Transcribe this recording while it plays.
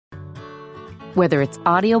Whether it's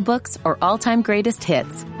audiobooks or all-time greatest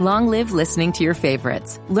hits, long live listening to your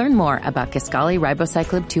favorites. Learn more about Kisqali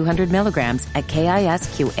Ribociclib 200 milligrams at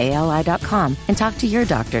KISQALI.com and talk to your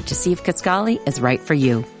doctor to see if Kisqali is right for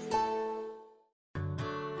you.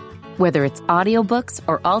 Whether it's audiobooks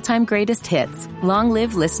or all-time greatest hits, long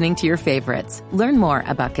live listening to your favorites. Learn more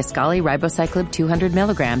about Kisqali Ribociclib 200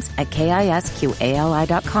 milligrams at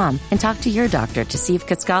KISQALI.com and talk to your doctor to see if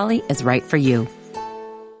Kisqali is right for you.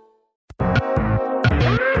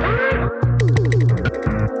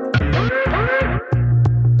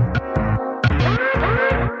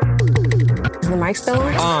 The mic still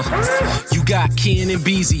on? You got Ken and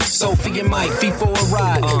Beezy, Sophie and Mike, feet for a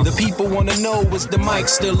ride. The people want to know, is the mic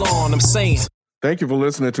still on? I'm saying. Thank you for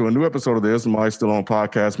listening to a new episode of the Is the Mic Still On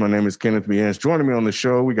podcast. My name is Kenneth Biens. Joining me on the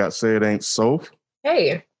show, we got Say It Ain't Soph.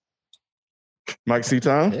 Hey. Mike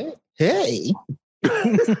C-Town. Hey.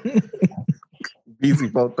 Beezy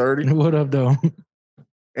 430. What up, though?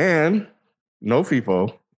 And no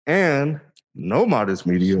FIFO. And no Modest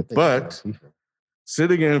Media. But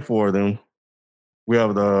sitting in for them, we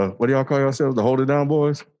have the, what do y'all call yourselves? The Hold It Down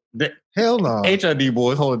Boys? Hell no. HID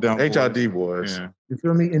boys, hold it down. HID Boys. Yeah. You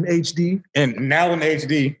feel me? In HD. And now in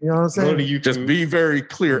HD. You know what I'm saying? Go to YouTube. Just be very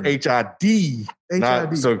clear, HID.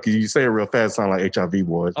 Not, so can you say it real fast, sound like HIV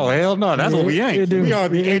Boys? Oh, hell no. That's what we ain't. We are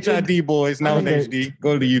the Yeah, HID boys, now in HD.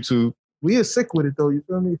 Go to the YouTube. We are sick with it though. You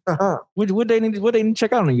feel me? What they need to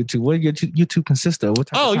check out on YouTube? What your YouTube consist of? What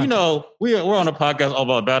type of Oh, you content? know, we're on a podcast all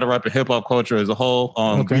about battle rap and hip hop culture as a whole.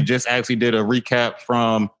 Okay. We just actually did a recap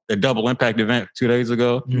from the Double Impact event 2 days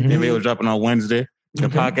ago. Mhm. The video was dropping on Wednesday. The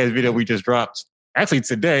Okay. podcast video we just dropped, actually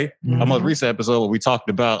today, our most recent episode, where we talked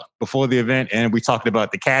about before the event, and we talked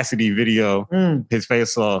about the Cassidy video, his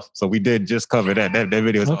face off. So we did just cover that. That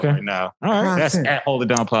video is Okay. out right now. All right. That's at Hold It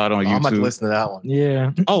Down Pod on YouTube. I'm about to listen to that one.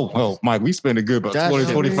 Yeah. Oh, Mike, we spent a good about That 20,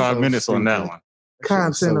 shit 25 was minutes so on that stupid. one.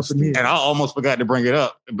 Content up in here. And I almost forgot to bring it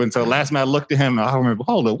up. But until last night I looked at him and I remember,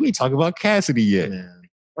 hold up, we ain't talking about Cassidy yet. Man.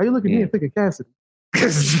 Why you looking at me and think of Cassidy?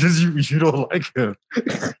 Because you don't like him.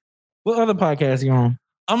 What other podcast you on?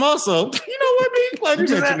 I'm also, you know what, me? Glad you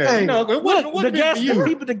mentioned that. You know, what the guests,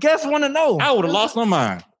 the guests want to know. I would have lost my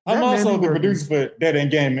mind. I'm That also man the working. producer for Dead End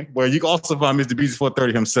Gaming, where you can also find Mr. Beezy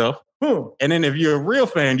 430 himself. And then if you're a real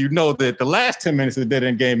fan, you know that the last 10 minutes of Dead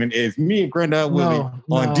End Gaming is me and Granddad Willie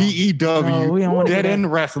on DEW, No, we don't wanna hear Dead that.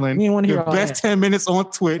 End Wrestling. We don't wanna hear the all best that. 10 minutes on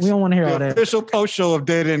Twitch. We don't want to hear The all that. official post show of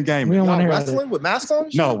Dead End Gaming. We don't want to Y'all hear all that. wrestling with masks on?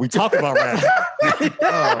 No, we talk about wrestling.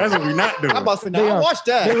 That's what we're not doing. I'm about to say, They I are. watched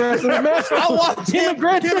They that. wrestling the mask. I watched him,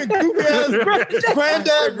 Granddad. goofy ass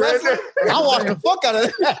granddad wrestling. I watched the fuck out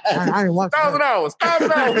of that. I ain't watching that. 1,000 hours.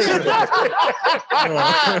 1,000 hours.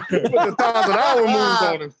 Put the 1,000 hour moves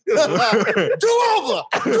on him.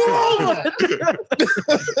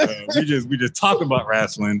 We just talk about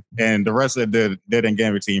wrestling, and the rest of the Dead End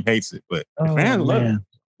Gaming team hates it, but the Oh, fans love it. man.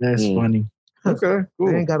 That's funny. Okay, They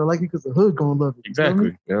cool. ain't gotta like it because the hood gonna love it. You feel me?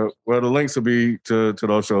 Exactly. Yeah. Well, the links will be to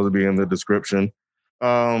those shows will be in the description.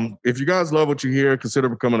 If you guys love what you hear, consider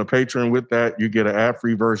becoming a patron. With that, you get an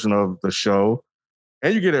ad-free version of the show,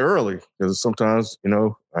 and you get it early because sometimes, you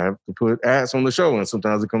know, I have to put ads on the show, and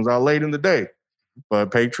sometimes it comes out late in the day.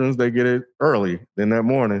 But patrons, they get it early, then that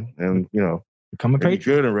morning, and you know, Become a they be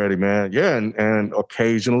patron. good and ready, man. Yeah, and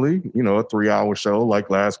occasionally, you know, a 3-hour show like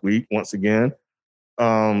last week, once again.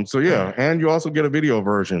 So yeah, and you also get a video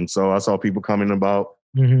version. So I saw people commenting about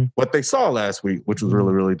what they saw last week, which was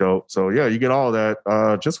really, really dope. So yeah, you get all that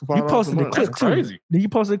just for $5 You posted a the month. clip That's too. crazy. Did you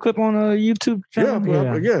post the clip on YouTube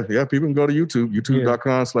channel? Yeah. People can go to YouTube,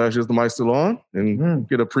 youtube.com/Is the Mic Still On, and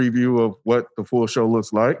get a preview of what the full show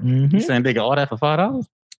looks like. Mm-hmm. You saying they get all that for $5?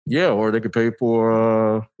 Yeah, or they could pay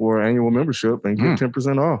for annual membership and get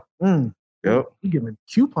 10% off. Yep. You giving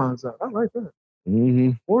coupons out. I like that.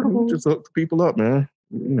 Mm-hmm. Affordable. Just hook the people up, man.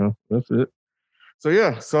 You know, that's it. So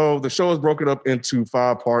yeah, so the show is broken up into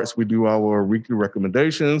 5 parts. We do our weekly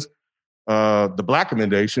recommendations, the Black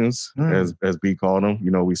recommendations, as B called them. You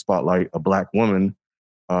know, we spotlight a Black woman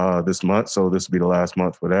this month, so this will be the last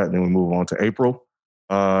month for that. And then we move on to April,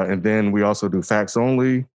 and then we also do facts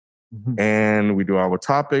only, and we do our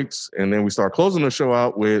topics, and then we start closing the show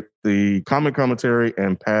out with the commentary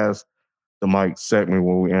and pass the mic segment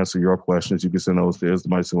where we answer your questions. You can send those to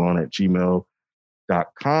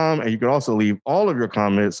isthemicsalon@gmail.com, and you can also leave all of your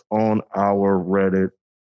comments on our Reddit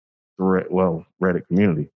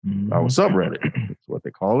community, our subreddit, is what they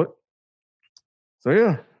call it. So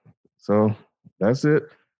yeah, so that's it.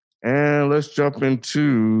 And let's jump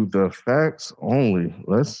into the facts only.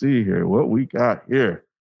 Let's see here what we got here.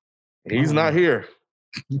 He's not here.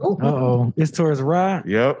 Uh-oh. It's towards Rod?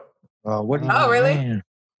 Yep. What? Oh, really? Man.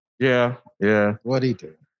 Yeah. What he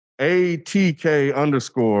do? ATK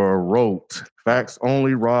 _ wrote, facts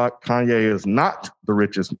only, Rod. Kanye is not the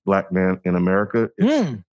richest black man in America.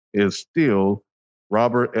 It is still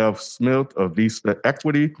Robert F. Smith of Vista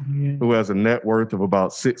Equity, who has a net worth of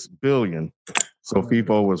about $6 billion. So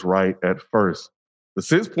FIFO was right at first. The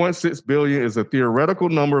 $6.6 billion is a theoretical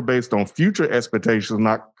number based on future expectations,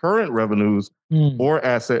 not current revenues or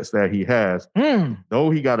assets that he has. Though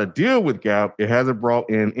he got a deal with Gap, it hasn't brought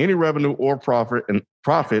in any revenue or profit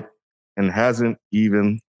and hasn't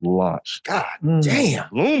even launched. God damn.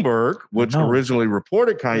 Bloomberg, which originally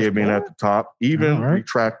reported Kanye being at the top, even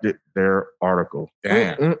retracted their article.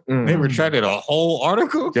 Damn. They retracted a whole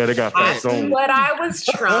article? Yeah, they got facts That's on. what I was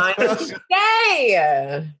trying to say.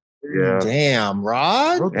 Yeah. Damn,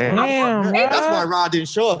 Rod. Damn, That's why Rod didn't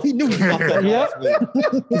show up. He knew he fucked up last week.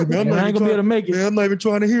 I ain't gonna be able to make it. Man, I'm not even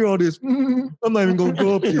trying to hear all this. I'm not even gonna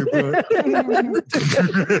go up here, bro.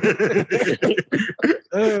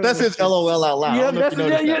 That's his LOL out loud. Yeah,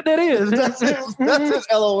 that is. That's his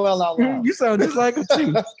LOL out loud. You sound just like him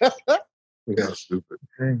too. Yeah, stupid.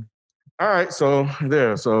 All right, so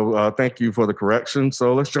thank you for the correction.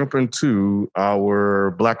 So let's jump into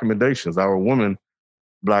our Black recommendations, our woman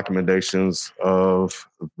Black recommendations of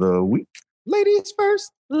the week. Ladies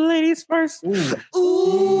first. Ladies first.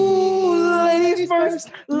 Ooh, ladies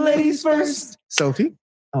first. Ladies first. Sophie.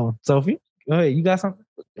 Oh, Sophie. Go ahead. You got something?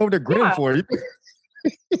 Over there grinning for you.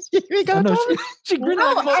 You ain't got she grinning.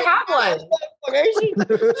 No, I have one.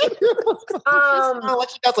 Like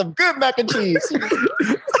she got some good mac and cheese.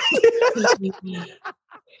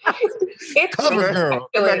 It's Cover girl.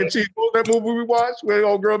 Mac and cheese. What was that movie we watched where the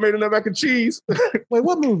old girl made another mac and cheese? Wait,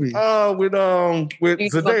 what movie? With You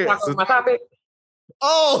Zendaya. talk about my topic?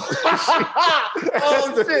 Oh,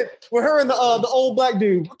 oh shit! With her and the old black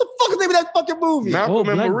dude. What the fuck is the name of that fucking movie? Malcolm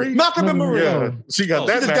and Marie. Malcolm and Marie. Yeah, she got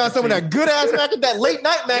that. She just got some of that good ass mac and that late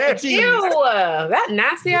night mac and cheese. Ew, that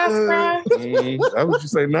nasty ass crap. That's what you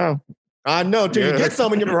say now. I know. Till you get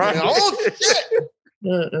some in your Right. Oh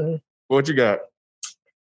shit! What you got?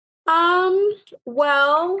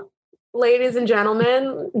 Well, ladies and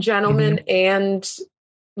gentlemen, and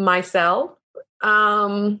myself,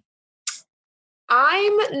 I'm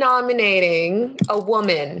nominating a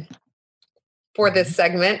woman for this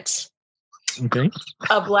segment. Okay.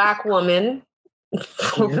 A Black woman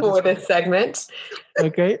for this segment.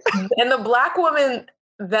 Okay. And the Black woman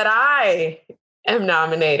that I am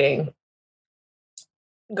nominating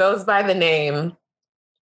goes by the name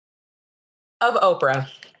of Oprah.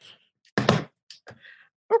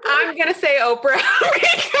 I'm going to say Oprah.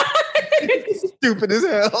 Stupid as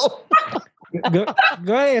hell. Go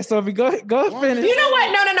ahead, Sophie. Go finish. You know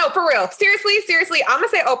what? No, for real. Seriously, I'm going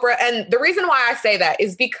to say Oprah. And the reason why I say that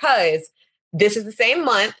is because this is the same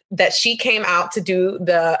month that she came out to do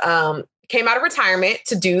came out of retirement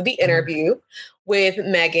to do the interview with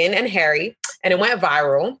Meghan and Harry, and it went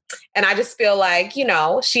viral. And I just feel like,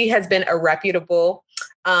 she has been a reputable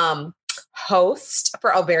host for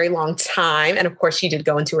a very long time. And of course, she did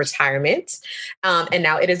go into retirement. And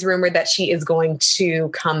now it is rumored that she is going to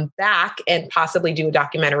come back and possibly do a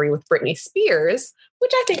documentary with Britney Spears,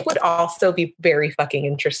 which I think would also be very fucking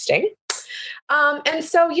interesting. And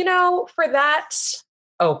so, for that,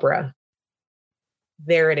 Oprah,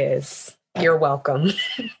 there it is. You're welcome.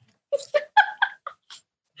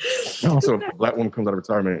 So a Black woman comes out of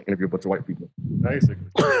retirement and interview a bunch of white people. Basically.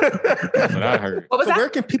 That's what I heard. What was that? Where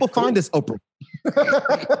can people find this Oprah?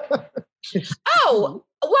 Oh,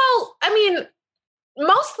 well, I mean,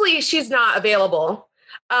 mostly she's not available.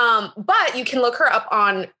 But you can look her up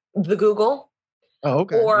on the Google. Oh,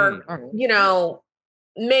 okay. Or,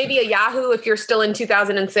 maybe a Yahoo if you're still in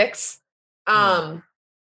 2006.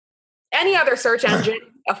 Any other search engine,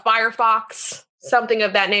 a Firefox, something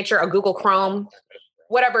of that nature, a Google Chrome,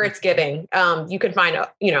 whatever it's giving, you can find,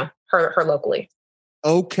 her locally.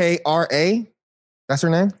 OKRA? That's her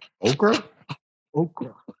name? Okra?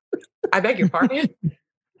 I beg your pardon?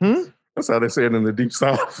 That's how they say it in the Deep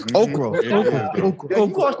South. Okra. Yeah. You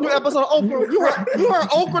watched new episode of Oprah. You heard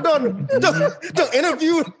Oprah done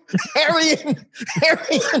interview Harry and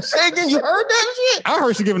Shagan. You heard that shit? I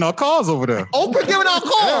heard she giving out calls over there. Oprah giving out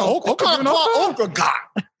calls. Yeah, What kind of call Oprah got?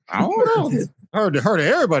 I don't know. Heard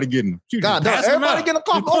everybody getting them. She God, just passing them everybody out. get a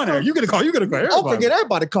call. You point at her. You get a call. Everybody. Oprah get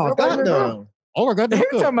everybody called. God damn. Oh, got Every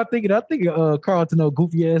that. time I think Carlton,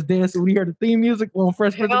 goofy ass dancer when he heard the theme music on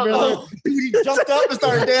Fresh Prince of Bel-Air. He jumped up and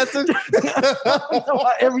started dancing.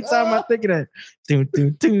 Every time I think of that. Doo,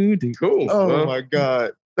 doo, doo, doo. Cool. Oh Well, my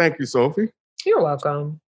God. thank you, Sophie. You're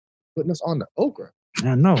welcome. Putting us on the okra.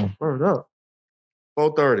 I know. Word up.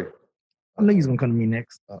 4:30. I know he's gonna come to me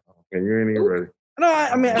next. Okay, you ain't even ready. No,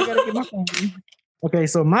 I mean I gotta get my phone. Okay,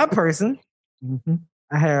 so my person,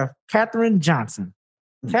 I have Katherine Johnson.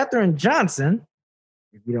 Katherine Johnson,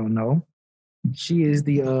 if you don't know, she is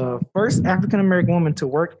the first African American woman to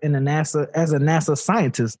work in the NASA as a NASA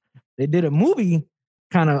scientist. They did a movie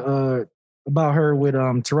kind of about her with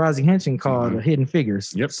Taraji Henson called Hidden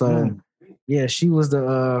Figures. Yep. So yeah, she was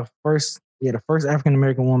the first African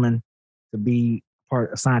American woman to be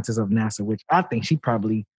a scientist of NASA, which I think she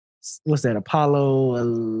probably was that Apollo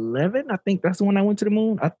 11. I think that's the one that went to the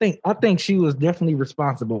moon. I think she was definitely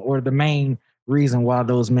responsible or the main reason why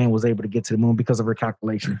those men was able to get to the moon because of her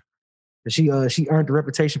calculation. She earned a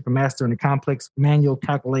reputation for mastering the complex manual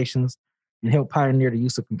calculations and helped pioneer the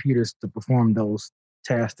use of computers to perform those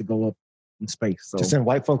tasks to go up in space. So to send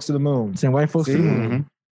white folks to the moon. To the moon.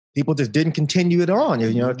 People just didn't continue it on.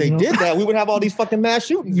 You know, if they did that, we would have all these fucking mass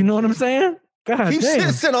shootings. You know what I'm saying? God Keep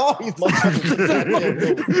damn. sending all these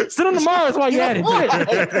motherfuckers. Send them to Mars while you're at it. Right.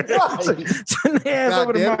 Send the ass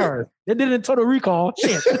over to Mars. They did it in Total Recall.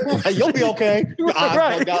 Shit. You'll be okay. Your eyes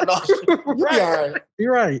Right. bugged out and all shit. You'll be all right.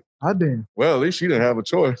 You're right. I didn't. Well, at least she didn't have a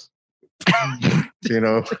choice. You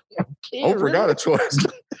know, Oprah got a choice.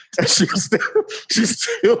 And she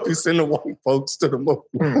still be sending white folks to the moon.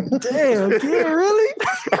 Damn, kid, really?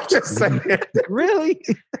 I'm just saying. Really?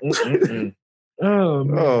 Oh,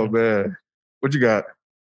 man. Oh, man. What you got?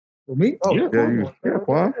 For me? Oh, Yeah,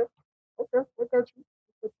 Quan? Okay, I got you.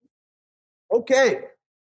 Okay.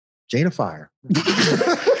 Jada Fire.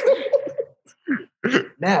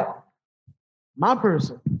 Now, my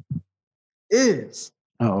person is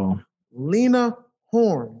Lena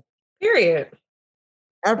Horne. Period.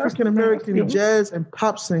 African American jazz and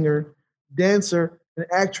pop singer, dancer, and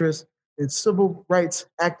actress, and civil rights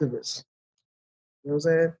activist. You know what I'm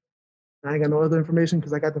saying? I ain't got no other information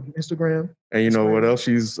because I got them from Instagram. And you know what else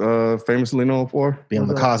she's famously known for? Being on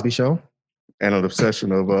the Cosby Show. And an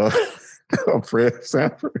obsession of Fred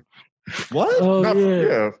Sanford. What? Oh, Not-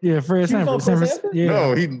 yeah, Fred Sanford. Yeah.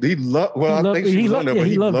 No, he loved. Well, I think she was on there, but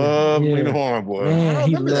he loved Lena Horne, boy. Man,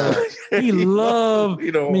 he loved.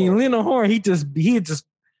 Lena I mean, Lena Horne. He just.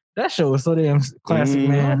 That show was so damn classic,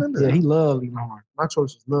 man. Yeah, he loved Lena Horne. My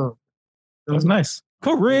choice was love. That was nice.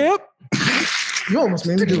 Correct. You almost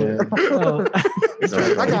made me do it.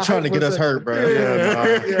 You're trying to get us hurt, bro.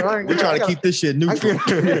 We're trying to keep this shit neutral.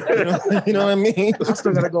 You know what I mean? I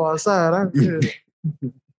still gotta go outside.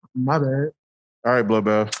 My bad. All right, Blood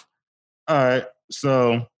Bell. All right.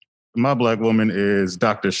 So my black woman is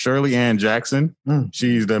Dr. Shirley Ann Jackson.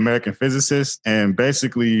 She's the American physicist, and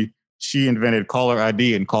basically she invented caller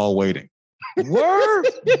ID and call waiting. Word?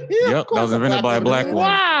 Yep, that was invented by a black woman.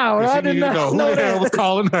 Wow, I did not know who the hell that. was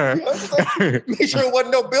calling her. Make sure it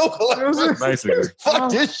wasn't no bill collector. Basically.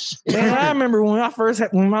 Fuck this shit. Man, I remember when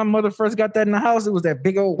my mother first got that in the house, it was that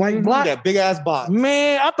big old white block. That big ass box.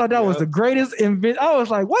 Man, I thought that was the greatest invention. I was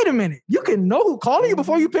like, wait a minute, you can know who calling you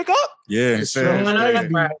before you pick up? Yeah, it said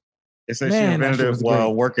she invented it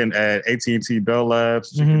while working at AT&T Bell Labs.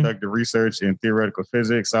 She conducted research in theoretical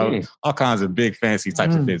physics, all kinds of big fancy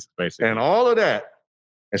types of physics, basically. And all of that.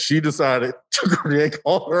 And she decided to create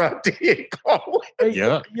caller ID and call waiting.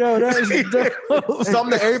 Yeah. Yo, that is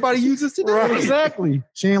something that everybody uses today. Right. Exactly.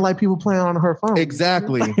 She ain't like people playing on her phone.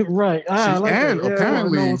 Exactly. Right. And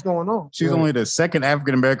apparently, know what's going on. she's only the second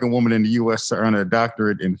African American woman in the U.S. to earn a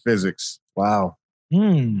doctorate in physics. Wow.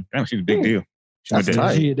 Damn, she's a big deal. She went That's to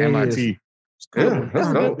tight. MIT. Yeah,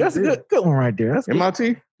 that's dope. That's a good one right there. That's good.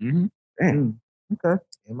 MIT? Mm-hmm. Damn. Okay.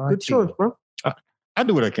 MIT. Good choice, bro. I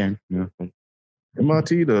do what I can. Yeah.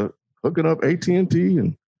 MIT to hooking up AT&T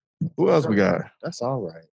and who else we got? That's all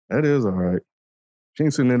right. That is all right. She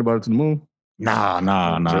ain't sending anybody to the moon.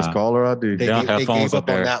 Nah. Just call her ID. They don't have phones gave up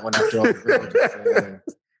on there. that one after all the girls just said.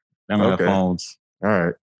 They don't have phones.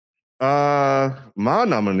 All right. My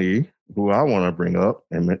nominee, who I want to bring up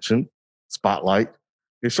and mention, Spotlight,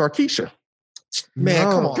 is Sharkeisha. Man,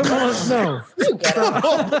 come on. Come on, no.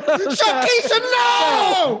 Sharkeisha,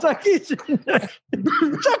 no!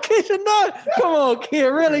 Sharkeisha, no! Come on, kid,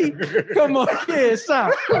 really? Come on, kid,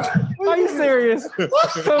 stop. Are you serious?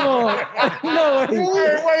 Come on. No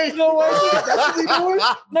way. Wait. No way. That's what we doing?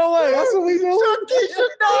 No way. That's what we doing? Sharkeisha,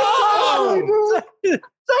 no!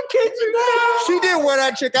 Sharkeisha, no! She did wear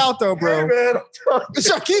that chick out though, bro.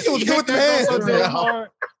 Sharkeisha was good with the hands. Man.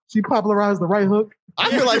 She popularized the right hook. I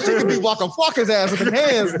feel like she could be walking Flocker's ass with them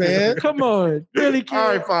hands, man. Come on. Really, kid?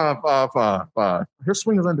 All right, fine. Her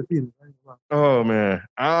swing is undefeated. Oh, man.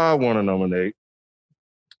 I want to nominate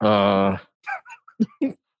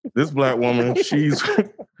this black woman. She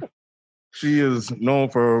is known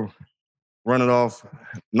for running off,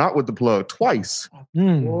 not with the plug, twice,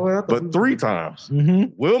 Boy, but 3 times.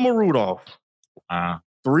 Mm-hmm. Wilma Rudolph.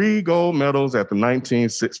 3 gold medals at the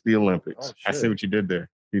 1960 Olympics. Oh, I see what you did there.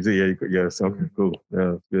 He's yes, okay, cool.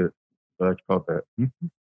 Yeah, that's good. Glad you caught that.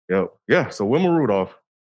 Yep. Yeah, so Wilma Rudolph.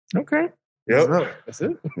 Okay. Yep. That's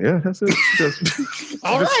it. Yeah, that's it.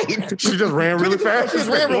 All right. She just ran really fast. She just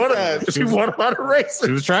ran real fast. She won a lot of races.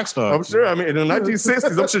 She was a track star. I'm sure. I mean, in the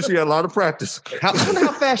 1960s, I'm sure she had a lot of practice. I wonder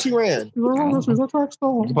how fast she ran. You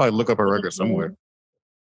can probably look up her record somewhere.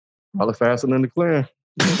 Probably faster than the Clan.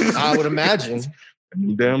 I would imagine.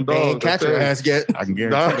 Damn They ain't dog. catch her ass yet. I can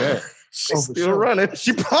guarantee that. She's still running.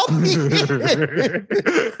 She probably is.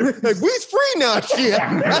 Like, we's free now, shit.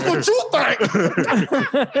 That's what you think.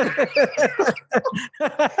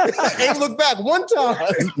 Ain't look back one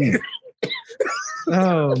time.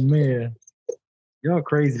 Oh man, y'all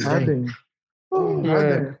crazy. I man. think. Oh,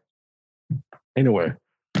 man. Anyway.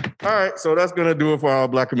 All right, so that's going to do it for our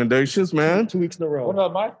Black recommendations, man. 2 weeks in a row. What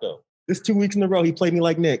about Mike, though? This 2 weeks in a row, he played me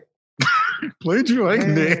like Nick. Played you like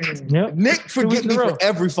Nick. Yep. Nick forget me for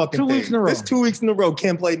every fucking 2 thing. weeks in a row. This 2 weeks in a row,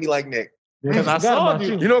 Ken played me like Nick. Because I saw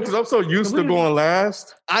you. You know, because I'm so used to going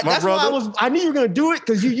last. That's why I knew you were going to do it,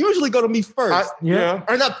 because you usually go to me first. Yeah.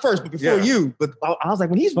 Or not first, but before you. But I was like,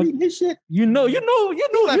 when he's reading his shit. You know what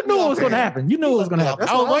was going to happen. You knew what was going to happen.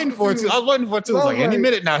 I was waiting for it too. I was waiting for it too. I was like, any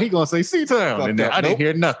minute now, he going to say C-Town. And then I didn't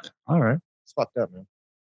hear nothing. All right. It's fucked up, man.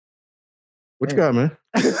 What you got, man?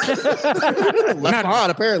 Left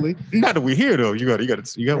behind, apparently. Not that we here though. You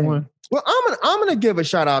got one. Well, I'm gonna give a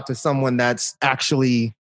shout out to someone that's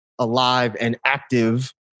actually alive and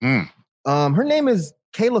active. Her name is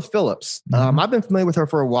Kayla Phillips. I've been familiar with her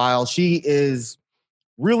for a while. She is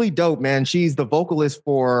really dope, man. She's the vocalist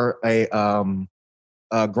for a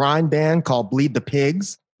grind band called Bleed the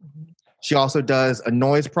Pigs. She also does a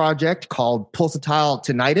noise project called Pulsatile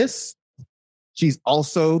Tinnitus. She's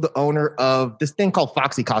also the owner of this thing called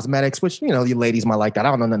Foxy Cosmetics, which, you know, you ladies might like that. I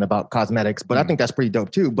don't know nothing about cosmetics, but I think that's pretty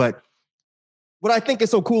dope too. But what I think is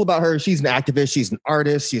so cool about her, she's an activist, she's an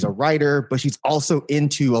artist, she's a writer, but she's also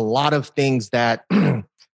into a lot of things that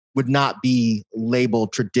would not be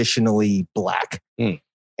labeled traditionally Black. And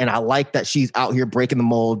I like that she's out here breaking the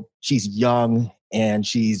mold. She's young and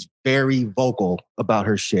she's very vocal about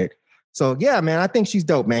her shit. So yeah, man, I think she's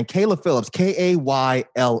dope, man. Kayla Phillips, Kayla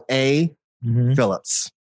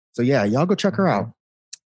Phillips. So yeah, y'all go check her out.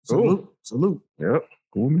 Cool. Salute. Yep.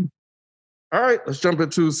 Cool. All right, let's jump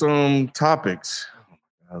into some topics.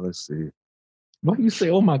 Let's see. Why do you say,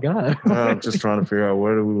 oh my God? I'm just trying to figure out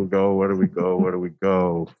where do we go?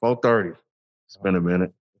 4:30. It's been a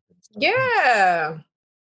minute. Yeah.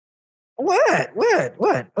 What?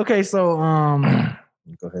 Okay, so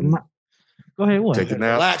Go ahead. Go ahead. What? Take a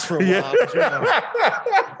nap. Relax for a while.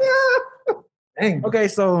 Dang. Okay,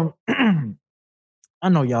 so I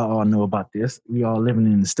know y'all all know about this. We all living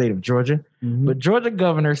in the state of Georgia, but Georgia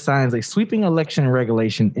governor signs a sweeping election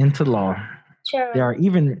regulation into law. There are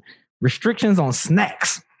even restrictions on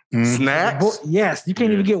snacks. Snacks? Yes, you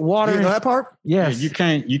can't even get water. You know that part? Yes, you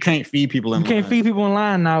can't feed people in You can't feed people in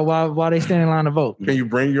line now while they stand in line to vote. Can you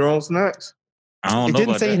bring your own snacks? I don't It know didn't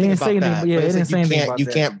about say that. anything It didn't say about anything- that. yeah, but it it didn't said say anything about you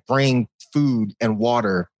that. can't bring food and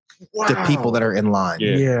water to people that are in line.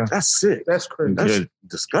 Yeah. That's sick. That's crazy. That's Yeah.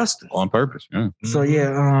 disgusting. On purpose. Yeah. So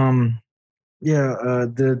the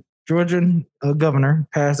Georgian governor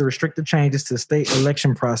passed the restrictive changes to the state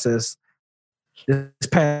election process this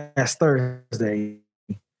past Thursday.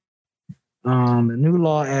 The new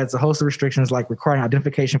law adds a host of restrictions like requiring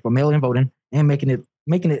identification for mail-in voting and making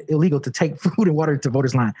it illegal to take food and water to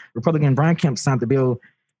voters' line. Republican Brian Kemp signed the bill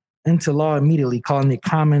into law immediately, calling it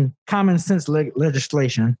common sense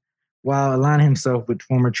legislation, while aligning himself with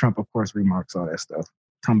former Trump, of course, remarks, all that stuff.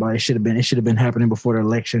 Talking about it should have been happening before the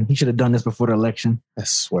election. He should have done this before the election. I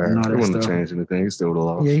swear. and all It that wouldn't have stuff. changed anything. He still would have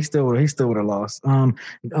lost. Yeah, he still would have lost.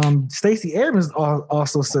 Stacey Abrams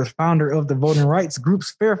also says founder of the voting rights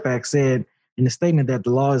groups Fairfax said in a statement that the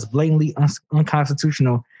law is blatantly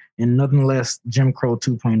unconstitutional and nothing less Jim Crow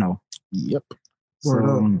 2.0. Yep.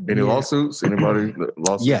 So, Any lawsuits? Anybody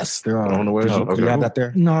lawsuits? Yes, there are. On the way? You Okay. have that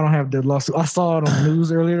there? No, I don't have the lawsuit. I saw it on the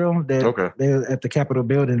news earlier though, that Okay. they were at the Capitol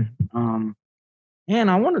building. And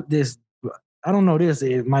I wondered this. I don't know this.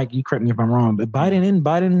 Mike, you correct me if I'm wrong, but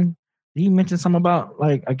Biden, he mentioned something about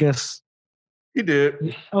I guess He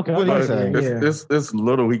did. okay. What did he okay, say? yeah. It's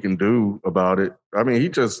little he can do about it. I mean, he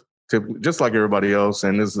just like everybody else,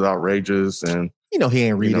 and this is outrageous, and You know he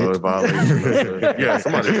ain't read it it. violates. Yeah,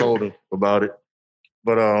 somebody told him about it,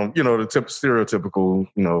 but the stereotypical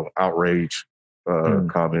outrage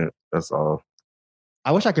comment. That's all.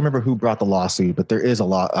 I wish I could remember who brought the lawsuit, but there is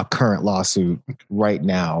a current lawsuit right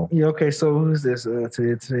now. Yeah, okay, so who's this?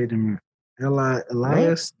 Today,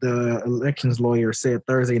 Elias, the elections lawyer, said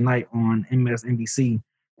Thursday night on MSNBC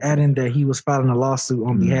adding that he was filing a lawsuit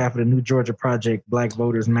on behalf of the New Georgia Project, Black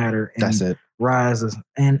Voters Matter, and That's it. Rise,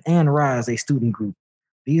 and Rise, a student group.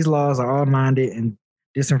 These laws are all minded and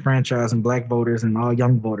disenfranchising Black voters and all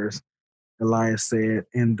young voters, Elias said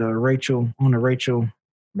in the Rachel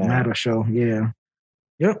Maddow show. Yeah.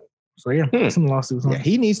 Yep. So yeah, some lawsuits. Yeah,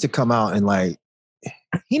 he needs to come out and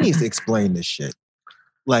he needs to explain this shit.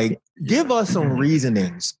 Like, give us some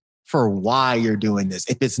reasonings for why you're doing this.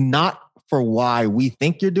 If it's not for why we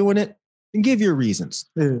think you're doing it, then give your reasons.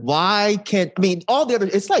 Yeah. Why can't, all the other,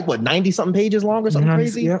 it's like what, 90 something pages long or something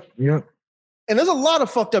crazy? Yep. And there's a lot of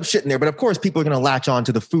fucked up shit in there, but of course people are going to latch on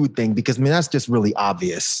to the food thing because that's just really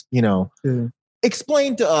obvious, Yeah.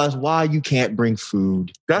 Explain to us why you can't bring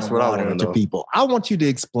food. That's what I want to people. I want you to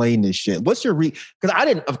explain this shit. What's your because I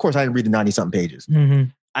didn't read the 90 something pages. Mm-hmm.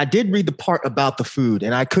 I did read the part about the food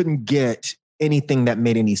and I couldn't get anything that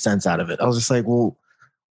made any sense out of it. I was just like, well,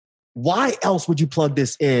 why else would you plug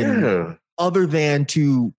this in other than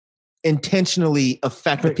to intentionally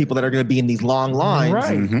affect the people that are going to be in these long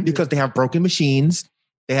lines because they have broken machines,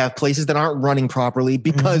 they have places that aren't running properly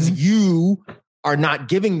because you are not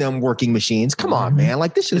giving them working machines. Come on, man.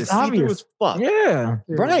 Like, this shit is see-through as fuck. Yeah.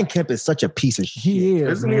 Brian Kemp is such a piece of shit. He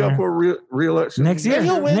is. Isn't he up for re-election? Next year.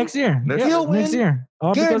 He'll win. Next year. He'll win. Next year.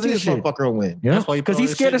 All Guarantee because this of this shit. motherfucker will win. Yeah. That's why Because he's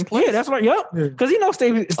scared of that's right. Yep. Because he knows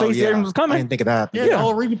Stacey Abrams was I coming. didn't think of that. Yeah, the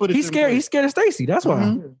whole reason put it He's scared of Stacey. That's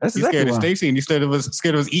why. That's He's exactly scared of why. Stacey, and scared of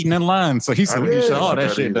us eating in line. So he said we can shut all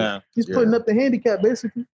that shit down. He's putting up the handicap,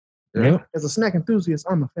 basically. Yeah. As a snack enthusiast,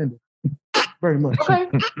 I'm offended. Very much. Okay.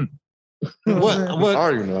 What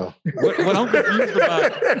Are you know?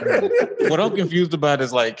 what I'm confused about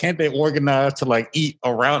is like, can't they organize to like eat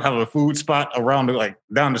around, have a food spot around like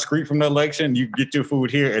down the street from the election? You get your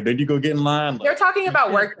food here and then you go get in line. They're talking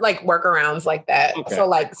about workarounds like that. Okay, So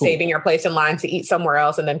like cool. saving your place in line to eat somewhere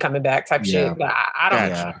else and then coming back type shit. But I don't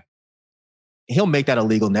know. He'll make that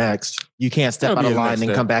illegal next. You can't step That'll out be of his line next and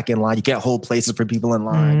step. come back in line. You can't hold places for people in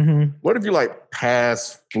line. Mhm. What if you like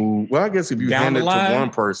pass food? Well, I guess if you Down hand the it line? to one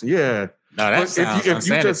person, yeah. No, But that if sounds you just-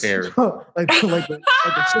 unsanitary. like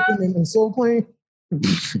the chicken in Soul Plane.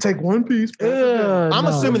 Take one piece. pass it down. I'm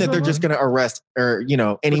No. assuming that they're just going to arrest or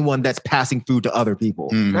anyone that's passing food to other people.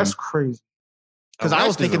 Mhm. That's crazy. Because I was Arrest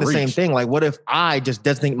is thinking a the same reach. thing. Like, what if I just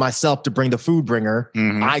designate myself to bring the food bringer?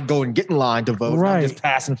 Mhm. I go and get in line to vote. And I'm Right. just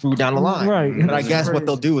passing food down the line. Right. But I That's guess what crazy.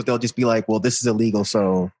 they'll do is they'll just be like, well, this is illegal.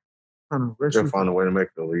 So Trying to arrest They'll you. find a way to make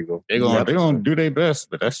it illegal. They're gonna do their best,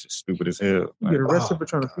 but that's just stupid as hell. You Like, get arrested for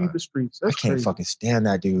trying to feed the streets. I That's can't crazy. fucking stand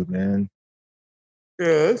that dude, man. Yeah,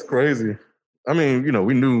 it's crazy. I mean,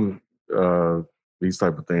 we knew these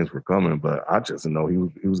type of things were coming, but I just didn't know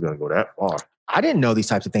he was going to go that far. I didn't know these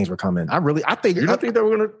types of things were coming. I think You don't think they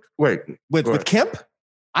were going to wait with go ahead. Kemp,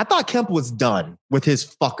 I thought Kemp was done with his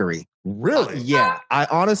fuckery. Really? Yeah. I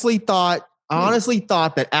honestly thought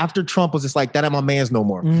that after Trump was just like, that ain't my man's no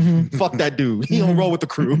more. Mhm. Fuck that dude. He don't roll with the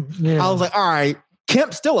crew. Yeah. I was like, all right,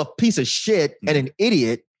 Kemp's still a piece of shit and an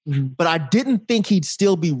idiot, but I didn't think he'd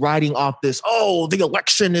still be writing off this, the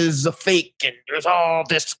election is a fake and there's all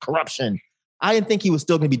this corruption. I didn't think he was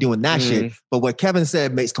still going to be doing that shit. But what Kevin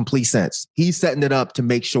said makes complete sense. He's setting it up to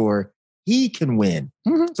make sure he can win.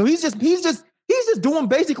 So he's just doing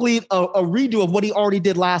basically a redo of what he already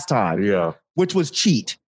did last time, Yeah. which was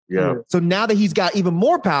cheat. Yeah. So now that he's got even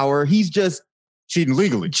more power, he's just cheating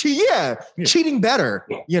legally. cheating better,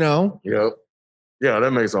 Yep. Yeah,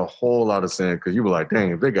 that makes a whole lot of sense because you were like,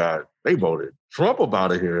 dang, if they voted Trump up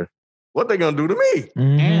out of here, what they gonna do to me?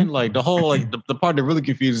 And like the whole the part that really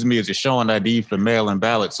confuses me is just showing ID for mail-in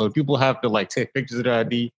ballots. So people have to like take pictures of their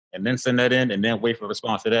ID and then send that in and then wait for a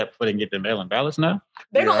response to that before they can get their mail-in ballots now.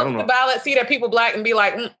 They're Yeah, I gonna don't look at the ballot, see that people black, and be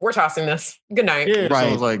like, we're tossing this. Good night. Yeah, Right.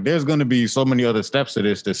 So it's like there's going to be so many other steps to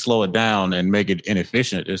this to slow it down and make it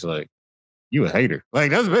inefficient. It's like you a hater.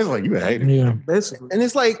 Like that's basically like you a hater. Yeah. Basically. And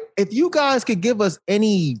it's like, if you guys could give us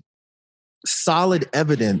any solid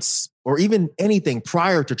evidence or even anything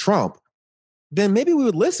prior to Trump, then maybe we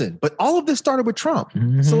would listen. But all of this started with Trump.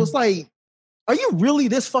 Mhm. So it's like, are you really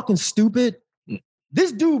this fucking stupid?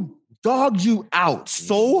 This dude dogged you out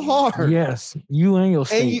so hard. Yes, you and your And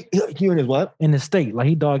state. you and his what? In the state. Like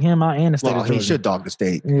he dogged him out and the state Well, of he Georgia. should dog the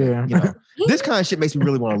state. Yeah. You know, this kind of shit makes me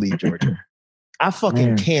really want to leave Georgia. I fucking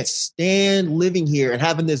Man. can't stand living here and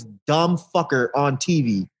having this dumb fucker on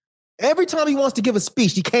TV. Every time he wants to give a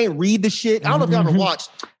speech, he can't read the shit. I don't know if y'all ever Mhm. watched,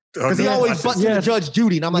 because he Yes. always butts into Yes. Judge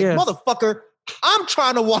Judy. And I'm like, Yes. motherfucker, I'm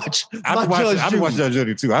trying to watch I've my been watching Judge Judy. Judge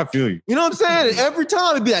Judy too. I feel you. You know what I'm saying? And every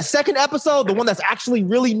time it'd be that second episode, the one that's actually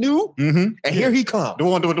really new, Mm-hmm. and here he comes. The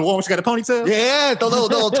one she got a ponytail. Yeah, the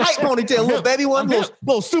little tight ponytail, little baby one,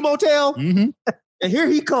 little sumo tail. Mm-hmm. And here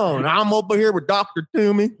he comes. I'm over here with Dr.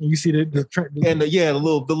 Toomey. You see the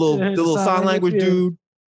little sign language yeah. dude.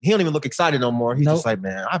 He don't even look excited no more. He's Nope. just like,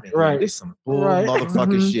 man, I've been Right. doing this some bull Right.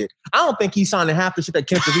 motherfucking shit. I don't think he's signing half the shit that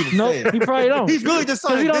Kemp's even No, saying. he probably don't. He's really just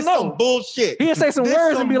 'Cause he signing don't this know. some bullshit. He'll say some This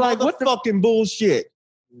words and be like, "What the?" fucking bullshit?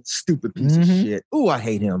 Stupid piece of Mhm. shit. Ooh, I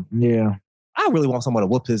hate him. Yeah, I really want someone to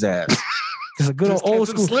whoop his ass. it's a good Just old catch him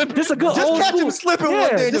school. slipping. This a good Just old catch school. him slipping Yeah,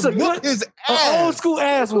 one day and this just a whoop good- his An ass. old school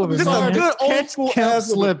ass whooping. This is a man. good old school Kemp ass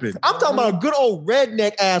whooping. slipping. I'm talking about a good old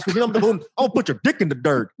redneck ass whooping. I'm gonna put your dick in the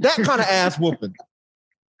dirt. That kind of ass whooping.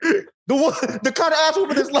 The kind of ass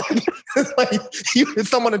whooping is like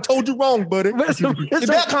someone that told you wrong, buddy. It's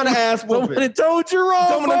that kind of ass Someone whooping. that told you wrong.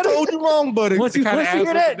 Someone that buddy. told you wrong, buddy. Once you hear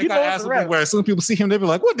that, you know it's a wrap. where as soon as people see him, they be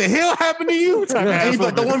like, "What the hell happened to you?" Type of And ass he's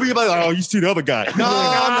like, the whooping. one where you're like, oh, you see the other guy. No.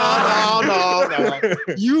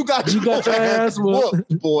 You got You got your ass whooped.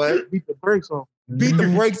 boy. Beat the brakes off. Beat the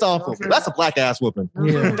brakes off of him. That's a black ass whooping.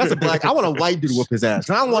 Yeah. That's a black. I want a white dude to whoop his ass.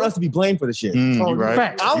 And I don't want us to be blamed for the shit. You right.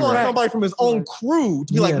 Facts. I want Facts. somebody from his own crew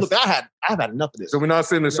to be like, Yes. look, I've had enough of this. So we're not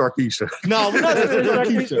sending Sharkeisha. No, we're not sending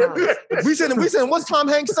Keisha. We sending what's Tom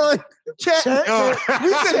Hanks' son? Chet.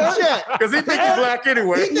 We sending Chet. Because he think he's black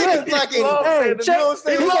anyway. He think he's black anyway. Hey, You check. know what I'm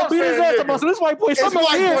saying? He gonna beat his ass about. So this white boy It's summer over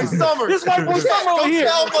white here. boy summer. This white boy Chet, summer over don't here.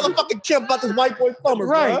 tell motherfucking Kim about this white boy summer,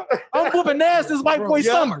 Right. bro. I'm whooping ass. This white boy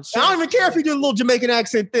Yeah. summer. And I don't even care if he do a little Jamaican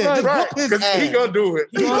accent then. Just Right. whoop his Because ass. he gonna do it.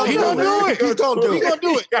 He gonna do it. He gonna do it.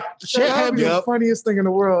 That would be the Yep. funniest thing in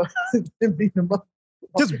the world. Him beating him up.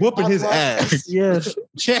 Just whooping his ass. Yes.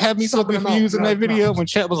 Chet had me so Something about confused in that black video when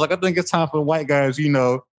Chet was like, "I think it's time for the white guys,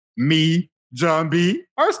 me, John B."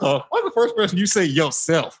 First off, what's the first person you say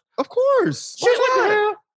yourself? Of course. Shit, what the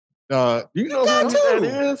hell? You know got who to. that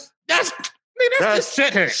is? That's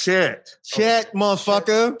Chet. Hanks. Shit. Chet,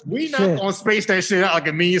 motherfucker. We not Shit. gonna space that shit out like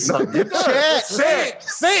it means something. Chet.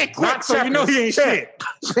 Say it quick so you know he ain't shit.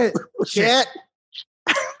 Chet.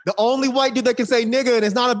 The only white dude that can say nigga, and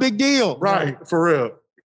it's not a big deal. Right. For real.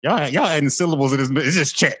 Y'all adding syllables in this. It's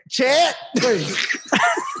just Chet. Chet. Wait.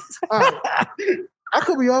 All right. I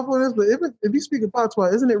could be off on this, but if you speak of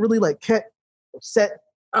patois, isn't it really like ket or set?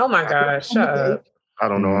 Oh my gosh, shut up. I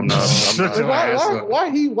don't know. I'm not. Shut your ass up. Why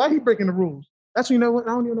he breaking the rules? That's I don't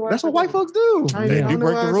even know why. That's what white folks do. I They don't do know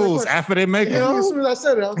break why the I rules said that. after they make Yeah, them. as soon as I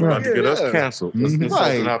said it, I was Trying like, to get us Yeah. canceled. Mhm. It's Right.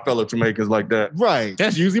 insulting our fellow Jamaicans like that. Right.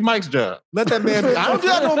 That's usually Mike's job. Let that man be. I don't do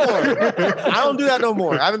that no more. I don't do that no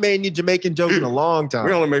more. I haven't made any Jamaican jokes in a long time.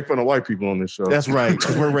 We only make fun of white people on this show. That's right,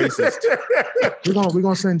 because we're racist. we're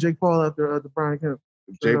gonna send Jake Paul after Brian Kemp.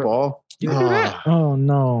 J. Paul. You can do that. Oh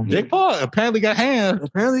no. Jake Paul apparently got hands.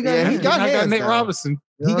 Apparently, Yeah, he got I hands Nate now. Robinson.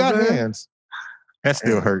 You He know what got I'm saying? hands. That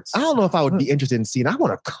still hurts. I don't know if I would be interested in seeing. I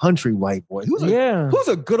want a country white boy. Who's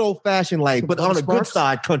a good old fashioned but on a good Sparks?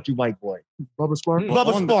 side country white boy. Bubba Sparks.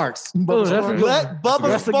 Bubba Sparks. Oh, that's a good Let one. Bubba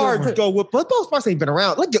That's a good Sparks one. go with. But Bubba Sparks ain't been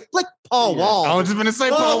around. Let Paul Wall. I was just gonna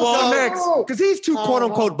say Paul Wall next. because he's too quote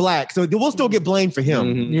unquote black, so we'll still get blamed for him.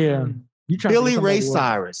 Mhm. Yeah. You trying to Billy get Ray somebody to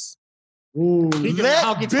Cyrus. Ooh. He can Let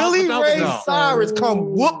talk Billy without Ray the dog. Cyrus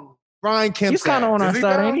come whoop Brian Kemp. He's kind of on our Is he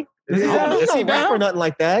side, down? ain't he? Is he Is he down? down? He's He not rap or nothing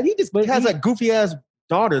like that. He just But has he- a goofy ass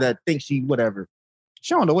daughter that thinks she whatever.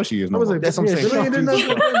 She don't know what she is. I No was more. like, That's what I'm saying. Billy ain't did nothing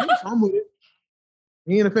to offend me, so I'm with it.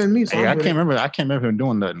 He ain't offend me, so Hey, I I'm with can't it. remember. I can't remember him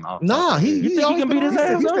doing nothing. Nah, he You think he always can beat been his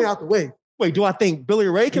around. ass? He stay out the way. Wait, do I think Billy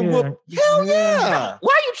Ray can Yeah. whoop? Hell yeah!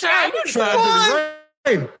 Why you trying? You trying What?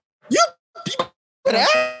 Better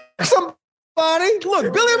ask somebody.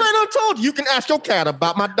 Look, Billy Ray done told you. You can ask your cat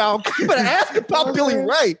about my dog. You better ask about Billy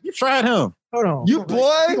Ray. You tried him. Hold on. You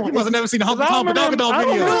boy. You must have never seen the Humpty I don't Hump Dog remember him- I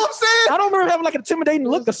don't You know video. what I'm saying? I don't remember having like an intimidating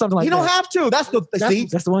look or something like You that. don't have to. That's the see.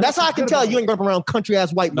 That's the one. That's how I can tell you ain't growing up around country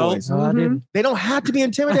ass white No. boys. No, I didn't. They don't have to be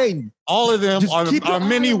intimidating. All of them Just keep your are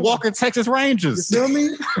mini eye on- Walker Texas You Rangers. feel me?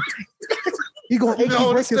 He gonna You achy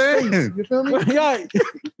don't break his understand. face. You feel me?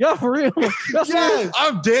 y'all for real. That's Yes.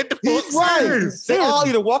 I'm dead to fuck He's right. serious. They all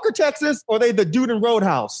either Walker, Texas, or they the dude in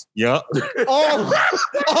Roadhouse. Yep. All of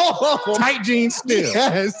them. Tight jeans still.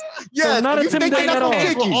 Yes. Yes. So not You think intimidating they at all. not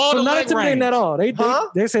kick you? All So the not leg intimidating range. at all. Huh?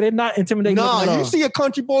 They say they're not intimidating. Nah, at all. you see a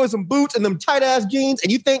country boy in some boots and them tight ass jeans,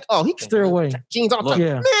 and you think, oh, he can Steer away. jeans all the Look. time.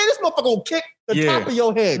 Yeah. Man, this motherfucker will kick the Yeah. top of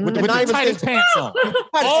your head with the With the knife tightest pants on.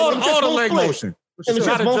 All All the leg motion. And it's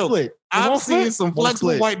Not just a one joke. split. I've won't seen split? some Won't flexible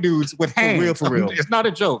split. white dudes with hands. For real. It's not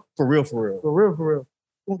a joke. For real, for real. For real, for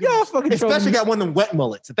real. Y'all fucking Especially got one of them wet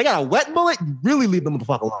mullets. If they got a wet mullet, you really leave them the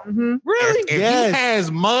fuck alone. Mm-hmm. really. If Yes. he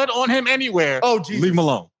has mud on him anywhere, Oh, Jesus. leave him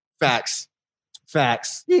alone. Facts.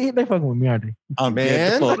 Facts. Yeah, they fucking with me, aren't they?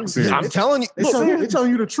 Man, I'm telling you. They're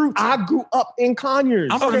telling you the truth. I grew up in Conyers.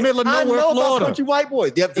 I'm from the middle of nowhere, I know Florida. about country white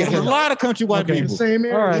boys. Yep, There's a lot of country white Okay. people. Same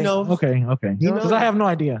area. All right. You know. Okay. You know. Because I have no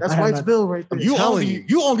idea. That's I have Whitesville right there. You telling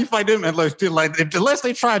only fight them unless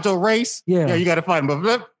they tried your race. Yeah. You got to fight them.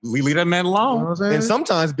 But we leave that man You know alone. what I'm saying? And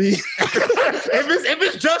sometimes be if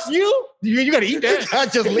it's just you got to eat that. I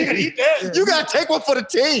just leave Eat that. You gotta take one for the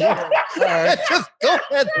team. Just go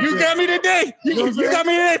ahead. You got me today. You got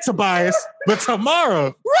me today, Tobias. But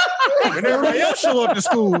tomorrow, when everybody else show up to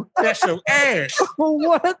school, that's your ass.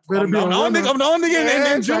 What? I'm the only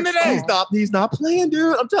nigga in gym today. He's not playing,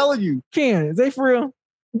 dude. I'm telling you. Ken, is they for real?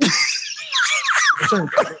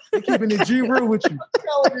 They're keeping it G real with you.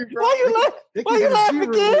 Why you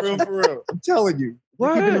laughing, Ken? For real. I'm telling you.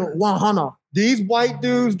 They're keeping it 100. These white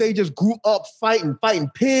dudes, they just grew up fighting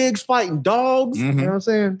pigs, fighting dogs. You know what I'm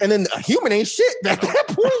saying? And then a human ain't shit at that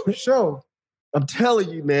point. For sure. I'm telling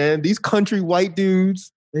you, man, these country white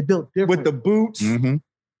dudes They built different. with the boots, Mm-hmm.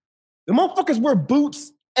 the motherfuckers wear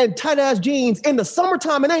boots and tight ass jeans in the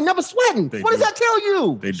summertime and ain't never sweating. They What does do. that tell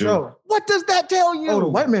you? They do. Sure. What does that tell you? Oh, the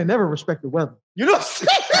white man never respect the weather. You know what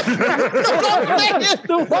I'm saying?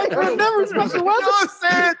 The white man never respects the You know what I'm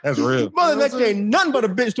saying? That's real. Mother nature ain't nothing but a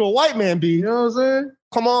bitch to a white man, B. You know what I'm saying?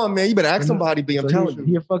 Come on, man. You better ask somebody, B. I'm telling you.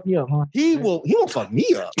 He'll fuck you up, huh? He won't fuck me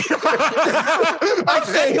up. I'm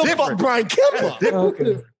saying he'll fuck Brian Kemp up.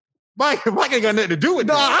 Okay. Mike ain't got nothing to do with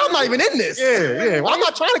No, that. I'm not even in this. Yeah. I'm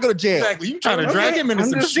not trying to go to jail. Exactly. You trying to drag him into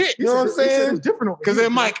some shit. You know what I'm saying? Different. Because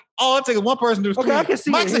then Mike, all it takes is one person to Okay, I can see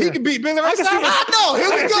Mike it said he here. can beat Billy I Ray can see Cyrus. it. I know.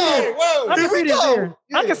 Here we go. Whoa. I can Here we see this go. here.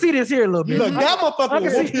 I can see this here a little bit. Look, that motherfucker I can will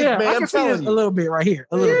see, whoop this yeah, man. I I'm can see this telling a you. little bit right here.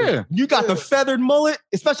 A little bit. Yeah. You got the feathered mullet,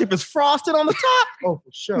 especially if it's frosted on the top. Oh,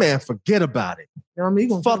 for sure. Man, forget about it. You know what I mean? He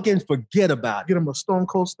gonna Fucking forget about it. get him a stone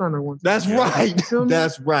cold stunner one. That's right. Feel me?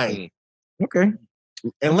 That's right. Okay.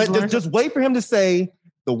 And just wait for him to say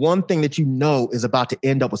the one thing that you know is about to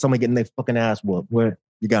end up with somebody getting their fucking ass whooped. What?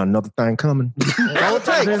 You got another thing coming. That's all it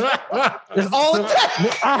takes. That's all it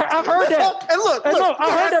takes. I've heard that. And look, Hey, no,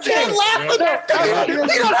 I heard that Ken before. laughing.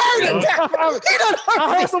 He done heard it. He done I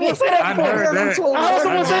heard heard it. someone say that I before. heard that. I heard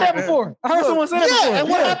someone say that before. I heard someone say that before. Yeah, and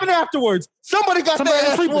what Yeah. happened afterwards? Somebody got Somebody their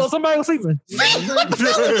was ass sleeping. whooped. Somebody was sleeping. See, I'm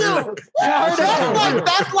telling you. I heard that.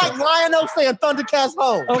 That's like Lionel saying Thundercats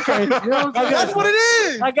home. Okay. You know what I'm saying? That's what it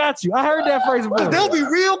is. I got you. I heard that phrase before. They'll be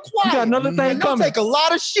real quiet. You got another thing And they'll coming. take a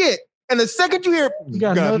lot of shit. And the second you hear, You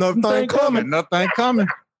got another thing coming. Nothing coming.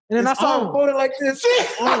 And then I saw him folded like this.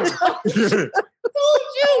 I'm telling you.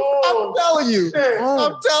 I'm telling you.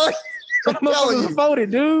 I'm telling Motherfuckers you.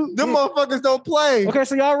 folded, dude. Them motherfuckers don't play. Okay,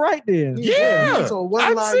 so y'all right then. Yeah. So one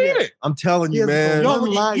I've lie seen yet. it. I'm telling you, Yes, man. bro. You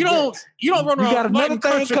One lie don't run You around got another fighting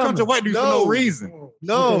thing coming. country white dudes for no reason.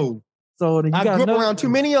 No. So then you I got grew up another, around too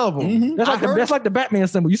many of them. That's like the Batman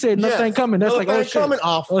symbol. You said nothing Yes. coming. That's like Another oh thing shit. coming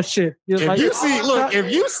off. Oh shit. It's If like, you see, look,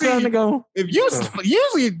 if you time to see, go. if you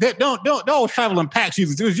usually that don't always travel in packs.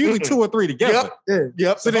 Usually, it's usually two or three together. Yep.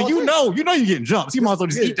 Yep. So then you know you're getting jumped. So you might as well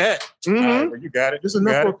just eat that. All right, well, you got it. Just You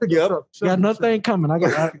enough got for it. a pickup truck. You got another thing coming. I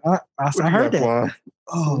heard that.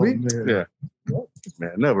 Oh, We- man. Yeah.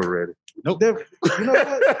 Man, never read it. You know what? You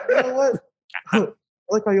know what? I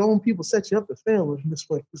like how your own people set you up to fail in this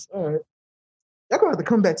place. All right. Y'all gonna have to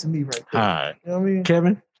come back to me right All there. right, You know what I mean?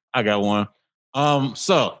 Kevin. I got one.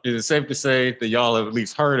 So is it safe to say that y'all have at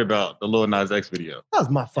least heard about the Lil Nas X video? That was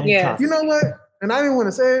my fucking Yeah. topic. You know what? And I didn't want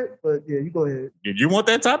to say it, but yeah, you go ahead. Did you want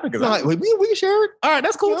that topic? 'Cause No, I- we can share it. all right,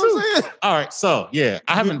 that's cool You know what too. I'm saying? All right, so yeah,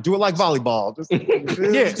 I haven't. Do it like volleyball. Just,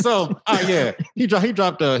 Yeah, so yeah, he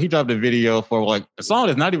dropped a video for like a song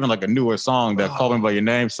that's not even like a newer song, that "Call Me by Your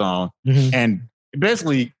Name" song, Mhm. and it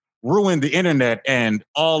basically ruined the internet and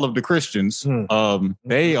all of the Christians.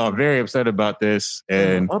 They are very upset about this,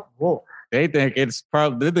 and Uproar. they think it's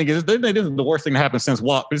probably they think this is the worst thing that happened since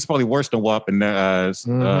WAP. It's probably worse than WAP in their eyes.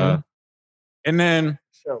 And then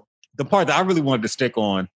Sure. the part that I really wanted to stick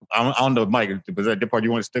on, I don't know, Mike, was that the part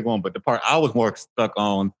you wanted to stick on? But the part I was more stuck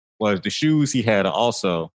on was the shoes he had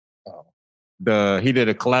also. He did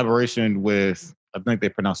a collaboration with, I think they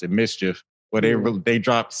pronounced it Mischief, where they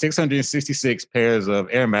dropped 666 pairs of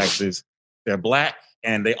Air Maxes. They're black,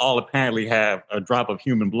 and they all apparently have a drop of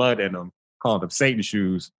human blood in them, called them Satan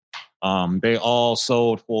shoes. They all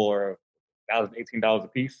sold for $1,018 a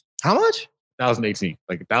piece. how much? 1,018,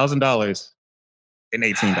 like $1,000 and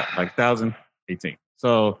 $18, like 1,018.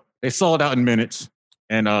 So they sold out in minutes,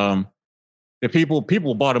 and the people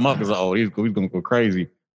bought them up because he's going to go crazy.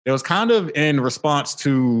 It was kind of in response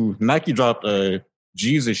to Nike dropped a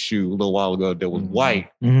Jesus shoe a little while ago that was white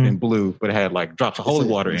and blue, but it had like drops of holy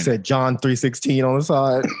water in it. It said John 3:16 on the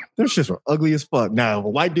side. Them shits were ugly as fuck. Now, if a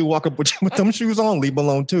white dude walk up with them shoes on, leave them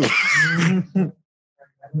alone too.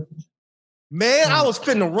 Man, I was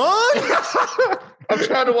finna run. I'm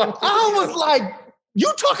trying to watch. I was like,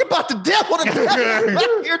 you talking about the devil?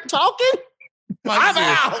 You're talking? I'm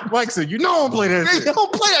out. Mike said, you know I don't play that shit. You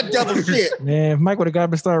don't play that devil shit. Man, if Mike would have got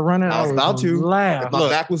me started running, I was about to laugh. If my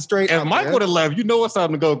back was straight. If Mike would have left, you know it's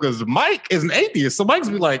time to go because Mike is an atheist. So Mike's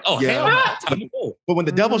be like, oh, Yeah. hell no, time to go. But when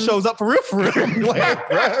the devil shows up for real, I'm like,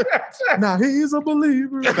 Nah, he's a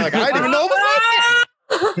believer. like, I didn't even know it was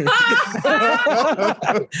like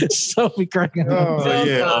that. Sophie cracking up. So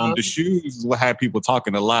yeah, the shoes is what had people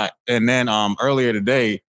talking a lot. And then earlier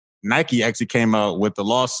today, Nike actually came out with the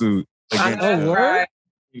lawsuit against word?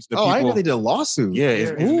 the Oh, I didn't know people. they did a lawsuit. Yeah,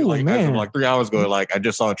 it's Ooh, like, man. as of like 3 hours ago, like I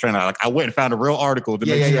just saw a trend. I went and found a real article to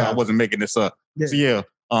make Yeah, sure yeah. I wasn't making this up. Yeah. So yeah,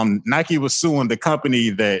 Nike was suing the company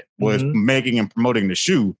that was making and promoting the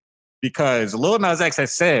shoe because Lil Nas X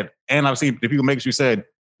has said, and I've seen the people making shoe said,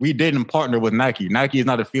 we didn't partner with Nike. Nike is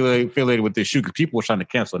not affiliated with this shoe because people were trying to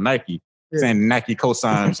cancel Nike, saying Nike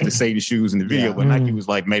co-signs the Satan shoes in the video, but Nike was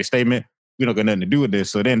like, made a statement, we don't got nothing to do with this.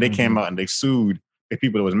 So then they came out and they sued the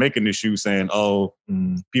people that was making the shoe saying, oh,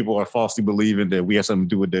 people are falsely believing that we had something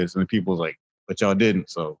to do with this. And the people was like, but y'all didn't.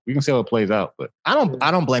 So we can see how it plays out. But I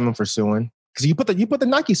don't blame them for suing because you put the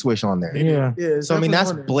Nike swoosh on there. Yeah. Yeah, So I mean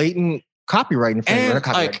that's blatant copyright infringement. And,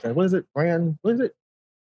 Copyright. What is it? Brand? What is it?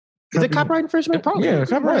 Is it copyright infringement? Probably. Yeah,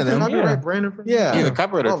 copyright One of them. Copyright brand infringement. Yeah. either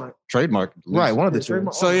copyright All or right. trademark. Right, one of the Yeah, two.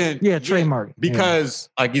 trademark. So Yeah, trademark. because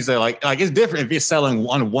like you said, like it's different if you're selling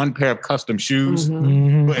one pair of custom shoes.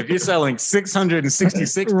 Mhm. But if you're selling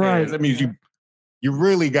 666 Right. pairs, that means you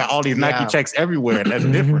really got all these Nike Yeah. checks everywhere. That's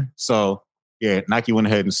different. So yeah, Nike went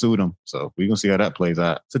ahead and sued them. So we're gonna see how that plays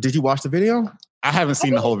out. So did you watch the video? I haven't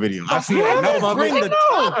seen the whole video. I've seen Yeah, enough of bring it. the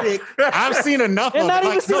topic. I've seen enough And of not it.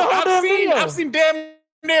 even seen the whole damn video. I've seen damn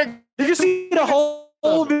near. Did you see the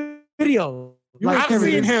whole video? I've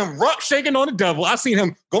seen him shaking on the devil. I've seen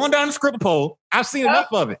him going down the script pole. I've seen enough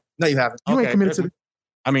of it. No, you haven't. You ain't Okay. committed to the.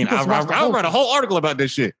 I mean, You supposed to watch the I whole read a whole article about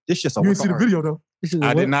this shit. This shit's a You didn't see the video though.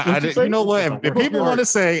 I did not. I did. You know what? If people want to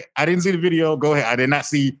say I didn't see the video, go ahead. I did not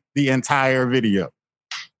see the entire video.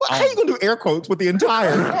 Well, how you gonna do air quotes with the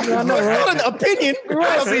entire? I know, right? It's not an opinion.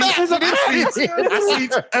 Right. It's a fact. It's a You didn't see it. I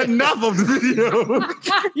seen enough of the video.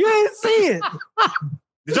 You ain't see it.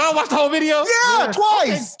 Did y'all watch the whole video? Yeah,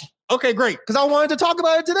 twice. Okay, great. Because I wanted to talk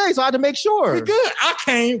about it today, so I had to make sure. We good. I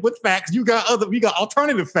came with facts. You got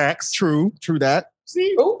alternative facts. True that.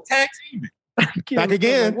 See, tag team. Back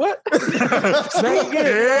again. What? Back again.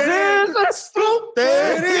 There it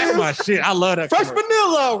That's is. my shit. I love that. Fresh commercial.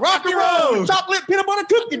 vanilla, rocky road, chocolate peanut butter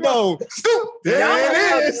cookie dough. Scoop.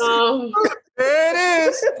 There it is. There it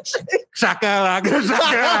is. Shaka,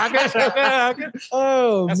 shaka, shaka.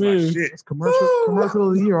 Oh, That's my man. shit. It's commercial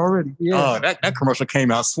of the year already. Yeah. Oh, that commercial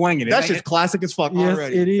came out swinging. That shit's classic as fuck Yes,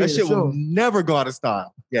 already. it is. That shit will Sure. never go out of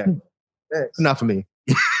style. Yeah. It's not for me.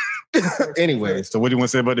 Anyways, So what do you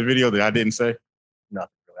want to say about the video that I didn't say? nothing.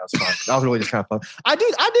 That was fun. That was really just kind of fun. I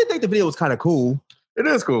did think the video was kind of cool. It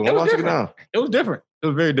is cool. It I'm was watching it different. now. It was different. It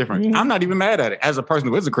was very different. Mhm. I'm not even mad at it. As a person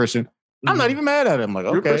who is a Christian, I'm not even mad at it. I'm like,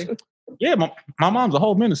 You're a okay. Christian? Yeah, my mom's a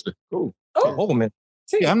whole minister. Oh, man.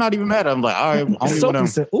 Yeah, I'm not even mad at it. I'm like, all right, only one Sophie of them.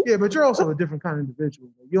 said, "Ooh." Yeah, but you're also a different kind of individual.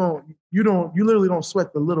 You literally don't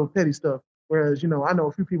sweat the little petty stuff. Whereas, I know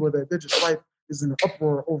a few people that their just life is in an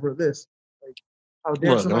uproar over this. Like how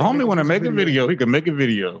dare Look, the somebody homie want to music make a video. He can make a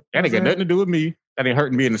video. That ain't got nothing to do with me. That ain't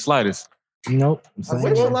hurting me in the slightest. Nope. I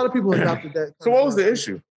wish a lot of people adopted that. So what was the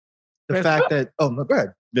issue? The fact that, oh, no, go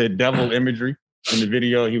ahead. The devil imagery in the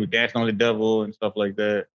video, he was dancing on the devil and stuff like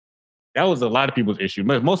that. That was a lot of people's issue.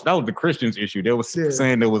 That was the Christians' issue. They was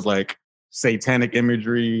saying there was like satanic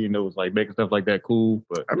imagery and it was like making stuff like that cool.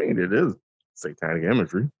 But I mean, it is satanic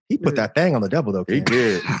imagery. He put that thing on the devil, though. He Ken.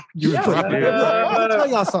 did. You was dropping it. Let me tell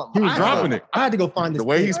y'all something. He was dropping it. I had to go find this. The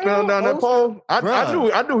way he thing. spelled down that pole, I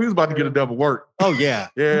knew he was about to get a double work. Oh, yeah.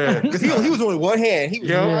 Yeah. Because he was doing one hand. He was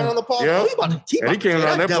Yeah. running on the pole. Yeah. He about to And he came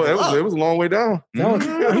down that pole. It was a long way down. He was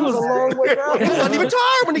a long way down. He wasn't even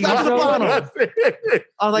tired when he got to the bottom.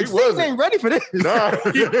 I was like, He Satan wasn't. ain't ready for this. Nah,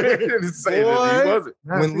 he didn't say that. He Boy. wasn't.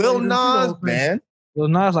 When Lil Nas, man, Lil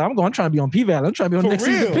Nas like, I'm trying to be on P Valley. I'm trying to be on for next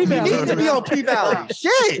season real, P he Valley. needs to be on P Valley.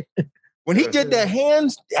 Shit. When he did that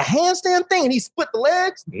handstand thing and he split the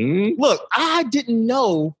legs, look, I didn't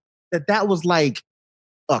know that was like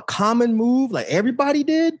a common move, like everybody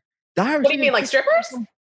did. What do you mean, like strippers?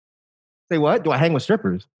 Say what? Do I hang with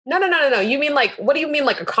strippers? No. You mean what do you mean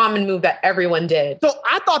like a common move that everyone did? So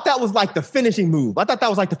I thought that was like the finishing move. I thought that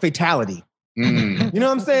was like the fatality. You know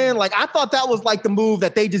what I'm saying? Like, I thought that was like the move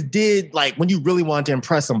that they just did, like when you really wanted to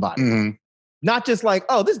impress somebody. Not just like,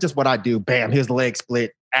 oh, this is just what I do. Bam, here's the leg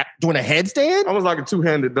split. Doing a headstand? Almost like a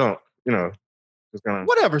two-handed dunk, you know. Just kind of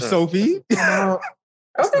whatever, Sophie. Okay,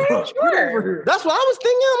 sure. That's what I was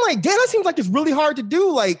thinking. I'm like, damn, that seems like it's really hard to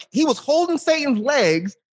do. Like, he was holding Satan's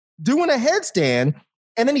legs, doing a headstand,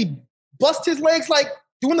 and then he bust his legs like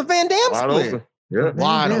doing the Van Damme split. Open. Yeah.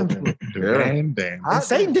 Wide open. Damn. And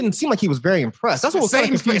Satan didn't seem like he was very impressed. That's what was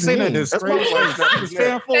kind of confusing me. That's what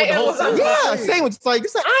Yeah, Satan was like,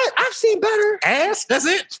 I've seen better. Ass, that's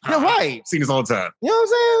it. You're right. Seen this all the time. You know what I'm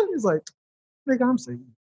saying? He's like, nigga, I'm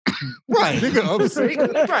Satan. Right. Nigga, I'm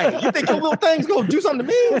Satan. Right. You think your little thing's gonna do something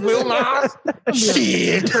to me? Lil Nas?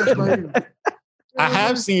 Shit. I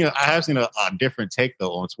have seen a different take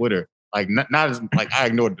though on Twitter. Like not as like I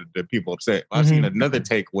ignored the people upset. I've seen another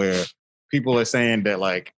take where people are saying that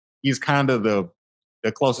like he's kind of the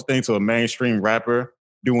closest thing to a mainstream rapper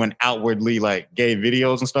doing outwardly like gay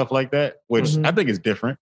videos and stuff like that, which I think is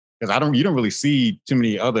different because you don't really see too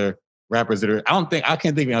many other rappers that are. I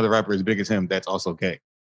can't think of another rapper as big as him that's also gay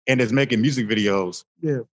and is making music videos.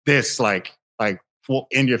 Yeah, this like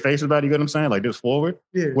in your face about it, you get what I'm saying? Like this forward.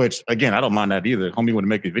 Yeah. Which again, I don't mind that either. Homie want to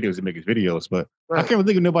make his videos, he make his videos, but I can't really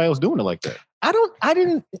think of nobody else doing it like that.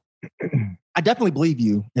 I definitely believe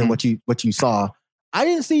you in what you saw. I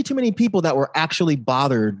didn't see too many people that were actually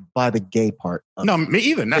bothered by the gay part. No, me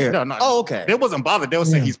either. No. Oh, okay. They wasn't bothered. They were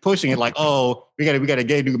saying he's pushing it like, oh, we got a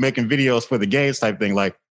gay dude making videos for the gays type thing.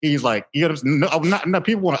 Like he's like, you know, not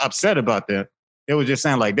people weren't upset about that. They were just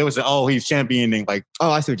saying like they was he's championing like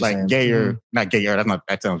I see what you're saying. Gayer, not gayer.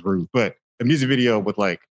 That sounds rude. But the music video with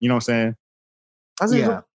like, you know what I'm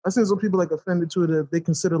saying? I seen some people like offended to it that they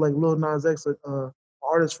consider like Lil Nas X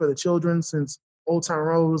artist for the children since Old Town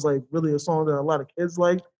Road was like really a song that a lot of kids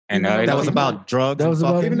liked. And that was about drugs. That was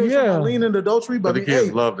about even though it's about lean into adultery, but the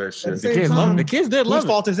kids love that shit. The kids did love it.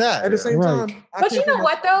 Whose fault is that? At the same time, but you know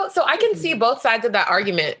what though? So I can see both sides of that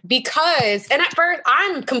argument because, and at first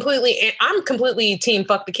I'm completely team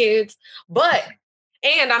fuck the kids,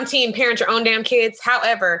 and I'm team parent your own damn kids.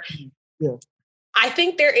 However, I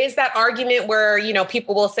think there is that argument where, you know,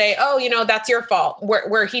 people will say, oh, you know, that's your fault,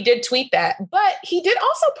 where he did tweet that. But he did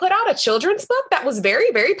also put out a children's book that was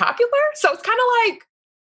very, very popular. So it's kind of like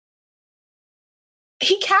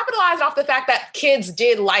he capitalized off the fact that kids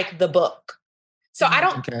did like the book. So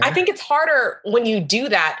I think it's harder when you do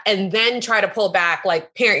that and then try to pull back,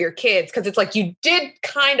 like parent your kids, because it's like you did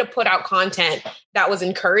kind of put out content that was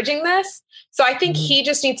encouraging this. So I think he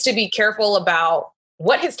just needs to be careful about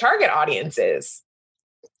what his target audience is.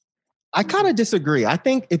 I kind of disagree. I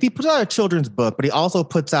think if he puts out a children's book, but he also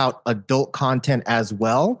puts out adult content as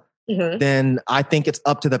well, then I think it's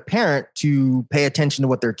up to the parent to pay attention to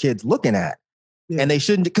what their kid's looking at. And they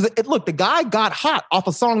shouldn't, because look, the guy got hot off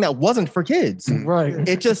a song that wasn't for kids. Right.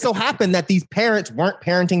 It just so happened that these parents weren't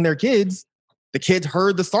parenting their kids. The kids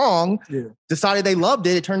heard the song, decided they loved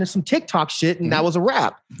it. It turned into some TikTok shit, and that was a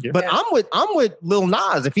wrap. But I'm with Lil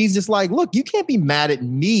Nas. If he's just like, look, you can't be mad at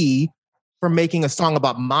me for making a song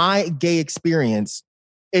about my gay experience,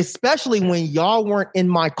 especially when y'all weren't in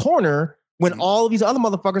my corner when all of these other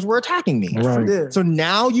motherfuckers were attacking me. Right. So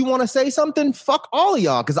now you want to say something? Fuck all of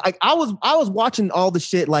y'all. Because I was watching all the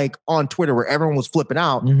shit like on Twitter where everyone was flipping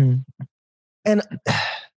out. And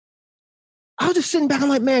I was just sitting back. I'm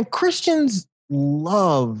like, man, Christians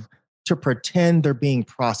love to pretend they're being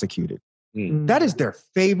prosecuted. That is their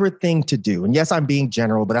favorite thing to do. And yes, I'm being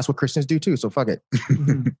general, but that's what Christians do too. So fuck it.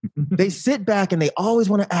 They sit back and they always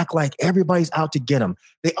want to act like everybody's out to get them.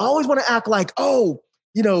 They always want to act like, oh,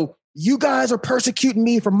 you know, you guys are persecuting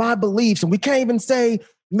me for my beliefs and we can't even say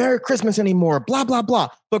Merry Christmas anymore, blah, blah, blah.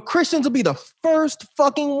 But Christians will be the first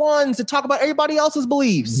fucking ones to talk about everybody else's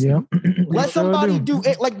beliefs. Yeah. Let somebody do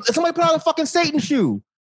it. Like somebody put out a fucking Satan shoe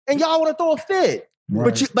and y'all want to throw a fit.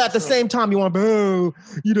 Right. But at the same time, you want to, oh,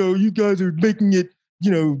 you know, you guys are making it, you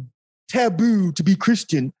know, taboo to be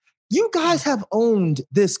Christian. You guys have owned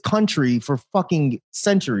this country for fucking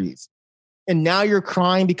centuries. And now you're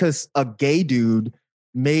crying because a gay dude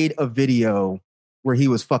made a video where he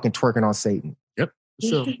was fucking twerking on Satan. Yep.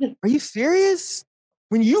 So, are you serious?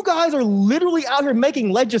 When you guys are literally out here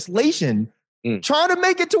making legislation, trying to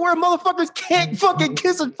make it to where motherfuckers can't fucking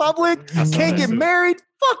kiss in public, can't get married.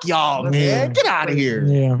 Fuck y'all, man. Get out of here.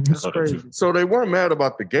 Yeah. It's crazy. So they weren't mad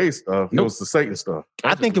about the gay stuff. It was the Satan stuff.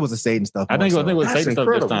 I think it was the Satan stuff. I think it was That's Satan stuff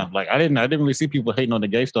incredible. this time. Like I didn't really see people hating on the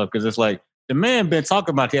gay stuff because it's like the man been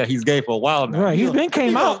talking about he's gay for a while now. Right. He's been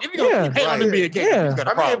came out. If you don't hate on him being gay, Yeah. he's got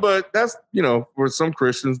a I problem. mean, but that's, you know, for some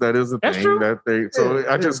Christians, that is a That's thing true. that they, so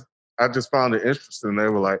I just found it interesting. They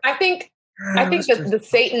were like, I think I think that the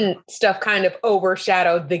Satan stuff kind of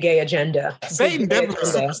overshadowed the gay agenda. Satan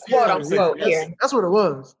definitely. Quote unquote. Yeah. That's what it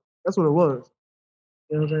was. That's what it was.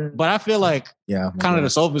 You know what I'm saying? But I feel like, kind of to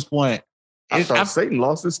Sophie's point, I thought Satan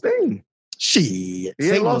lost his sting. Shit.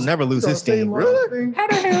 Satan will never lose his sting. Really? How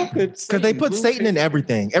the hell could Because they put Satan in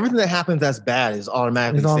everything. Everything that happens that's bad is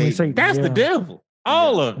automatically Satan. That's the devil.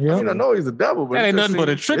 All of it. I mean, I know he's a devil, but that ain't nothing but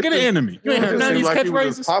a trick of the enemy. You ain't heard none of these like he was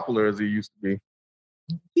catchphrases. as popular as he used to be.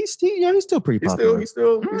 He's still pretty popular. He's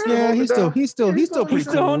still pretty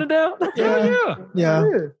still on it down. Yeah.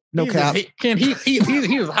 No He's cap.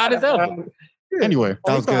 He was hot as hell. Anyway,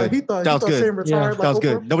 that was good. That was good. That was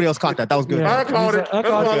good. Nobody else caught that. That was good. I caught it.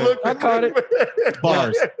 I caught it.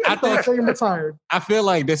 Bars. I think Shane retired. I feel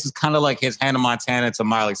like this is kind of like his Hannah Montana to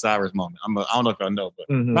Miley Cyrus moment. I don't know if y'all know, but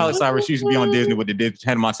Miley Cyrus used to be on Disney with the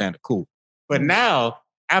Hannah Montana. Cool. But now,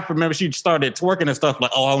 after remember she started twerking and stuff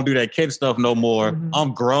like, oh, I don't do that kid stuff no more.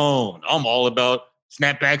 I'm grown. I'm all about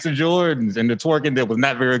snapbacks and Jordans and the twerking that was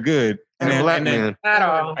not very good. And then At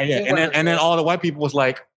all. And then all the white people was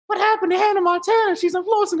like, what happened to Hannah Montana? She's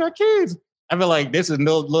influencing our kids. I feel like this is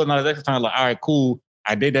Lil Nas X time. Like, all right, cool.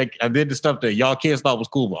 I did that. I did the stuff that y'all kids thought was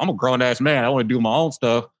cool, but I'm a grown ass man. I want to do my own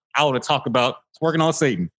stuff. I want to talk about working on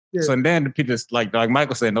Satan. Yeah. So then the people, like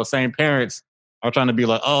Michael said, those same parents are trying to be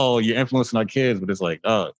like, oh, you're influencing our kids, but it's like,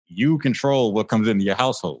 you control what comes into your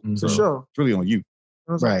household. Mm-hmm. So sure. It's really on you.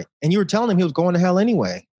 Right. And you were telling him he was going to hell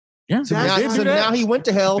anyway. Yeah. So now he went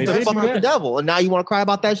to hell to fuck with the devil, and now you want to cry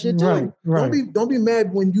about that shit too. Right. Don't be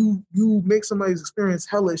mad when you make somebody's experience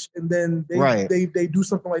hellish, and then they do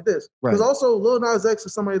something like this. Because also Lil Nas X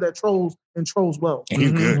is somebody that trolls and trolls well. And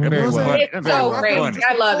he's good. It's so great.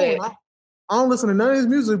 I love it. I don't listen to none of his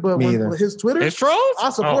music, but when his Twitter, his trolls, I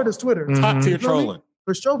support his Twitter. Top tier trolling.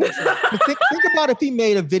 For sure. But think about if he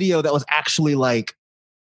made a video that was actually like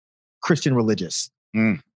Christian religious,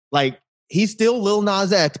 like. He's still Lil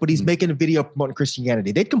Nas X, but he's making a video promoting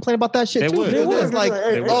Christianity. They'd complain about that shit too. It's like,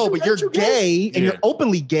 but you're gay and you're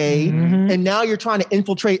openly gay, and now you're trying to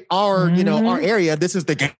infiltrate our, our area. This is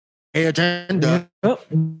the gay agenda.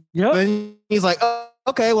 Then he's like, oh,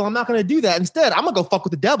 okay, well, I'm not going to do that. Instead, I'm going to go fuck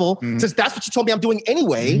with the devil since that's what you told me I'm doing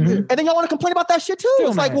anyway. And then y'all want to complain about that shit too.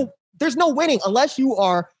 It's like, well, there's no winning unless you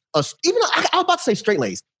are I was about to say straight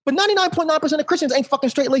laced. But 99.9% of Christians ain't fucking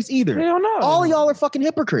straight laced either. Hell no. All of y'all are fucking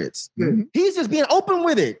hypocrites. He's just being open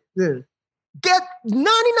with it. Get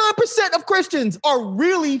 99% of Christians are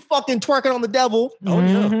really fucking twerking on the devil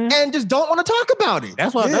and just don't want to talk about it.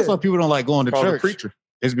 That's why people don't like going to church. The preacher.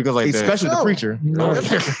 It's because especially the preacher. That's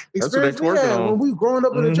what they twerking on. When we growing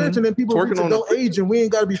up in the church and then people reach adult age and we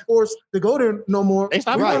ain't got to be forced to go there no more. We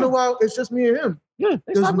wonder why it's just me and him. Yeah,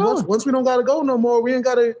 because once we don't got to go no more, we ain't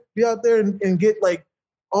got to be out there and get like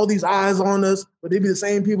all these eyes on us, but they be the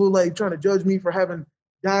same people like trying to judge me for having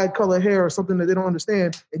dyed color hair or something that they don't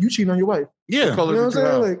understand, and you cheating on your wife. Yeah, you know what I'm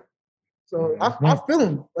saying? Like, so I feel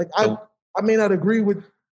him. Like I may not agree with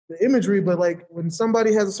the imagery, but like when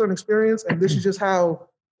somebody has a certain experience, and this is just how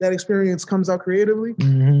that experience comes out creatively,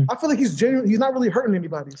 I feel like he's genuine. He's not really hurting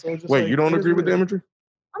anybody. So it's just wait, like, you don't agree with the imagery?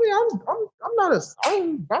 I mean, I'm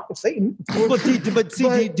not for Satan. But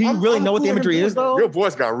do you really know what the imagery is, though? Your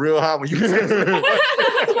voice got real high when you said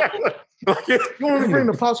that. You want to bring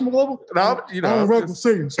the Pop Smoke level? No, I don't rock with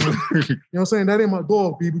Satan. So, you know what I'm saying? That ain't my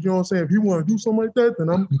dog, people. You know what I'm saying? If you want to do something like that,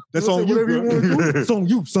 then that's on you. Whatever you want to do, it's on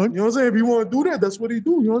you, son. You know what I'm saying? If you want to do that, that's what he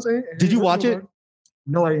do. You know what I'm saying? Did you watch it?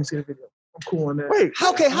 No, I didn't see the video. I'm cool on that. Wait,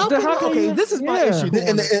 okay, this is my issue.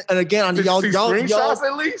 And again, on y'all screenshots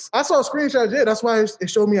at least. I saw screenshots. Yeah, that's why it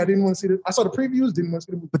showed me. I didn't want to see I saw the previews. Didn't want to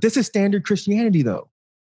see the movie. But this is standard Christianity, though.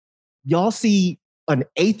 Y'all see an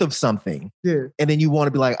eighth of something, and then you want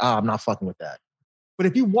to be like, I'm not fucking with that. But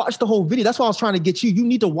if you watch the whole video, that's why I was trying to get you. You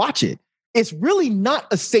need to watch it. It's really not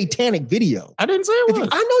a satanic video. I didn't say it was.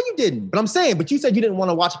 I know you didn't, but I'm saying. But you said you didn't want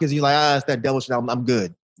to watch it because you're like, it's that devil shit. I'm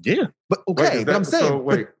good. Yeah, but okay, but I'm saying,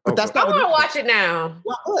 but that's not. I want to watch it now.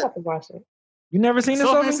 I have to watch it. You never seen this?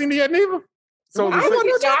 So haven't seen it yet, neither. So I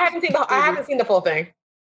haven't seen the full thing.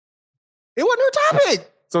 It wasn't her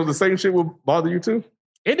topic. So the same shit will bother you too?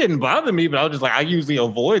 It didn't bother me, but I was just like, I usually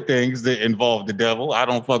avoid things that involve the devil. I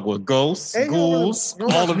don't fuck with ghosts, ghouls,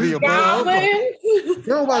 all of the above. You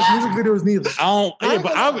don't watch music videos neither. I don't.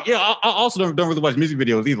 I also don't really watch music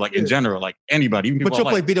videos either. Like in general, like anybody. Even but you'll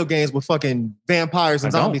play video games with fucking vampires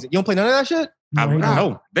and zombies. You don't play none of that shit.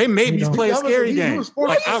 No, they made me play scary games.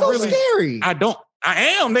 Like I really scary. I don't. I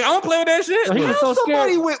am. They don't play that shit. He was so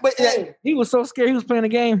scared. He was so scared. He was playing a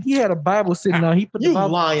game. He had a Bible sitting there. He put the Bible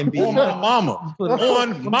lying, on my mama,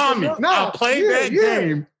 on mommy. I played that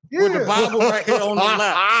game. with the Bible right here on the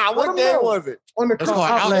lap. What game was it? On the It's called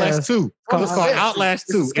Outlast 2. It's called Outlast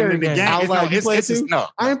 2. And then the game Outlast, you played too? no.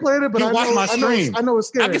 I ain't played it, but You I watched know, my stream. I know it's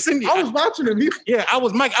scary. I can send you- I was watching it. Yeah, I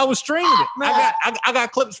was streaming it. I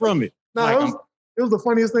got clips from it. Like, It was the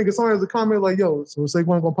funniest thing because someone has a comment like, "Yo, so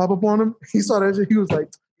Saquon gonna pop up on him?" He saw that shit. He was like,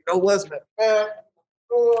 "You know what's man?"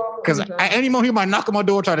 Because at any moment he might knock on my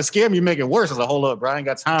door, try to scare me, make it worse. I was like, hold up, bro. I ain't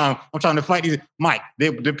got time. I'm trying to fight these. Mike,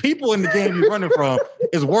 the people in the game you're running from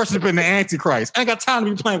is worshiping the Antichrist. I ain't got time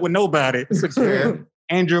to be playing with nobody.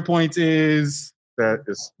 And your point is that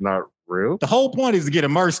it's not real. The whole point is to get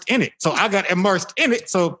immersed in it. So I got immersed in it.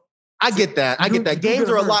 So I get that. Games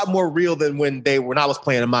are a lot more real than when I was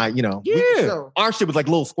playing in my, our shit was like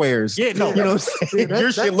little squares. Yeah, no. You know what I'm saying?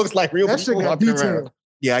 Your shit looks like real that shit people got walking detail. around.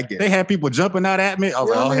 Yeah, I get They it. had people jumping out at me. I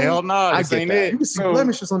was like, oh, hell no. I This get ain't that. it. You can see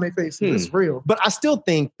blemishes on their face. It's real. But I still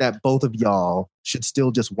think that both of y'all should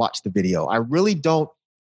still just watch the video. I really don't.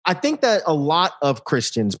 I think that a lot of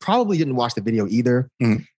Christians probably didn't watch the video either.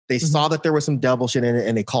 Mm. They saw that there was some devil shit in it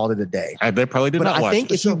and they called it a day. They probably did but not I watch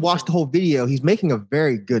think it. if you watch the whole video, he's making a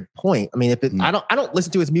very good point. I mean, I don't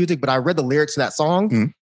listen to his music, but I read the lyrics to that song.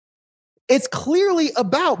 Mm. It's clearly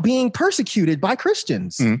about being persecuted by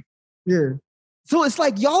Christians. Mm. Yeah. So it's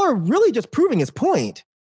like y'all are really just proving his point.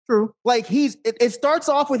 True. Like it starts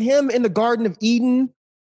off with him in the Garden of Eden,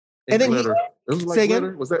 and then glitter. It was like say again?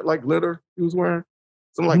 glitter. Was that like glitter he was wearing?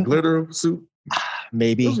 Some like glitter suit.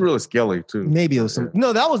 Maybe It was really skelly too. Maybe it was some.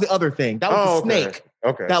 No, that was the other thing. That was the snake.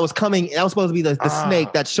 Okay. That was coming. That was supposed to be the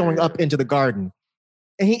snake that's showing up into the garden.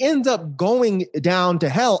 And he ends up going down to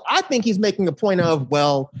hell. I think he's making a point of,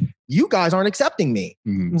 well, you guys aren't accepting me.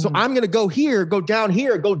 Mm-hmm. So I'm going to go here, go down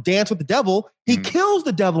here, go dance with the devil. He kills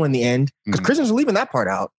the devil in the end because Christians are leaving that part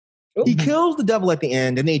out. He kills the devil at the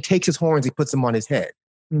end and then he takes his horns, he puts them on his head,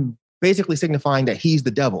 basically signifying that he's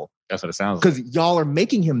the devil. That's what it sounds like. Because y'all are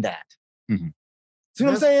making him that. Mm-hmm. See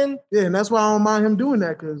what I'm saying? Yeah, and that's why I don't mind him doing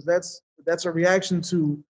that because that's a reaction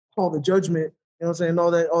to all the judgment. You know what I'm saying?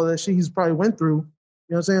 All that shit he's probably went through.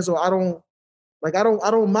 You know what I'm saying? So I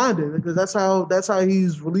don't mind it because that's how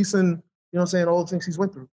he's releasing. You know what I'm saying? All the things he's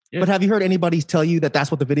went through. Yeah. But have you heard anybody tell you that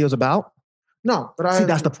that's what the video's about? No, but see,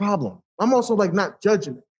 that's the problem. I'm also like not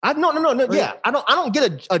judging it. No. Right? Yeah, I don't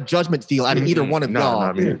get a judgment feel out of either one of y'all.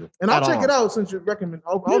 And I'll check it out since you recommend.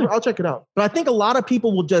 I'll check it out. But I think a lot of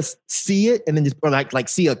people will just see it and then just like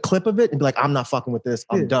see a clip of it and be like, I'm not fucking with this.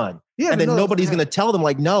 I'm done. Yeah, and then nobody's gonna tell them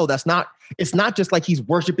like, no, that's not. It's not just like he's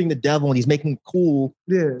worshiping the devil and he's making it cool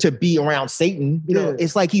to be around Satan. You know,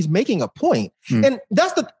 it's like he's making a point. And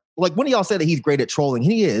that's like one of y'all said that he's great at trolling.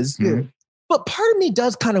 He is. Yeah. But part of me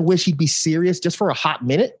does kind of wish he'd be serious just for a hot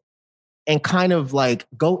minute and kind of like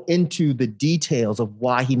go into the details of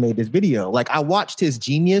why he made this video. Like I watched his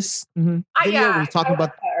Genius video where he's talking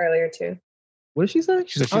about that earlier too. What did she say? I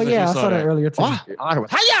saw that earlier too. Hiya!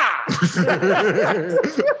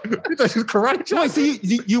 You thought she was karate. Wait, so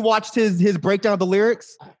you watched his breakdown of the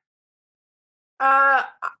lyrics?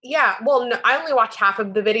 Yeah. Well, no, I only watched half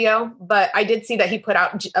of the video, but I did see that he put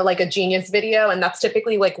out like a Genius video, and that's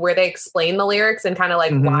typically like where they explain the lyrics and kind of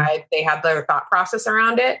like why they have their thought process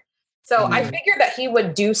around it. So I figured that he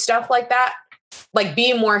would do stuff like that, like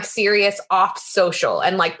be more serious off social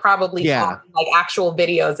and like probably off, like actual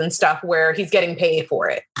videos and stuff where he's getting paid for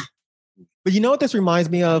it. But you know what this reminds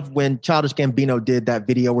me of? When Childish Gambino did that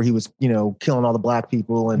video where he was, killing all the black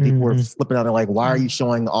people and people were flipping out and like, why are you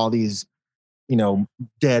showing all these,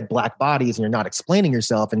 dead black bodies and you're not explaining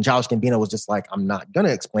yourself? And Childish Gambino was just like, I'm not going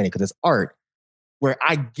to explain it because it's art. Where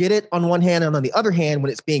I get it on one hand, and on the other hand,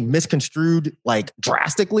 when it's being misconstrued like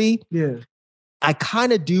drastically, I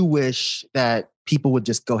kind of do wish that people would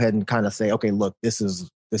just go ahead and kind of say, okay, look, this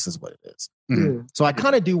is what it is. Mm-hmm. So I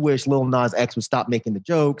kind of do wish Lil Nas X would stop making the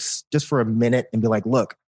jokes just for a minute and be like,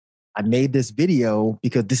 look, I made this video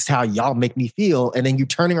because this is how y'all make me feel. And then you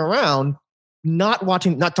turning around, not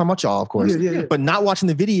talking about y'all, of course, but not watching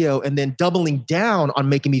the video and then doubling down on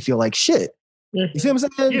making me feel like shit. You see what I'm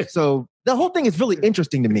saying? Yeah. So the whole thing is really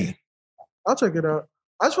interesting to me. I'll check it out.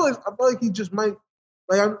 I feel like he just might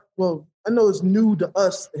I know it's new to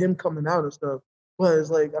us, him coming out and stuff, but it's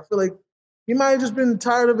like I feel like he might have just been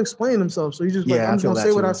tired of explaining himself. So he's just I'm just gonna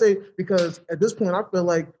say what I say because at this point I feel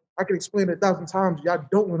like I can explain it 1,000 times. Y'all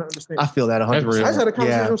don't want to understand. I feel that 100%. I just had a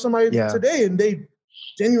conversation with somebody today and they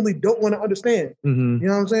genuinely don't want to understand. You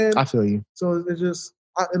know what I'm saying? I feel you. So it's just,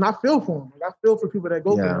 and I feel for them. Like, I feel for people that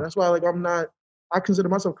go through that. That's why I consider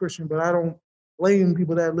myself Christian, but I don't blame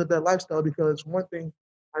people that live that lifestyle because one thing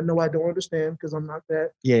I know I don't understand because I'm not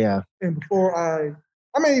that. Yeah. And before I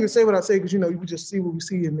may even say what I say because, we just see what we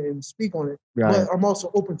see and speak on it. Right. But I'm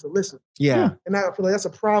also open to listen. Yeah. And I feel like that's a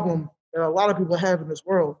problem that a lot of people have in this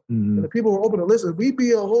world. And if people were open to listen, it'd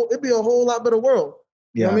be a whole lot better world.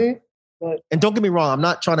 You know what I mean? But, and don't get me wrong, I'm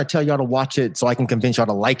not trying to tell y'all to watch it so I can convince y'all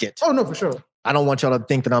to like it. Oh no, for sure. I don't want y'all to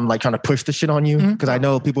think that I'm like trying to push the shit on you because I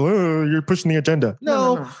know people, you're pushing the agenda.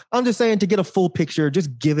 No, I'm just saying to get a full picture,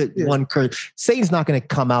 just give it one courage. Satan's not going to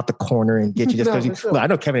come out the corner and get you just because sure. Well, I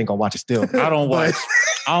know Kevin ain't going to watch it still. I don't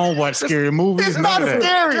watch scary movies. It's not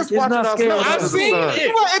scary. It's not scary. I've seen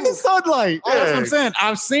it. In the sunlight. That's what I'm saying.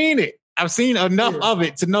 I've seen it. I've seen enough of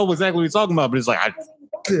it to know exactly what he's talking about, but it's like,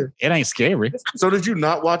 it ain't scary. So did you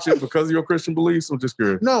not watch it because of your Christian beliefs or just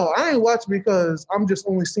curious? No, I ain't watch because I'm just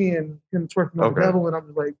only seeing him twerking on the devil, and I'm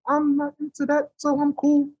just like, I'm not into that, so I'm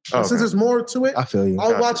cool. Since there's more to it, I feel you.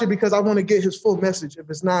 I'll watch it because I want to get his full message.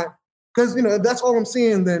 If it's not, because if that's all I'm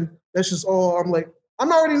seeing, then that's just all I'm like.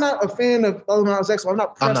 I'm already not a fan of Lil Nas X, so I'm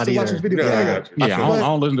not pressed to watch his video. I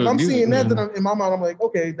don't listen to I'm music. seeing that, then in my mind, I'm like,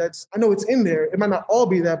 okay, I know it's in there. It might not all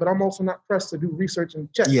be that, but I'm also not pressed to do research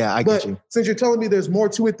and check. Yeah, I get you. Since you're telling me there's more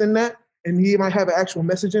to it than that, and he might have an actual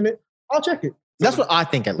message in it, I'll check it. That's what I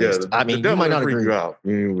think, at least. I mean, you might not agree. You out.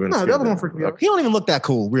 No, devil don't freak me out. He don't even look that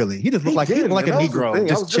cool, really. He just looked like a Negro,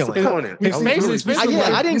 just chilling. His face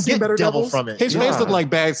I didn't get devil devils? from it. His face looked like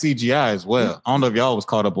bad CGI as well. I don't know if y'all was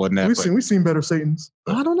caught up on that. We've seen better Satans.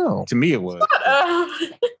 I don't know. To me, it was.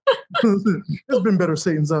 There's been better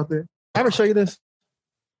Satans out there. I ever show you this?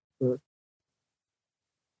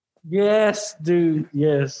 Yes, dude.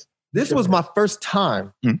 Yes. This was my first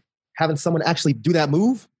time having someone actually do that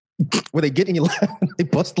move where they get in your lap and they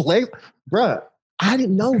bust the leg. Bruh, I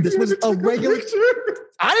didn't know this was a regular.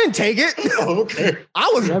 I didn't take it. Oh, okay.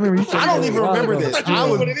 I don't even remember this.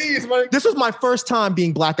 This was my first time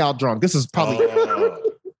being blackout drunk. This is probably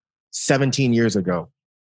 17 years ago.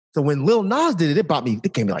 So when Lil Nas did it,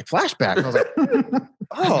 it gave me like flashback. And I was like,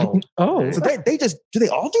 oh. So do they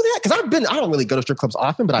all do that? Because I don't really go to strip clubs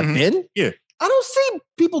often, but I've been. Yeah. I don't see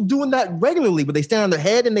people doing that regularly, but they stand on their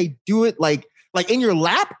head and they do it like in your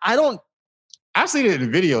lap. I've seen it in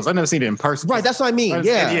videos. I've never seen it in person. Right, that's what I mean.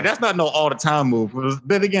 Yeah, that's not no all the time move.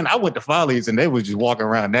 But again, I went to Follies and they was just walking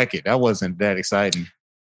around naked. That wasn't that exciting.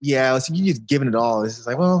 Yeah, so you just giving it all. It's just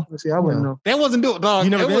like, well, let's see, I wouldn't know. That wasn't doing. Dog, you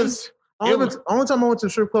never been? Only time I went to a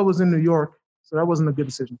strip club was in New York, so that wasn't a good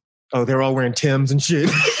decision. Oh, they're all wearing Timbs and shit.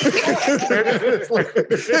 Pistols.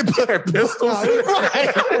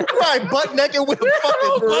 Right, butt naked with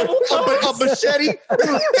a machete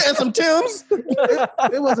and some Timbs.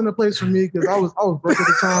 It wasn't a place for me because I was broke at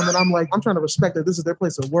the time, and I'm like, I'm trying to respect that this is their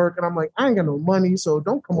place of work, and I'm like, I ain't got no money, so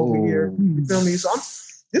don't come over here. You feel me? So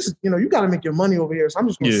you got to make your money over here. So I'm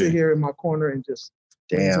just gonna sit here in my corner and just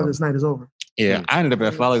until this night is over. Yeah, I ended up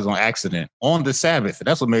at Follies on accident on the Sabbath.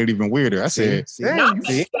 That's what made it even weirder. I said, Not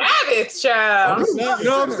the Sabbath, child. You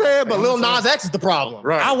know what I'm saying? But Lil Nas X is the problem.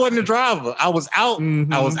 Right. I wasn't the driver. I was out.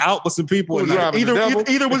 I was out with some people. And either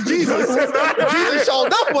was Jesus. Jesus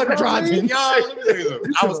showed up wasn't driving. I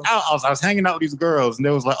was out. I was hanging out with these girls, and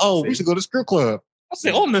they was like, "Oh, we should go to strip club." I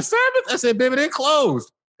said, "On the Sabbath?" I said, "Baby, they're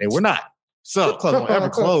closed." They were not. So strip clubs don't ever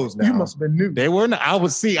close now. You must have been new. They were not. I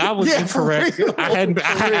was incorrect. I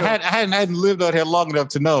hadn't lived out here long enough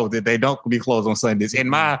to know that they don't be closed on Sundays. In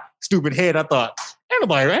my stupid head, I thought, ain't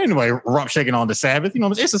nobody rump shaking on the Sabbath.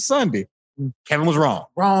 It's a Sunday. Kevin was wrong.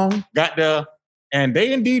 Got there, and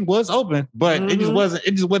they indeed was open, but it just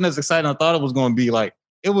wasn't as exciting as I thought it was going to be. Like,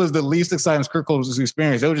 it was the least exciting strip clubs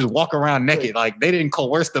experience. They would just walk around naked. Like, they didn't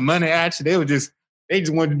coerce the money. Actually, they just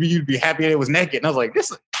wanted you to be happy that it was naked. And I was like,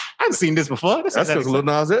 I haven't seen this before. That's because Lil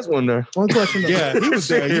Nas X won there. One question. Yeah, he was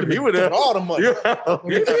there. He was there. All the money.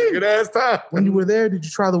 Good ass time. When you were there, did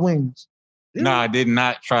you try the wings? No, I did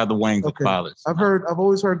not try the wings at Follies. I've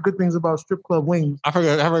always heard good things about strip club wings. I've heard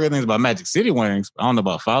good things about Magic City wings, but I don't know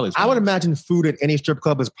about Follies. I would imagine food at any strip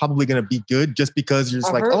club is probably going to be good just because you're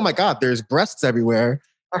just oh my God, there's breasts everywhere.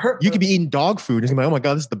 You could be eating dog food. It's like, oh my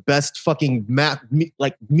God, this is the best fucking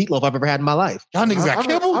meatloaf I've ever had in my life. Y'all niggas got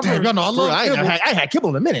kibble? Damn, y'all know I love kibble. I had kibble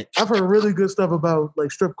in a minute. I've heard really good stuff about like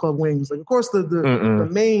strip club wings. Like, of course, the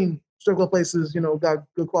main strip club places, got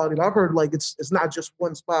good quality. But I've heard like it's not just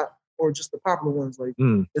one spot or just the popular ones. Like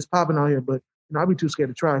it's popping out here, but I'd be too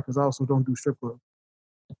scared to try because I also don't do strip club.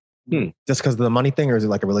 Just because of the money thing, or is it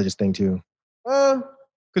like a religious thing too?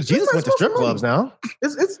 Because Jesus went to strip clubs now.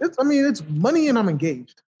 It's money and I'm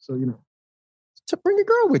engaged. So, to bring a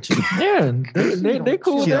girl with you. Yeah, they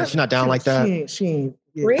cool. She's not down like that. She ain't.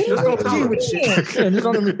 Yeah. Really?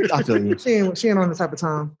 I feel you. She ain't on the type of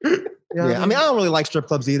time. I mean, I don't really like strip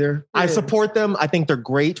clubs either. Yeah. I support them. I think they're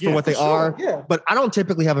great for what they are. Yeah. But I don't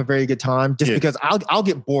typically have a very good time just because I'll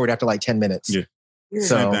get bored after like 10 minutes. Yeah.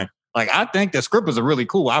 So Like, I think that scrippers are really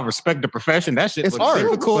cool. I respect the profession. That shit It's looks hard,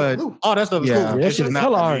 difficult. but- All that stuff is Yeah. cool. Yeah, It's shit just is not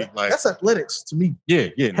hella for hard. me. Like, That's athletics to me. yeah.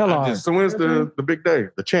 Hell I hard. just- So when's the big day?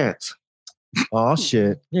 The chance. Oh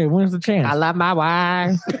shit! Yeah, when's the chance? I love my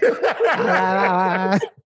wife. You know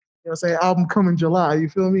what I'm saying? Album coming July. You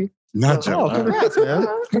feel me? Not Oh, July. Congrats, man.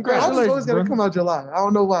 Album's Congratulations, always got to brother. come out July. I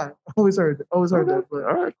don't know why. I always heard that. But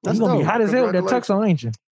All right. That's gonna be hot as hell with that tux on, ain't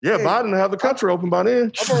you? Yeah, Biden will have the country open by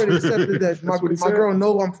then. I've already accepted that my That's what he said. girl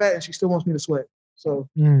know I'm fat and she still wants me to sweat. So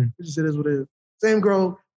Mm. it just it is what it is. Same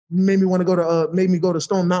girl made me want to go to made me go to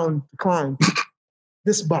Stone Mountain to climb.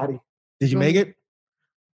 This body. Did you make it?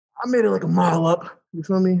 I made it like a mile up. You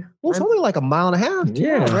feel me? Well, it's only like a mile and a half.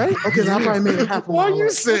 Yeah. right. Okay, so I probably made it half a Why mile. you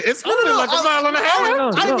up. say it's only like a mile and a half? No,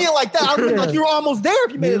 I didn't mean it like that. I mean Yeah. like you were almost there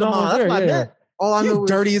if you made it a almost mile. That's there, what I yeah. meant. All I know You is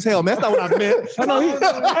dirty as hell, man. That's not what I meant. I know he. Hey, he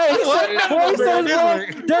said, boy, he said it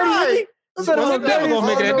was dirty. He said it was Well, dirty. gonna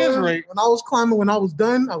make it at this All I know is rate. When I was climbing, when I was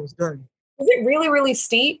done, I was done. Is it really, really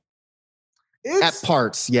steep? It's At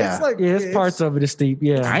parts, yeah. It's like Yeah, it's parts of it is steep.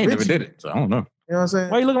 Yeah. I ain't never did it, so I don't know. You know what I'm saying?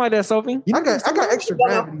 Why you looking like that, Sophie? You I know, got extra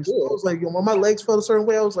gravity. So I was like, when my legs felt a certain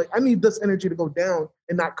way, I was like, I need this energy to go down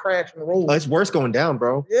and not crash and roll. oh, it's worse going down,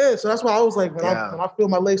 bro. Yeah, so that's why I was like, when Yeah. I feel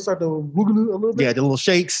my legs start to wiggle a little bit. Yeah, the little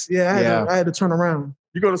shakes. Yeah, I had to turn around.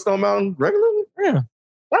 You go to Stone Mountain regularly? Yeah.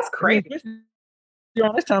 That's crazy. You're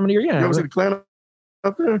on this time of the year, yeah. You ever see the clan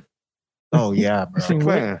up there? Oh yeah, You bro. seen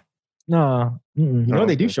what? Clan. No. Mm-mm. You know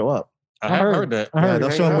they do show up. I I have heard. heard that. I Yeah, heard. they'll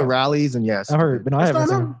show up with rallies and yes. I heard, but no, I haven't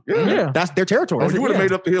Stone seen. Mountain? Yeah. Yeah. That's their territory. Oh, you would have Yeah.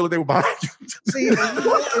 made up the hill if they were behind you. See, and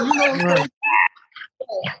you know,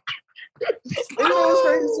 what's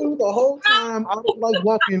crazy too? The whole time I was like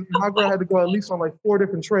walking, and my girl had to go at least on like 4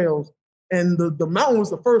 different trails, and the mountain was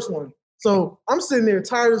the first one. So I'm sitting there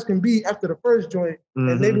tired as can be after the first joint,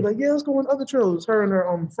 and they be like, "Yeah, let's go on other trails." Her and her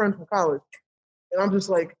friend from college, and I'm just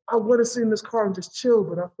like, I want to sit in this car and just chill,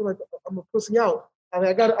 but I feel like I'm a pussy out. I mean,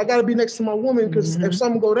 I gotta be next to my woman because if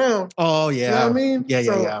something go down, Oh you know yeah. what I mean? Yeah,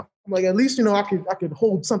 So yeah. I'm like, at least I could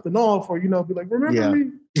hold something off, or be like, remember Yeah.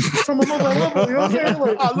 me from my mother, I love you. You know what I'm saying?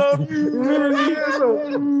 Like, I love you. So,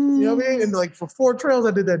 you know what I mean? And like for 4 trails,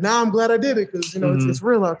 I did that. Now I'm glad I did it because it's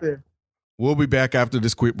real out there. We'll be back after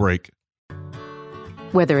this quick break.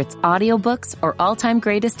 Whether it's audiobooks or all-time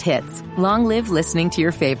greatest hits, long live listening to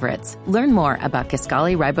your favorites. Learn more about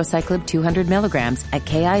Kisqali Ribociclib 200 milligrams at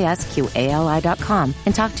KISQALI.com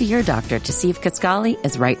and talk to your doctor to see if Kisqali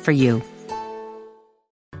is right for you.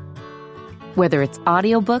 Whether it's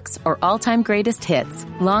audiobooks or all-time greatest hits,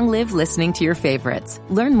 long live listening to your favorites.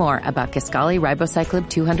 Learn more about Kisqali Ribociclib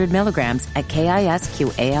 200 milligrams at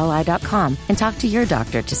KISQALI.com and talk to your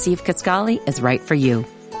doctor to see if Kisqali is right for you.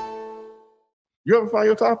 You ever find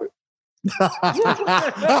your topic?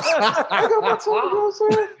 I got my topic, you know what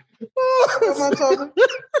I'm saying? I got my topic.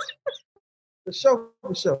 The show.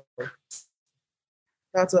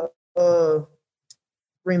 Not to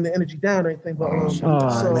bring the energy down or anything, but It's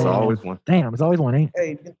man. always one. Damn, it's always one, ain't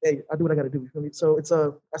hey, I do what I got to do. You feel me? So it's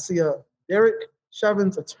I see Derek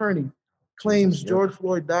Chauvin's attorney claims George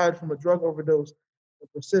Floyd died from a drug overdose and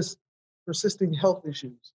persisting health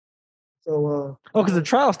issues. So Oh, because the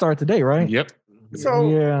trial started today, right? Yep. So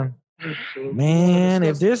Yeah. Man,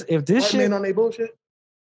 if this white shit, men on their bullshit.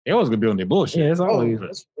 They always gonna be on their bullshit. yeah, it's Oh,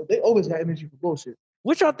 always. they always got energy for bullshit.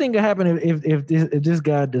 What y'all think will happen if this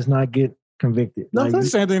guy does not get convicted? Nothing. The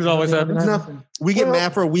same things always happen. Nothing. We get Well,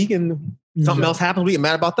 mad for a week and something else happens. We get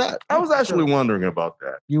mad about that. I was actually wondering about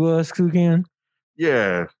that. You was Kukan?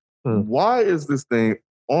 Yeah. Why is this thing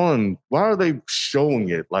on? Why are they showing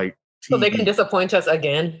it like So they TV? can disappoint us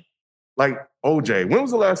again. Like OJ. When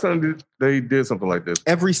was the last time they did something like this?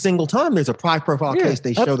 Every single time there's a high profile case,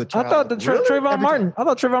 they show the I trial. thought the Really? Trayvon Every Martin. I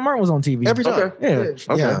thought Trayvon Martin was on TV. Every time. Yeah. Okay.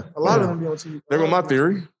 Yeah. A lot of them be on TV. There go my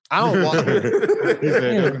theory. I don't want He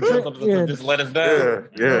said, Yeah. just let us down.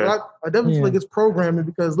 Yeah. I definitely Yeah. feel like it's programming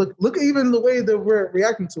because look at even the way that we're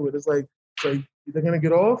reacting to it. It's like they're gonna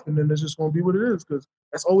get off, and then it's just gonna be what it is because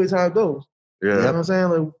that's always how it goes. You know what Yeah. I'm saying?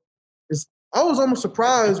 Like, I was almost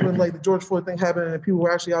surprised when like the George Floyd thing happened and people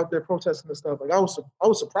were actually out there protesting and stuff. Like I was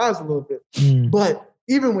surprised a little bit, Mm. but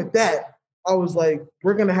even with that, I was like,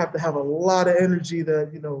 we're gonna have to have a lot of energy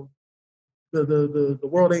that the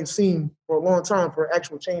world ain't seen for a long time for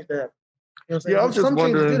actual change to happen. You know what I'm saying? Yeah, I was just Some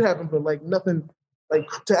changes wondering- did happen, but like nothing like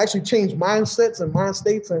to actually change mindsets and mind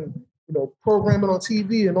states and programming on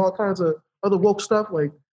TV and all kinds of other woke stuff.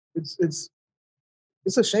 Like it's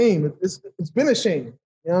a shame. It's been a shame.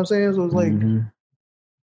 You know what I'm saying? So it's like Mhm.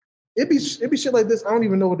 it be shit like this. I don't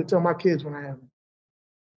even know what to tell my kids when I have them.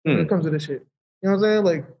 When it comes to this shit. You know what I'm saying?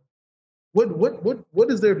 Like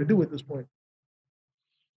what is there to do at this point?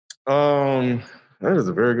 That is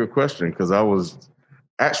a very good question because I was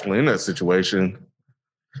actually in that situation.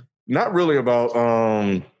 Not really about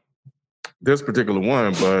this particular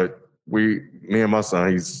one, but me and my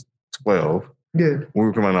son, he's 12. Yeah. We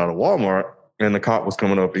were coming out of Walmart and the cop was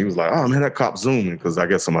coming up. He was like, oh man, that cop's zooming, because I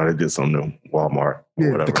guess somebody did something to Walmart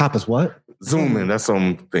or whatever. The cop is what? Zooming. That's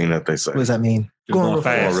something that they say. What does that mean? Going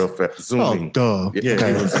fast. Going real fast. Zooming. Oh, duh. Yeah.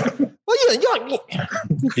 Okay. Well,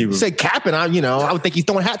 you say capping. I would think he's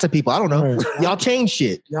throwing hats at people. I don't know. Y'all change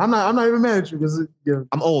shit. Yeah, I'm not even mad at you because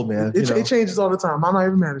I'm old, man. It changes all the time. I'm not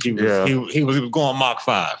even mad at you. He was going Mach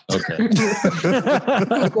 5. Okay.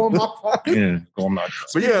 Going Mach 5. Yeah, going Mach 5.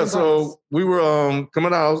 But yeah, so we were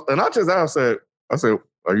coming out, and I just asked, I said,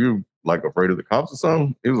 are you like afraid of the cops or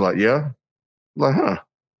something? He was like, yeah. I'm like, huh?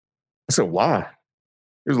 I said, why?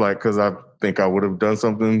 He was like, because I think I would have done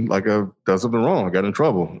something like I've done something wrong. I got in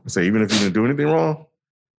trouble. I said, even if you didn't do anything wrong?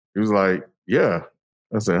 He was like, yeah.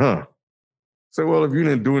 I said, huh? I said, well, if you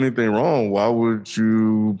didn't do anything wrong, why would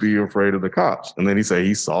you be afraid of the cops? And then he said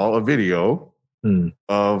he saw a video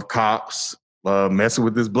of cops messing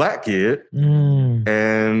with this black kid,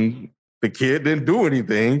 and the kid didn't do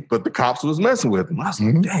anything, but the cops was messing with him. I was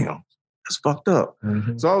like, damn, that's fucked up.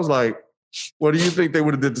 So I was like, well, do you think they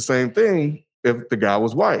would have did the same thing if the guy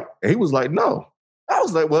was white? And he was like, no. I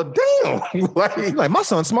was like, well, damn. like my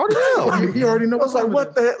son's smart as hell. He already knows. I was like,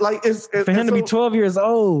 what the heck? Like, it's for him to be 12 years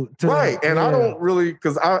old. Right. And I don't really,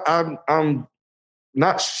 because I'm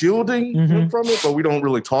not shielding him from it, but we don't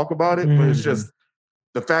really talk about it. But it's just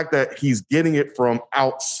the fact that he's getting it from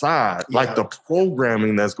outside, like the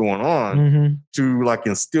programming that's going on to like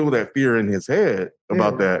instill that fear in his head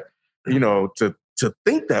about that, to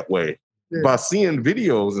think that way. By seeing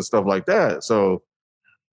videos and stuff like that. So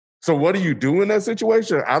what do you do in that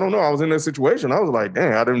situation? I don't know. I was in that situation. I was like,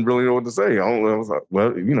 dang, I didn't really know what to say. I was like,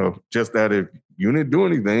 well, just that if you didn't do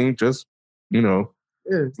anything, just, as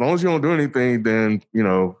long as you don't do anything, then,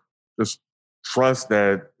 just trust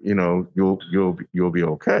that, you'll be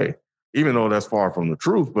okay. Even though that's far from the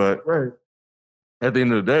truth. But at the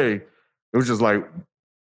end of the day, it was just like,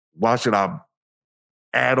 why should I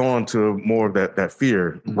add on to more of that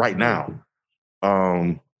fear right now?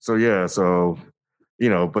 But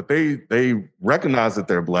they recognize that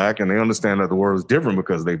they're black, and they understand that the world is different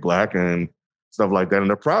because they're black and stuff like that, and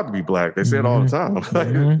they're proud to be black. They say it all the time,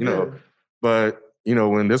 But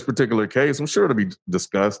in this particular case, I'm sure it'll be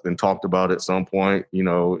discussed and talked about at some point,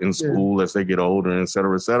 in school as they get older, and et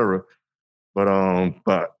cetera, et cetera.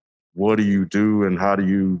 But what do you do, and how do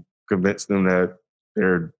you convince them that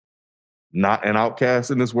they're not an outcast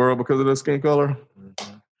in this world because of their skin color?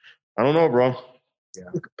 I don't know, bro. Yeah.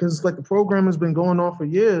 Because like the program has been going on for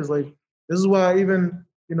years. Like this is why even,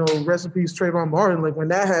 rest in peace, Trayvon Martin, like when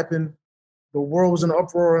that happened, the world was in an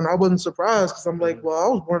uproar, and I wasn't surprised because I'm like, well, I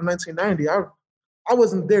was born in 1990. I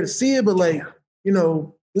wasn't there to see it, but like,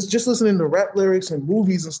 just listening to rap lyrics and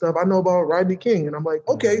movies and stuff, I know about Rodney King. And I'm like,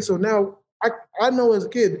 okay, so now I know as a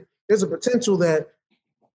kid, there's a potential that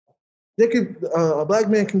a black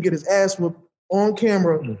man can get his ass whooped on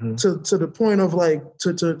camera to the point of like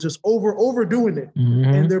to just overdoing it,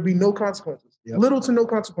 and there be no consequences, little to no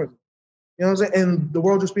consequences. You know what I'm saying? And the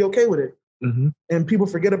world just be okay with it, and people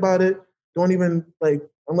forget about it. Don't even like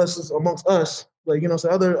unless it's amongst us, like so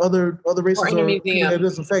other races or that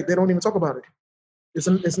is in fact they don't even talk about it. It's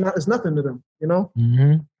nothing to them,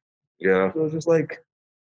 Yeah. So it's just like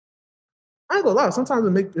I ain't gonna lie. Sometimes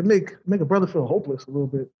it make a brother feel hopeless a little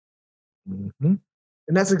bit.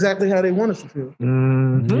 And that's exactly how they want us to feel.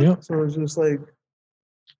 So it's just like,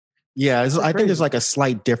 I think there's like a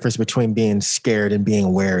slight difference between being scared and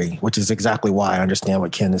being wary, which is exactly why I understand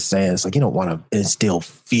what Ken is saying. It's like you don't want to instill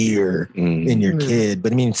fear in your kid.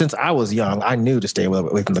 But I mean, since I was young, I knew to stay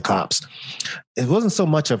away from the cops. It wasn't so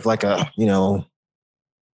much of like I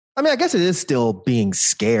guess it is still being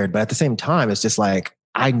scared, but at the same time, it's just like,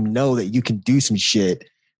 I know that you can do some shit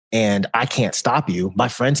and I can't stop you. My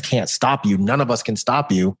friends can't stop you. None of us can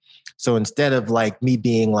stop you. So instead of like me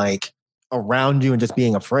being like around you and just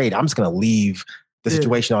being afraid, I'm just going to leave the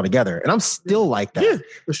situation altogether. And I'm still like that. Yeah,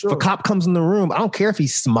 for sure. If a cop comes in the room, I don't care if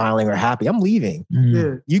he's smiling or happy. I'm leaving.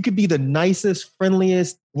 You could be the nicest,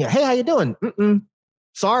 friendliest. Hey, how you doing?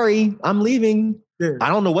 Sorry, I'm leaving. I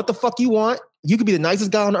don't know what the fuck you want. You could be the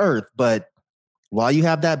nicest guy on earth, but while you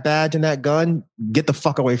have that badge and that gun, get the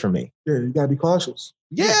fuck away from me. Yeah, you gotta be cautious.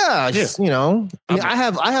 Just, I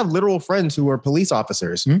have literal friends who are police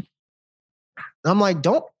officers. I'm like,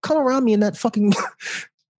 don't come around me in that fucking,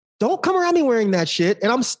 don't come around me wearing that shit.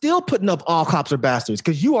 And I'm still putting up all cops are bastards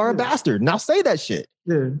because you are a bastard. And I'll say that shit.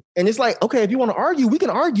 Yeah. And it's like, okay, if you want to argue, we can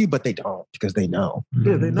argue, but they don't because they know.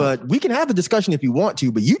 Yeah, they know. But we can have the discussion if you want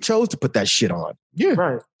to, but you chose to put that shit on. Yeah.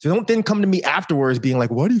 Right. So don't then come to me afterwards being like,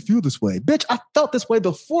 why do you feel this way? Bitch, I felt this way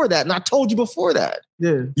before that. And I told you before that.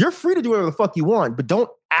 Yeah. You're free to do whatever the fuck you want, but don't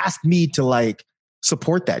ask me to like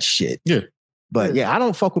support that shit. Yeah. But yeah, I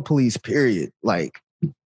don't fuck with police, period. Like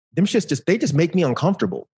them shits they just make me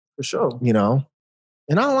uncomfortable. For sure. You know?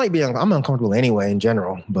 And I don't like I'm uncomfortable anyway in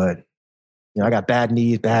general, but you know, I got bad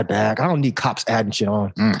knees, bad back. I don't need cops adding shit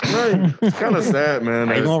on. Right. It's kind of sad, man.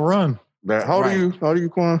 How you gonna run? How old are you,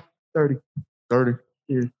 Quan? 30. 30?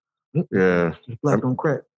 Yeah. Yeah. Black on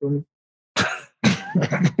crack. Feel me?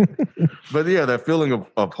 But yeah, that feeling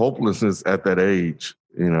of hopelessness at that age,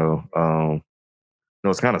 it's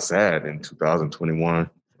kind of sad in 2021.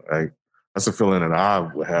 Like that's a feeling that I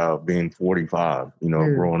would have being 45,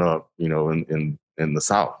 growing up, in the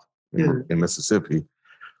South, in Mississippi.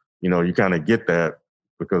 You kind of get that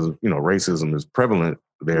because, racism is prevalent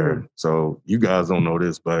there. Mm. So you guys don't know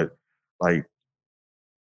this, but like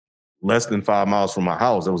less than 5 miles from my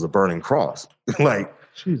house, there was a burning cross. Like,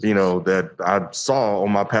 Jesus. That I saw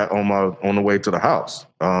on the way to the house.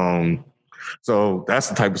 So that's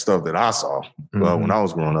the type of stuff that I saw when I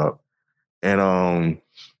was growing up. And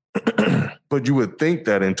but you would think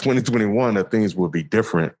that in 2021 that things would be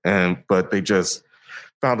different, but they just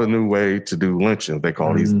found a new way to do lynching. They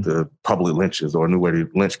call these the public lynches, or a new way to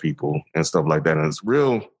lynch people and stuff like that. And it's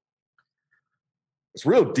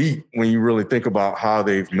real deep when you really think about how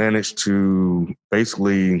they've managed to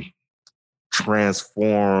basically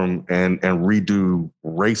transform and redo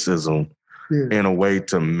racism in a way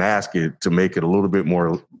to mask it, to make it a little bit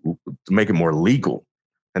more, to make it more legal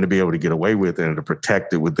and to be able to get away with it and to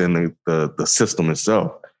protect it within the system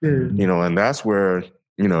itself. And that's where,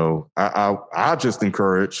 I just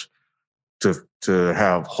encourage to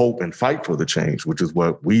have hope and fight for the change, which is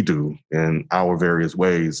what we do in our various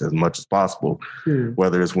ways as much as possible.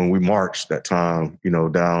 Whether it's when we marched that time,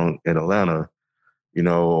 down in Atlanta,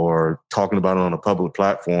 or talking about it on a public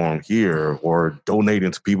platform here, or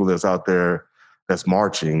donating to people that's out there that's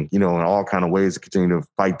marching, in all kind of ways to continue to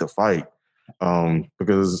fight the fight.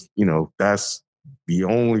 Because, that's the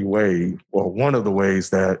only way, or one of the ways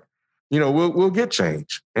that, we'll get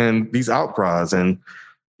change and these outcries. And,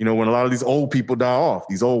 when a lot of these old people die off,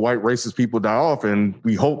 these old white racist people die off, and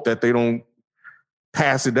we hope that they don't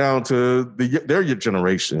pass it down to their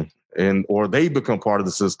generation, or they become part of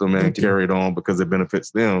the system and carry it on because it benefits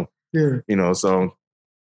them. So.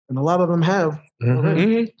 And a lot of them have.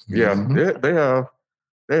 Yeah, they have.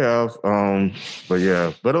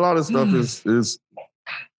 But a lot of stuff is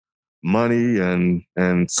money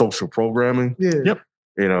and social programming.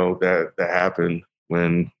 That happened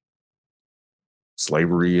when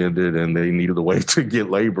slavery ended and they needed a way to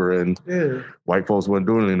get labor, and white folks weren't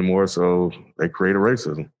doing it anymore. So they created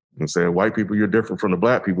racism and said, white people, you're different from the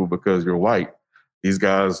black people because you're white. These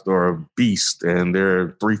guys are a beast and they're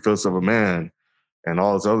 3/5 of a man and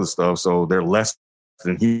all this other stuff. So they're less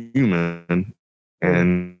than human,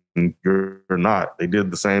 and you're not. They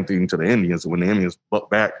did the same thing to the Indians. When the Indians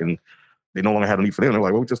bucked back and they no longer had a need for them, they're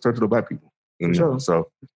like, well, we just turned to the black people.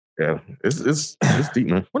 So yeah, it's deep,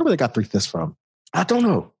 man. Where they got 3/5 from? I don't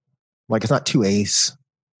know. Like, it's not 2 eighths.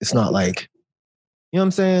 It's not like, you know what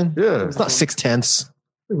I'm saying? Yeah. It's not 6/10.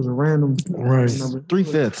 It was a random number.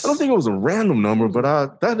 3/5. I don't think it was a random number,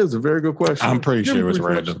 but that is a very good question. I'm pretty sure it was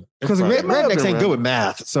random. Because rednecks ain't good with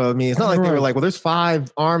math. So, I mean, it's not like they were like, well, there's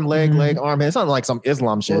 5 arm, leg, arm, hand. It's not like some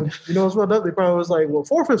Islam shit. Well, you know what's what up? They probably was like, well,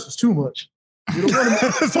 4/5 was too much. You don't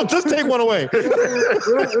want to so just take one away. They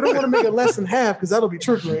don't want to make it less than half because that'll be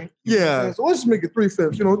triggering. Yeah. So let's just make it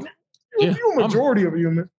 3/5. You're a majority of a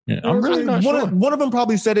human. Yeah, I'm really not sure. One of them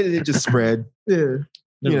probably said it and it just spread. Yeah.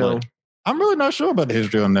 I'm really not sure about the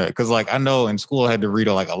history on that, because I know in school I had to read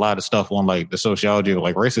a lot of stuff on the sociology of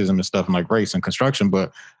racism and stuff and race and construction,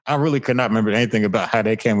 but I really could not remember anything about how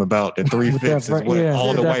they came about. The 3/5 is what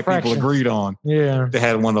all the white people agreed on. Yeah, they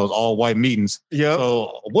had one of those all white meetings. Yeah.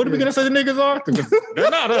 So what are we gonna say the niggas are? Because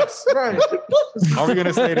they're not us. Right. Are we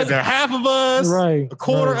gonna say that they're half of us? Right. A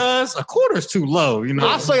quarter us? A quarter is too low.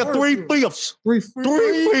 I say a 3/5.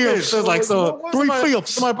 3/5. It's like 3/5.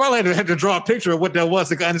 Somebody probably had to draw a picture of what that was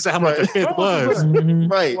to understand how much a fifth was.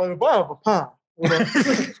 Right. Like a bar of a pie.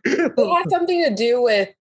 It has something to do with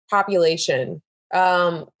population.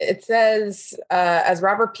 It says, as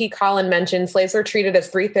Robert P. Collin mentioned, slaves were treated as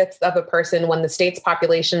 3/5 of a person when the state's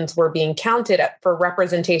populations were being counted for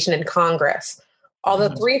representation in Congress. Although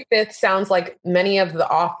 3/5 sounds like many of the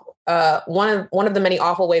one of the many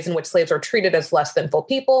awful ways in which slaves are treated as less than full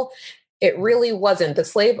people, it really wasn't. The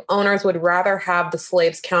slave owners would rather have the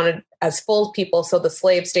slaves counted as full people so the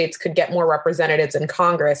slave states could get more representatives in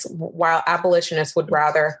Congress, while abolitionists would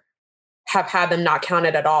rather have had them not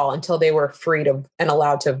counted at all until they were freed and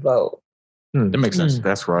allowed to vote. That makes sense.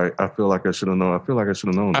 That's right. I feel like I should have known. I feel like I should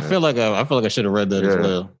have known. I feel like I should have read that as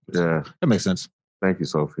well. Yeah, that makes sense. Thank you,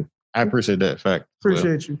 Sophie. I appreciate that fact.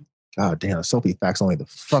 Appreciate you. God damn, Sophie facts only the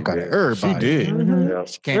fuck out of everybody. She did. Mhm.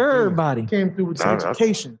 She came Everybody came through with some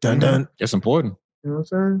education. Dun dun. It's important. You know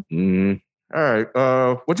what I'm saying? All right.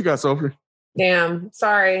 What you got, Sophie? Damn,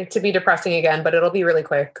 sorry to be depressing again, but it'll be really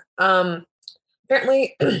quick.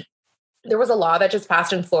 Apparently, there was a law that just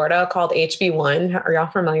passed in Florida called HB1. Are y'all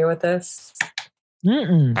familiar with this?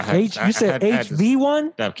 You said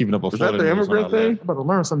HV1? Stop keeping up with Is that the immigrant thing? I'm about to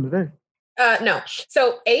learn something today. No.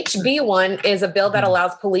 So HB1 is a bill that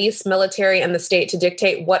allows police, military, and the state to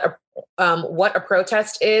dictate what a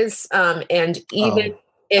protest is, and even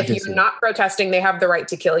if you're not protesting, they have the right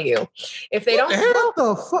to kill you. If they don't, what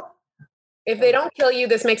the fuck? If they don't kill you,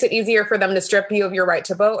 this makes it easier for them to strip you of your right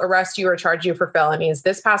to vote, arrest you, or charge you for felonies.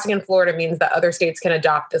 This passing in Florida means that other states can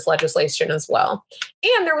adopt this legislation as well.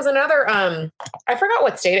 And there was another, I forgot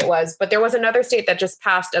what state it was, but there was another state that just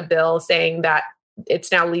passed a bill saying that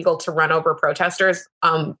it's now legal to run over protesters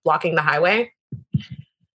blocking the highway.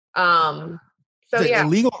 Is it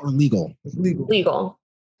illegal or legal? It's legal. Legal.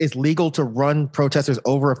 It's legal to run protesters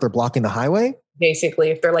over if they're blocking the highway? Basically,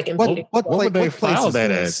 if they're like impeding. What would they file that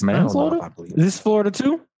as, man? Florida? Is this Florida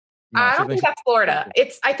too? I don't think that's Florida.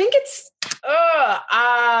 I think it's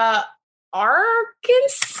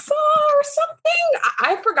Arkansas or something.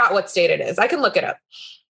 I forgot what state it is. I can look it up.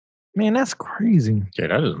 Man, that's crazy. Yeah,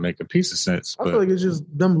 that doesn't make a piece of sense. I feel like it's just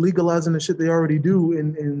them legalizing the shit they already do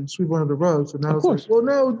and sweep under the rug. So now it's like, well,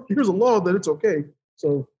 now here's a law that it's okay.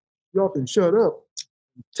 So y'all can shut up.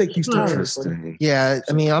 Take these turns. Yeah,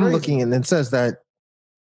 I mean, I'm looking and it says that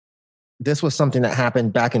this was something that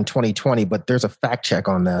happened back in 2020, but there's a fact check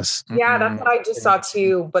on this. Yeah, that's what I just saw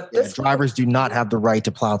too. But this drivers do not have the right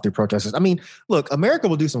to plow through protesters. I mean, look, America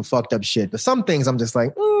will do some fucked up shit, but some things I'm just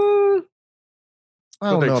like,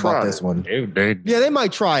 I don't know about this one. They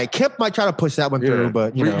might try it. Kemp might try to push that one through,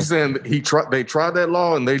 but you know. You saying they tried that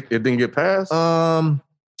law and it didn't get passed? Let's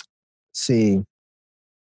see.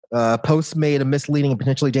 Post made a misleading and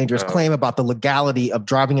potentially dangerous claim about the legality of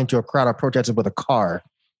driving into a crowd of protesters with a car.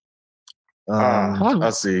 I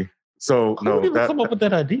see. So Who did even come up with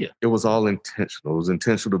that idea? It was all intentional. It was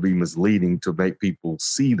intentional to be misleading to make people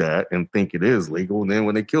see that and think it is legal. And then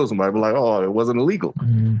when they kill somebody, they're like, "Oh, it wasn't illegal,"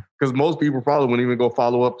 because most people probably wouldn't even go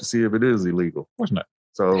follow up to see if it is illegal. Of course not.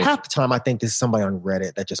 So half the time, I think this is somebody on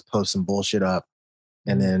Reddit that just posts some bullshit up,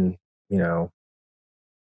 and then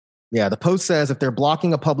yeah, the post says if they're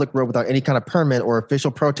blocking a public road without any kind of permit or official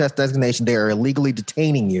protest designation, they are illegally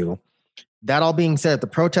detaining you. That all being said, if the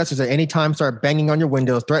protesters at any time start banging on your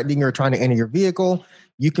windows, threatening you or trying to enter your vehicle,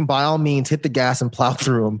 you can by all means hit the gas and plow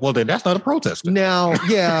through them. Well, then that's not a protest. Now,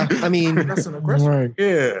 yeah, I mean, that's an aggressor. Right.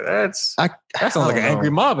 Yeah, that sounds like an angry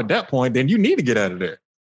mob at that point. Then you need to get out of there.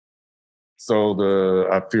 So the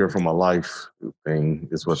I fear for my life thing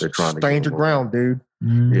is what they're trying to stand your ground, dude.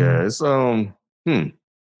 Yeah, it's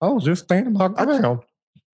I was just standing my ground.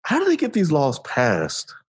 How do they get these laws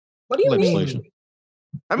passed? What do you mean?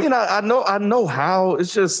 I mean, I know how.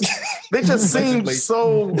 It's just they just seem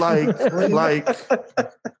so like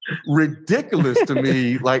ridiculous to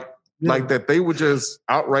me. Like that they would just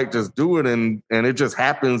outright just do it and it just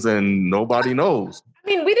happens and nobody knows. I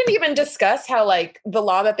mean, we didn't even discuss how the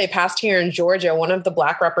law that they passed here in Georgia, one of the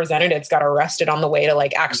Black representatives got arrested on the way to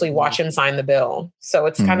actually watch him sign the bill. So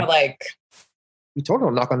it's kind of like. You told her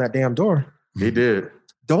to knock on that damn door. He did.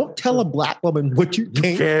 Don't tell a Black woman what you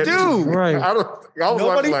can't do. Right.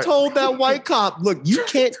 Nobody told that white cop, look, you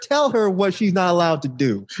can't tell her what she's not allowed to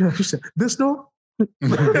do. This door?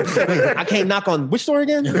 I can't knock on which door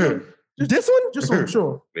again? This one? Just so I'm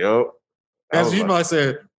sure. Yep. As you might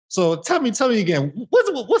say, so tell me again,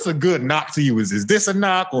 what's a good knock to you? Is this a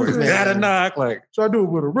knock or is that a knock? Like, so I do it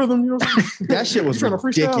with a rhythm, you know what I'm saying? That shit was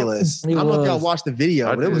ridiculous. I don't know if y'all watched the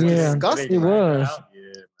video, but it was disgusting. It was.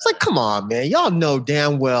 It's like, come on, man. Y'all know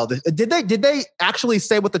damn well. Did they actually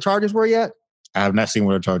say what the charges were yet? I have not seen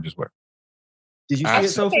what the charges were. Did you see it,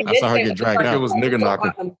 Sophie? I saw her get dragged out. It was nigger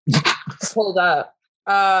knocking. Hold up.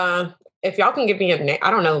 If y'all can give me a name, I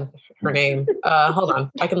don't know her name. Hold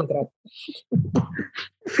on, I can look it up.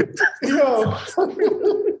 Yo.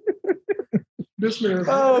 This man.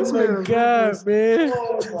 Oh my God, man.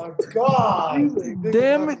 Oh my God.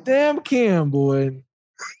 Damn Cam, boy.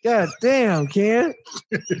 God damn, Cam.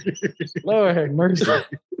 Lord have mercy.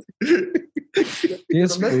 This The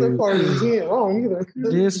messed up fool. part is he ain't wrong either.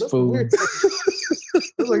 This That's fool. weird.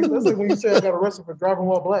 That's like when you say I got arrested for driving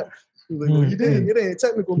while black. Like, well, you did. It ain't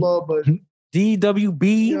technical law, but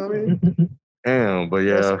DWB. you know what I mean? Damn, but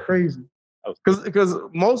yeah. That's crazy. Because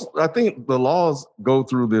I think the laws go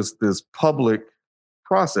through this public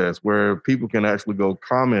process where people can actually go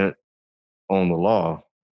comment on the law.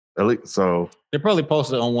 At least so. They probably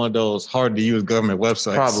posted on one of those hard to use government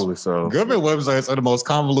websites. Probably so. Government websites are the most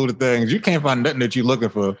convoluted things. You can't find nothing that you're looking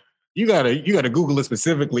for. You gotta Google it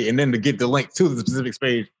specifically, and then to get the link to the specific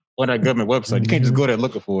page on that government website. You can't just go there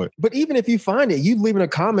looking for it. But even if you find it, you leaving a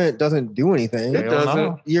comment doesn't do anything. It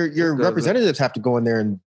doesn't. Your It doesn't. representatives have to go in there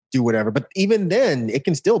and do whatever. But even then, it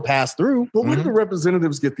can still pass through. But where do the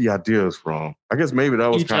representatives get the ideas from? I guess maybe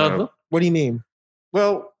that was Each kind other. of. What do you mean?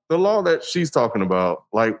 Well, the law that she's talking about,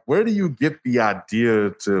 like, where do you get the idea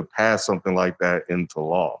to pass something like that into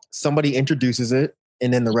law? Somebody introduces it,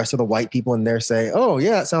 and then the rest of the white people in there say, "Oh,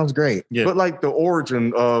 yeah, it sounds great." Yeah. But like the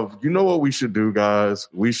origin of, you know what we should do, guys?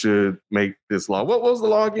 We should make this law. What was the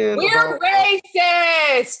law again? We're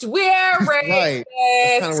racist. We're racist. Right.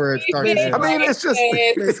 That's kind of where it started. We're I mean, it's just.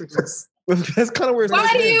 racist. That's kind of where it What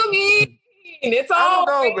started. do you mean? It's I all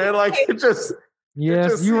don't know, man. Like it just.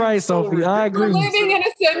 Yes, just you're right, seems so Sophie. I We're agree. living in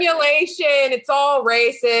a simulation. It's all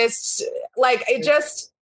racist. Like it just.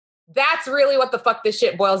 That's really what the fuck this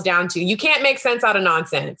shit boils down to. You can't make sense out of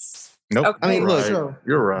nonsense. Nope. Okay? I mean, look, So,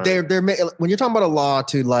 You're right. when you're talking about a law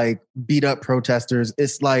to like beat up protesters,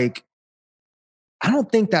 it's like I don't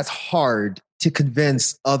think that's hard to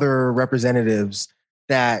convince other representatives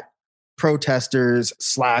that protesters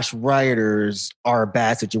 / rioters are a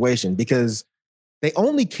bad situation because they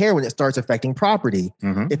only care when it starts affecting property.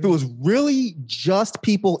 Mhm. If it was really just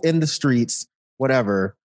people in the streets,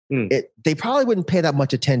 whatever, they probably wouldn't pay that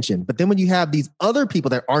much attention. But then when you have these other people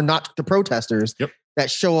that are not the protesters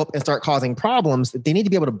that show up and start causing problems, they need to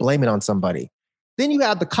be able to blame it on somebody. Then you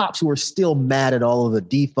have the cops who are still mad at all of the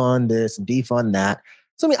defund this and defund that.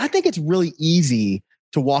 So I mean, I think it's really easy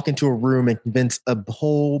to walk into a room and convince a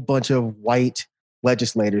whole bunch of white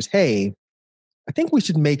legislators, hey, I think we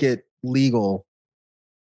should make it legal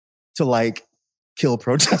to like kill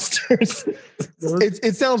protesters.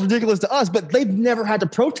 It sounds ridiculous to us, but they've never had to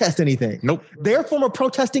protest anything. Nope. Their form of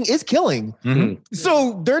protesting is killing. Mhm.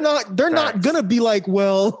 So they're not gonna be like,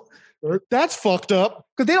 well, that's fucked up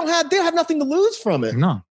because they have nothing to lose from it.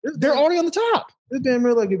 No. They're already on the top. it's damn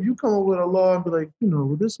real. Like if you come up with a law and be like,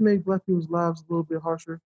 will this make black people's lives a little bit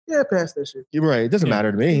harsher? Yeah, pass that shit. You're right. It doesn't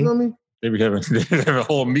matter to me. You know what I mean? They be having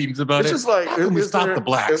whole meetings about It's it. just like How can we stop the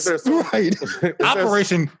blacks? Right.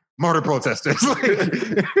 Operation Murder Protesters. You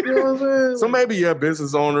know what I'm saying? So maybe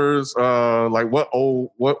business owners, like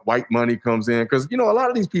what white money comes in, because a lot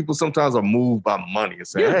of these people sometimes are moved by money and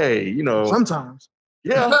say, hey, Sometimes.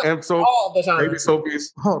 and so All the time. maybe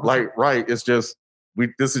Sophie's like, right, it's just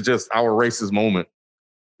this is just our racist moment.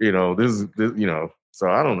 So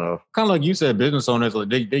I don't know. Kind of like you said, business owners, like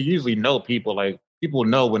they usually know people. Like people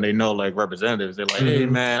know when they know like representatives. They're like, hey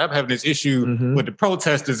man, I'm having this issue with the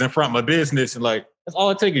protesters in front of my business, and like that's all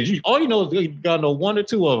it takes is all you know is you gotta know one or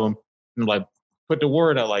two of them, and like put the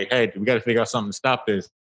word out like, hey, we got to figure out something to stop this,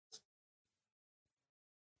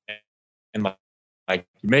 and like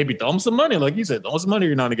maybe throw them some money, like you said, throw them some money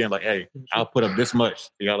every now and again. Like, hey, I'll put up this much.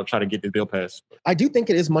 You gotta try to get this bill passed. I do think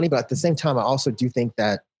it is money, but at the same time, I also do think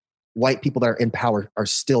that white people that are in power are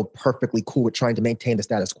still perfectly cool with trying to maintain the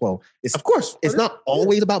status quo. Of course, it's not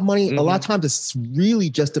always about money. A lot of times it's really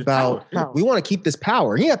just about we want to keep this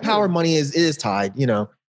power. Yeah, power, money is tied,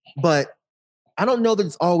 but I don't know that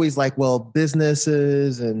it's always like, well,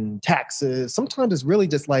 businesses and taxes. Sometimes it's really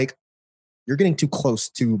just like you're getting too close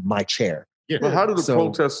to my chair. Yeah. But how do the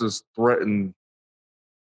protesters threaten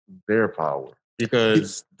their power?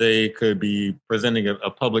 Because they could be presenting a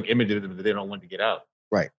public image that they don't want to get out.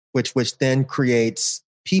 Right. Which then creates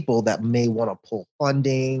people that may want to pull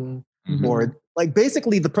funding or like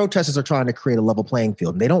basically the protesters are trying to create a level playing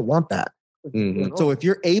field and they don't want that. So if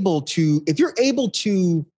you're able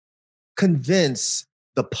to convince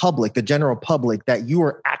the public, the general public, that you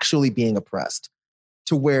are actually being oppressed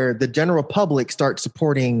to where the general public starts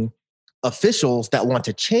supporting officials that want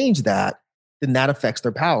to change that, then that affects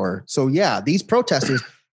their power. So yeah, these protesters,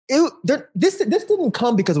 this didn't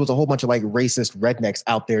come because it was a whole bunch of like racist rednecks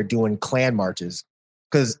out there doing Klan marches.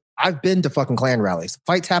 Because I've been to fucking Klan rallies.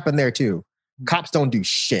 Fights happen there too. Cops don't do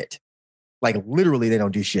shit. Like literally, they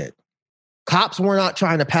don't do shit. Cops were not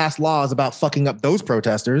trying to pass laws about fucking up those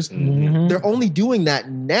protesters. They're only doing that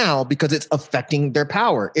now because it's affecting their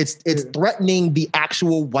power. It's threatening the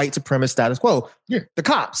actual white supremacist status quo. The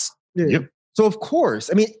cops. Yeah. So of course,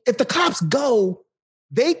 I mean, if the cops go,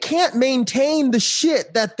 they can't maintain the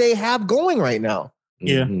shit that they have going right now.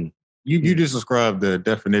 Yeah. Mm-hmm. You just described the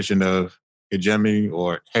definition of hegemony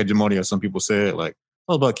or hegemony, as some people said. Like, it's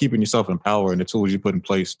all about keeping yourself in power and the tools you put in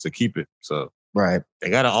place to keep it. So Right. they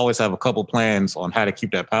got to always have a couple plans on how to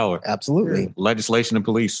keep that power. Absolutely. Legislation and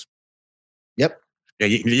police. Yep. Yeah,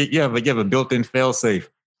 you have a built-in fail-safe.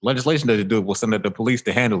 Legislation doesn't do it. We'll send out the police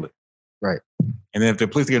to handle it. Right. And then if the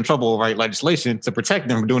police get in trouble, write legislation to protect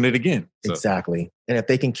them from doing it again. So. Exactly. And if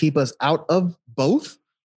they can keep us out of both,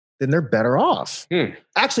 then they're better off.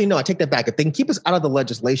 Actually, no, I take that back. If they can keep us out of the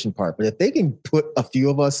legislation part, but if they can put a few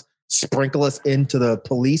of us, sprinkle us into the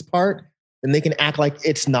police part, then they can act like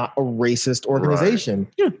it's not a racist organization.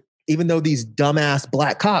 Right. Even though these dumbass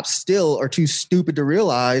black cops still are too stupid to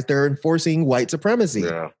realize they're enforcing white supremacy.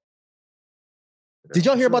 Yeah. Did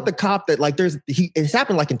y'all hear about the cop that like it's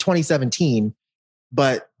happened like in 2017,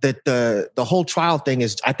 but that the whole trial thing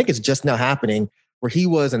is, I think it's just now happening, where he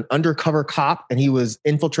was an undercover cop and he was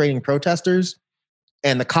infiltrating protesters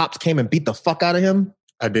and the cops came and beat the fuck out of him.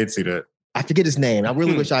 I did see that. I forget his name. I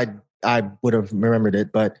really wish I would have remembered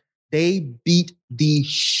it, but they beat the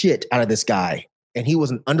shit out of this guy. And he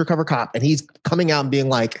was an undercover cop and he's coming out and being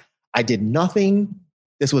like, I did nothing.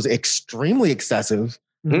 This was extremely excessive.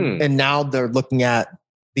 And now they're looking at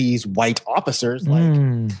these white officers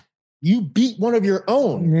like, you beat one of your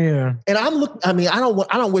own. Yeah. And I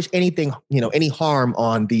don't wish anything, any harm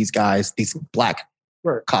on these guys, these black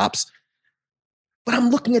cops. But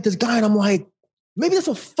I'm looking at this guy and I'm like, maybe this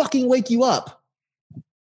will fucking wake you up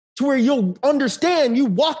to where you'll understand you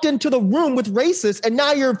walked into the room with racists and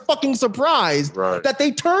now you're fucking surprised that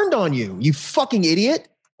they turned on you. You fucking idiot.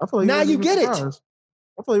 I feel like now you get it.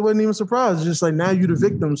 I feel like he wasn't even surprised. It's just like now you're the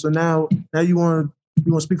victim. So now you want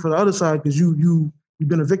to speak for the other side because you've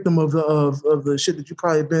been a victim of the shit that you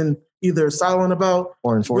probably been either silent about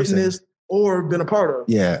or enforcing, witnessed, or been a part of.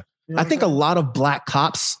 Yeah. You know I think a lot of black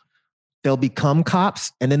cops, they'll become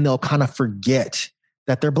cops and then they'll kind of forget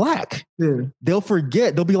that they're black. Yeah. They'll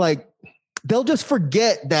forget. They'll be like, they'll just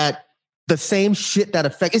forget that the same shit that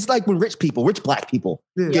affects. It's like when rich black people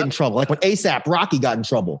get in trouble. Like when ASAP Rocky got in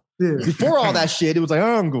trouble. Yeah. Before all that shit, it was like,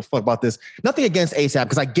 I don't give a fuck about this. Nothing against ASAP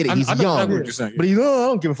because I get it. He's young. What you're saying. But I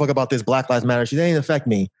don't give a fuck about this Black Lives Matter shit. It ain't affect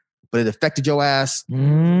me. But it affected your ass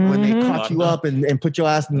when they caught you up and put your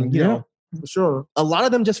ass in, for sure. A lot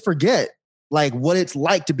of them just forget like what it's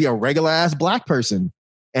like to be a regular ass black person.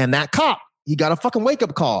 And that cop, he got a fucking wake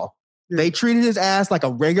up call. They treated his ass like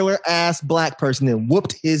a regular ass black person and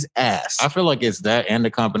whooped his ass. I feel like it's that and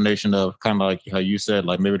the combination of kind of like how you said,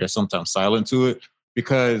 like maybe there's sometimes silent to it.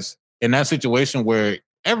 Because in that situation where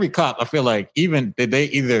every cop, I feel like did they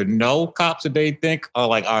either know cops that they think are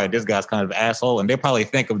like, all right, this guy's kind of an asshole. And they probably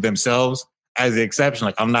think of themselves as the exception.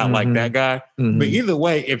 Like, I'm not like that guy. But either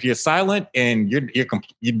way, if you're silent and you're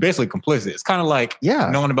basically complicit, it's kind of like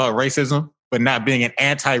knowing about racism, but not being an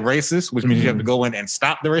anti-racist, which means you have to go in and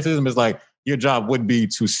stop the racism. It's like your job would be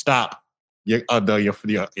to stop your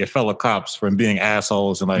fellow cops from being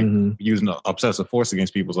assholes and like using obsessive force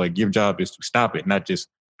against people. It's like your job is to stop it, not just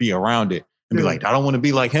be around it and be like, I don't want to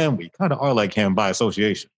be like him. We kind of are like him by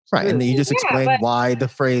association. Right. And then you just explain why the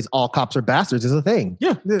phrase all cops are bastards is a thing.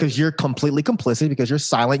 Yeah. Because you're completely complicit because you're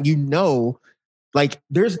silent. Like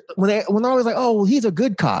there's when they're always like, oh, well, he's a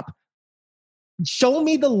good cop. Show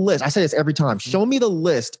me the list. I say this every time. Show me the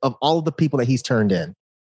list of all of the people that he's turned in.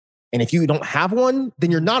 And if you don't have one,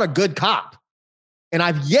 then you're not a good cop. And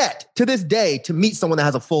I've yet to this day to meet someone that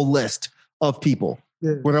has a full list of people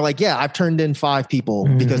where they're like, yeah, I've turned in 5 people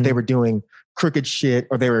because they were doing crooked shit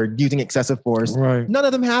or they were using excessive force. Right. None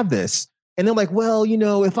of them have this. And they're like, well,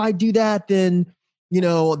 if I do that, then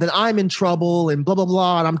I'm in trouble and blah, blah,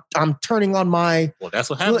 blah. And I'm turning on my... Well, that's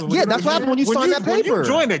what happens. Yeah, that's what happens when you sign that paper. When you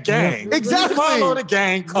join a gang. Yeah. Exactly. You follow the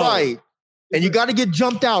gang code. Right. And you got to get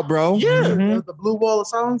jumped out, bro. Yeah. The blue wall of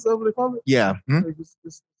silence, that's what they call it. Yeah.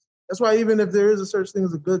 That's why even if there is a such thing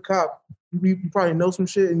as a good cop, you probably know some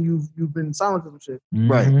shit and you've been silent to some shit.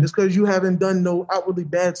 Right. Just because you haven't done no outwardly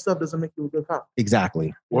bad stuff doesn't make you a good cop.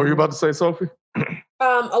 Exactly. What were you about to say, Sophie?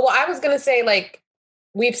 Well, I was going to say, like,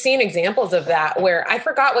 we've seen examples of that where I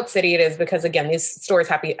forgot what city it is because, again, these stories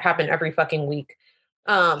happen every fucking week.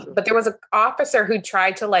 But there was an officer who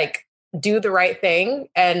tried to, like, do the right thing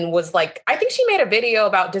and was like, I think she made a video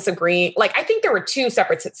about disagreeing. Like, I think there were 2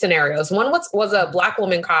 separate scenarios. One was a Black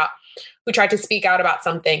woman cop who tried to speak out about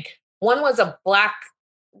something. One was a Black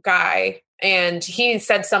guy and he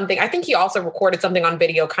said something. I think he also recorded something on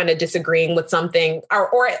video kind of disagreeing with something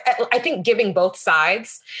or I think giving both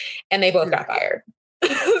sides, and they both got fired. So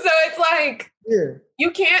it's like,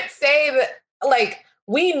 you can't say that, like,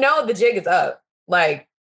 we know the jig is up. Like,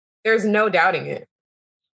 there's no doubting it.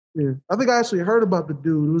 Yeah, I think I actually heard about the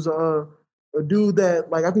dude. It was a dude that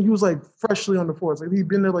like I think he was like freshly on the force. Like he'd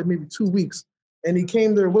been there like maybe 2 weeks, and he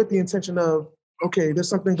came there with the intention of, okay, there's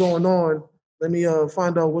something going on. Let me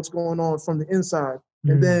find out what's going on from the inside.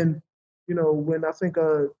 And then, when I think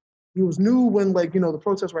he was new when like the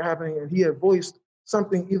protests were happening, and he had voiced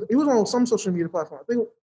something. He was on some social media platform. I think it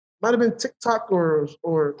might have been TikTok or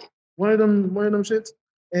one of them shits,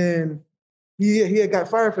 and he had got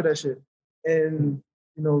fired for that shit. And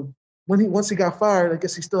once he got fired, I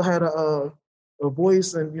guess he still had a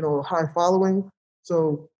voice and a high following.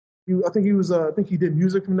 So I think he did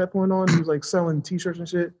music from that point on. He was like selling T-shirts and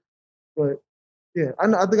shit. But yeah, I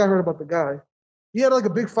think I heard about the guy. He had like a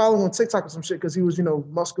big following on TikTok or some shit because he was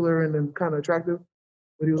muscular and then kind of attractive.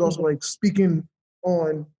 But he was also like speaking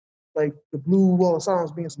on like the blue wall of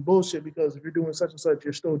silence being some bullshit because if you're doing such and such,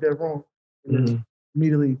 you're still dead wrong. And then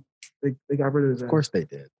immediately they got rid of his ass. Of course they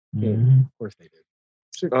did. Mm-hmm. Of course they did.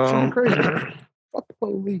 Shit crazy, man. Fuck the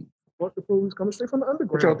police. Fuck the police coming straight from the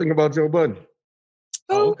underground. What y'all think about Joe Budden?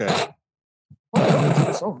 Oh, okay.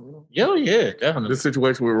 Yeah, definitely. This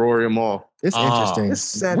situation with Rory and Mal. It's interesting. It's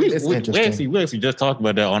sad. We actually just talked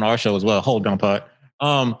about that on our show as well. Hold on, Pot.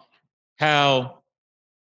 How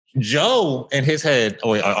Joe in his head.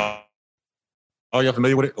 Oh wait, are you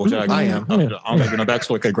familiar with it? Or should I am. I'm gonna give no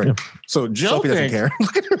backstory. Okay, great. So Joe Sophie doesn't care.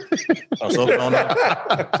 Sophie don't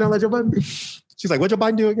know. Sound like Joe Budden? She's like, "What'd Joe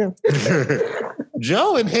Biden do again?"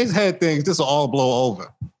 Joe in his head thinks this will all blow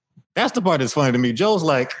over. That's the part that's funny to me. Joe's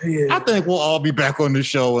like, I think we'll all be back on the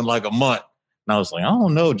show in like a month. And I was like, I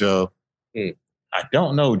don't know, Joe. I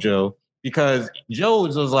don't know, Joe. Because Joe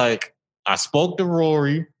was like, I spoke to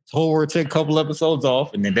Rory, told her to take a couple episodes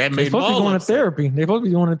off, and then that made They're supposed to be going to therapy. They're supposed to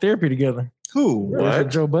be going to therapy together. Who? That's what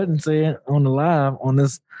Joe Budden said on the live on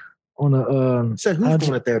this. Said who's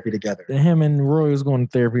going to therapy together? Him and Roy was going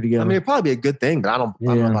to therapy together. I mean, it'd probably be a good thing, but I don't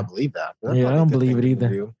know if I believe that. I don't believe it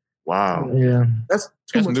either. Wow. Yeah. That's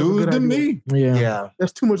too much news of a good to idea. me. Yeah.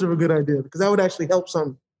 That's too much of a good idea because that would actually help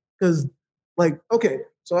some. Because, like, okay,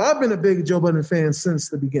 so I've been a big Joe Budden fan since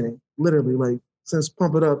the beginning, literally, like since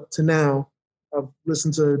Pump It Up to now. I've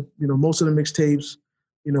listened to most of the mixtapes,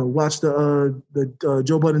 watched the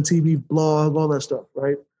Joe Budden TV blog, all that stuff,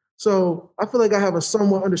 right? So I feel like I have a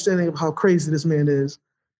somewhat understanding of how crazy this man is,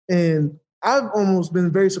 and I've almost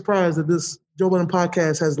been very surprised that this Joe Budden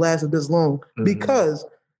podcast has lasted this long because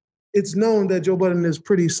it's known that Joe Budden is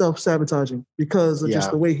pretty self-sabotaging because of just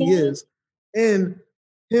the way he is. And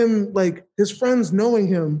him, like, his friends knowing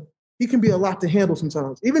him, he can be a lot to handle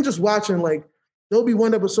sometimes. Even just watching, like, there'll be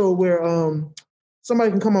one episode where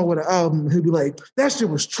somebody can come out with an album and he'll be like, that shit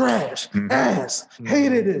was trash, ass,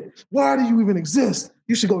 hated it. Why do you even exist?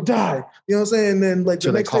 You should go die. You know what I'm saying? And then, like,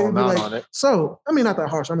 the next day he'll be like, so, I mean, not that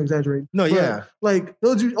harsh, I'm exaggerating. No, but, yeah. Like,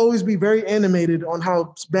 he'll always be very animated on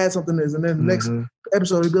how bad something is. And then the next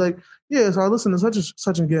episode, he'll be like, yeah, so I listened to such and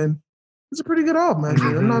such again. It's a pretty good album,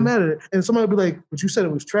 actually. I'm not mad at it. And somebody would be like, but you said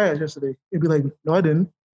it was trash yesterday. He'd be like, no, I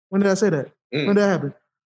didn't. When did I say that? When did that happen?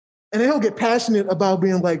 And then he'll get passionate about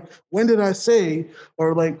being like, when did I say,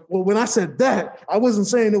 or like, well, when I said that, I wasn't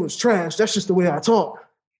saying it was trash. That's just the way I talk.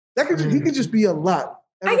 He could just be a lot.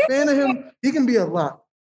 As a fan of him, he can be a lot.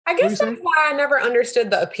 I guess that's why I never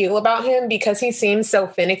understood the appeal about him, because he seems so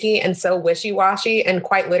finicky and so wishy-washy and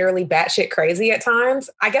quite literally batshit crazy at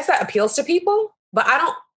times. I guess that appeals to people, but I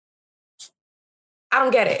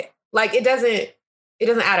don't get it. Like, it doesn't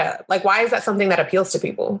add up. Like, why is that something that appeals to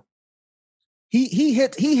people? He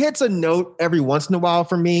hits a note every once in a while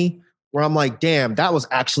for me where I'm like, damn, that was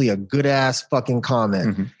actually a good ass fucking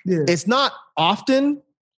comment. Yeah. It's not often,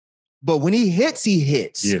 but when he hits, he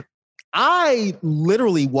hits. Yeah. I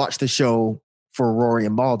literally watched the show for Rory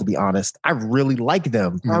and Mal, to be honest. I really like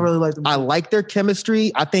them. I really like them. I like their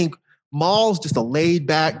chemistry. I think Mal's just a laid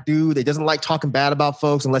back dude that doesn't like talking bad about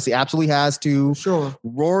folks unless he absolutely has to. Sure.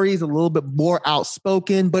 Rory's a little bit more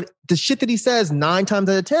outspoken, but the shit that he says 9 times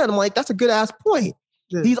out of 10, I'm like, that's a good ass point.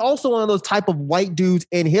 Yeah. He's also one of those type of white dudes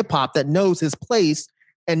in hip hop that knows his place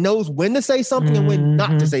and knows when to say something and when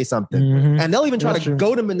not to say something. And they'll even try to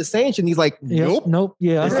goad him into saying shit. And he's like, nope.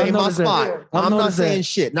 Yeah. This ain't my spot. that. I'm not saying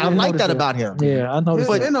shit. Now I like that about him. Yeah, I noticed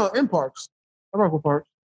But that. in Parks. I rock with Parks.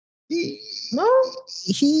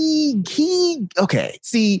 Okay.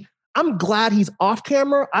 See, I'm glad he's off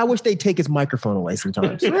camera. I wish they'd take his microphone away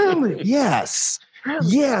sometimes. Really? Yes.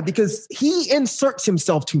 Really? Yeah, because he inserts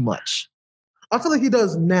himself too much. I feel like he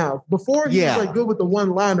does now. Before he was like good with the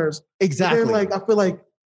one-liners. Exactly. Then, like, I feel like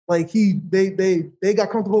they got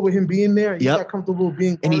comfortable with him being there. And he got comfortable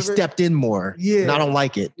being part and he of it. stepped in more. Yeah. And I don't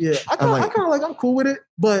like it. Yeah. I'm cool with it,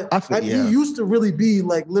 but he used to really be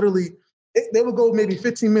like literally they would go maybe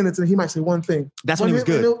 15 minutes and he might say one thing. That's when he was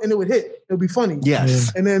good. And it would hit. It would be funny.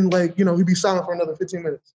 Yes. And then like, he'd be silent for another 15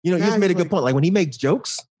 minutes. You just made a good point. Like when he makes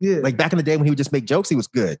jokes, like back in the day when he would just make jokes, he was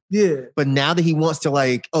good. Yeah. But now that he wants to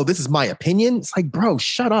like, oh, this is my opinion. It's like, bro,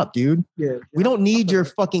 shut up, dude. Yeah. We don't need your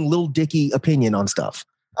fucking little dicky opinion on stuff.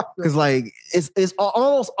 Because like, it's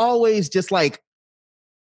almost always just like,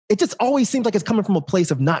 it just always seems like it's coming from a place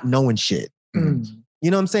of not knowing shit. Mm. You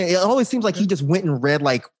know what I'm saying? It always seems like he just went and read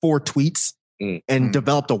like 4 tweets and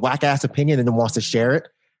developed a whack ass opinion and then wants to share it.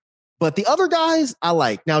 But the other guys, I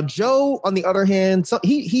like. Now, Joe, on the other hand, so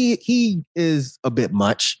he is a bit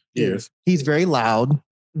much. Yes. He's very loud,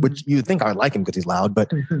 which you would think I would like him because he's loud,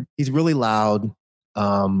 but he's really loud.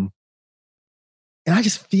 And I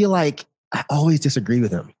just feel like I always disagree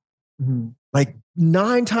with him. Mm-hmm. Like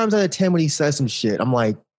 9 times out of 10 when he says some shit, I'm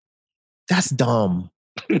like, that's dumb.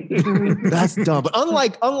 That's dumb. But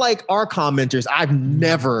unlike our commenters, I've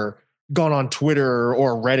never gone on Twitter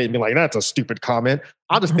or Reddit and be like, that's a stupid comment.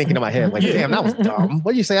 I'm just thinking in my head, like, damn, that was dumb.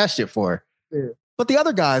 What did you say that shit for? Yeah. But the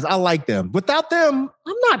other guys, I like them. Without them,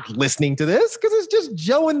 I'm not listening to this because it's just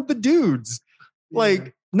Joe and the dudes. Yeah.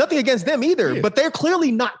 Like, nothing against them either, but they're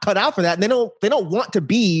clearly not cut out for that. And they don't want to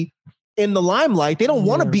be in the limelight. They don't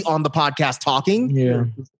want to be on the podcast talking. Yeah.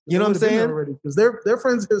 You know what I'm saying? Because they're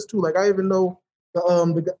friends of his too. Like I even know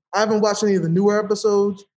I haven't watched any of the newer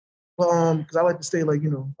episodes, but because I like to stay like,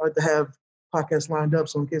 I like to have podcasts lined up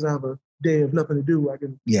so in case I have a day of nothing to do, I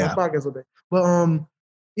can have podcasts all day. But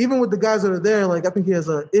even with the guys that are there, like I think he has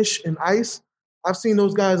Ish and Ice. I've seen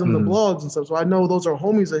those guys on the blogs and stuff, so I know those are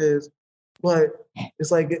homies of his. But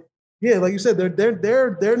it's like, like you said,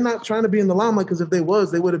 they're not trying to be in the limelight because if they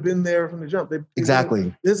was, they would have been there from the jump.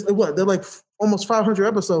 Exactly. They're like almost 500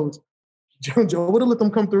 episodes. Joe would have let them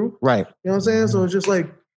come through. Right. You know what I'm saying? So it's just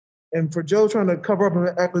like, and for Joe trying to cover up and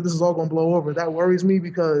act like this is all going to blow over, that worries me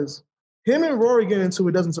because him and Rory getting into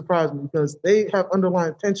it doesn't surprise me because they have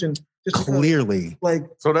underlying tension. Just clearly. Like,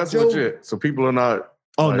 so that's Joe, legit. So people are not.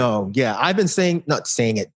 Oh, like, no. Yeah. I've been not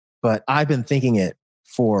saying it, but I've been thinking it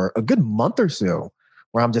for a good month or so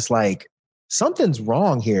where I'm just like, something's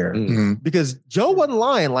wrong here because Joe wasn't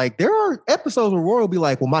lying. Like there are episodes where Rory will be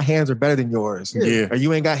like, well, my hands are better than yours. Yeah. Or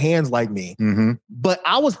you ain't got hands like me. Mm-hmm. But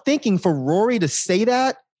I was thinking for Rory to say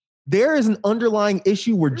that there is an underlying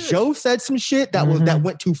issue where Joe said some shit that that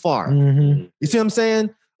went too far. Mm-hmm. You see what I'm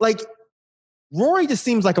saying? Like Rory just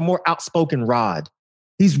seems like a more outspoken Rod.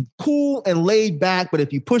 He's cool and laid back, but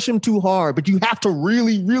if you push him too hard, but you have to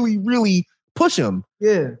really, really, really push him.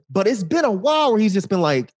 Yeah. But it's been a while where he's just been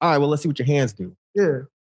like, all right, well, let's see what your hands do. Yeah.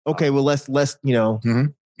 Okay, well, let's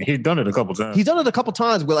He's done it a couple times. He's done it a couple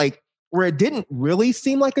times where it didn't really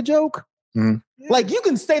seem like a joke. Yeah. Like you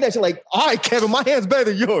can say that you're like, all right, Kevin, my hand's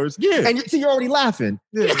better than yours. Yeah. And you're already laughing.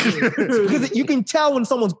 Yeah. Because you can tell when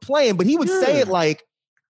someone's playing, but he would say it like,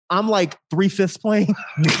 I'm like 3/5 playing.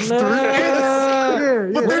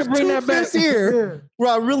 But there's 2/5 here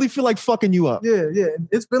where I really feel like fucking you up. Yeah, yeah.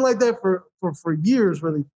 It's been like that for years,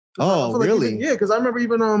 really. Oh, really? Yeah, because I remember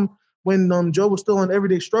even when Joe was still on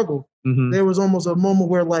Everyday Struggle, there was almost a moment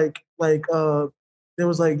where there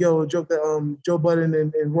was like, yo, a joke that Joe Budden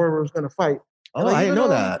and Rory was gonna fight. Oh, I didn't know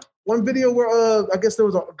that. One video where I guess there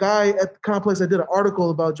was a guy at the complex that did an article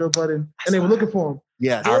about Joe Budden and they were looking for him.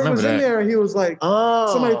 Yeah, I remember was that. in there and he was like,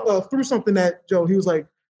 somebody threw something at Joe. He was like,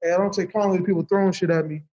 hey, I don't take kindly to people throwing shit at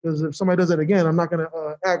me because if somebody does that again, I'm not gonna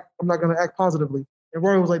act positively. And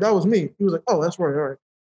Rory was like, that was me. He was like, oh, that's Rory. All right.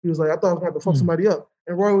 He was like, I thought I was going to fuck somebody up.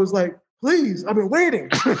 And Rory was like, please, I've been waiting.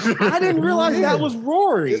 I didn't realize that was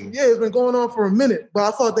Rory. It's been going on for a minute, but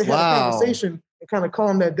I thought they had a conversation and kind of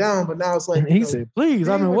calmed that down. But now it's like, he said, please,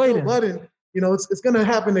 I've been waiting. Budden, it's going to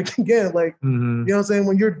happen again. Like, you know what I'm saying?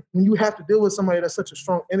 When you have to deal with somebody that's such a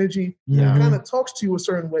strong energy, he kind of talks to you a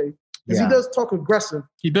certain way. Because he does talk aggressive.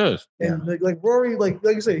 He does. And like Rory, like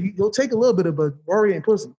you say, he'll take a little bit of, but Rory ain't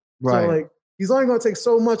pussy. Right. So like, he's only going to take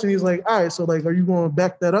so much. And he's like, all right, so like, are you going to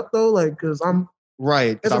back that up though? Like, because I'm.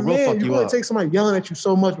 Right. As a man, you want to take somebody yelling at you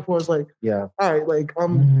so much before it's like, all right, like,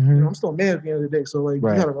 I'm still a man at the end of the day. So like, you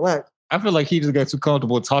got to relax. I feel like he just got too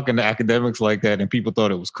comfortable talking to academics like that and people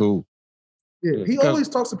thought it was cool. Yeah, he always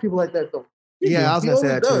talks to people like that though. I was gonna say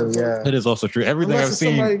that too. Yeah, it is also true. Everything I've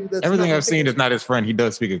seen is not his friend. He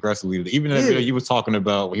does speak aggressively. Even in that video you was talking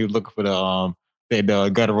about when he was looking for the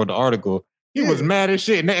guy that wrote the article, he was mad as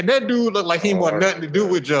shit. And that dude looked like he wanted nothing to do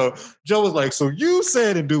with Joe. Joe was like, "So you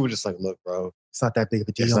said," and dude was just like, "Look, bro, it's not that big of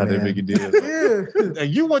a deal. It's not that big a deal."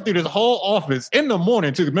 And you went through this whole office in the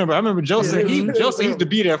morning too. I remember Joe said he used to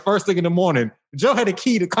be there first thing in the morning. Joe had a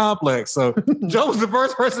key to Complex, so Joe was the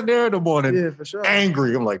first person there in the morning. Yeah, for sure.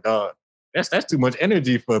 Angry. I'm like, dog. That's too much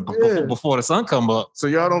energy for before the sun come up. So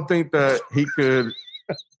y'all don't think that he could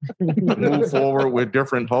move forward with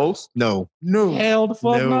different hosts? No. Hell the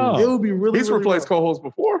fuck no. It would be really. He's really replaced rough. co-hosts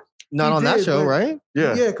before. Not He on that did, show, but- right?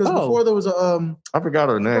 Yeah. Yeah, because before there was a I forgot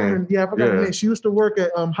her name. Yeah, I forgot her Yeah. name. She used to work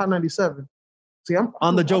at Hot 97. See, I'm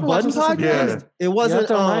On the Joe I've been watching Budden this since the podcast? beginning. It wasn't.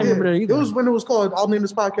 Yeah, I remember that It either. was when it was called I'll Name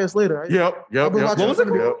This Podcast Later. Yep. I've been watching What was it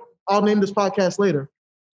from the- Yep. I'll Name This Podcast Later.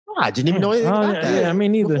 I didn't even know anything Oh, about that. yeah, me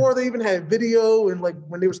neither. Before they even had video and like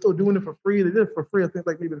when they were still doing it for free, they did it for free. I think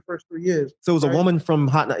like maybe the first 3 years. So it was a Right. woman from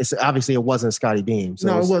Hot. Obviously, it wasn't Scotty Beam. So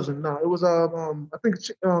No, it wasn't. No, it was I think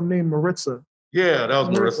named Maritza. Yeah, that was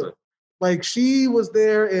Marissa. Like she was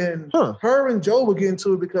there, and her and Joe would get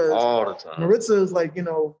into it because All the time. Maritza is like a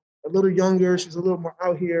little younger. She's a little more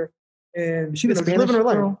out here, and She the she's Spanish living her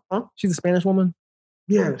life. girl? Huh? She's a Spanish woman.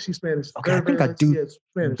 Yeah, she's Spanish. Okay, I think I do Yeah,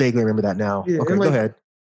 Spanish. vaguely remember that now. Yeah, Okay, and go like- ahead.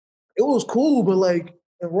 It was cool, but like,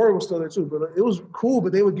 and Rory was still there too. But it was cool,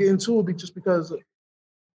 but they would get into it just because.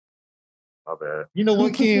 My bad. You know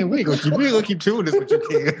what, Ken? We ain't gonna keep doing this with you,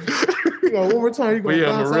 Ken. One more time, you But gonna yeah,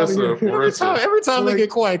 bounce out of Marissa. here. Every time Like- they get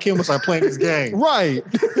quiet, Ken will start playing this game. Right.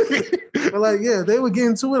 But like, yeah, they would get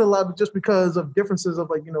into it a lot, but just because of differences of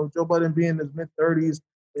like, Joe Budden being in his mid-30s.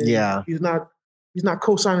 Yeah. He's not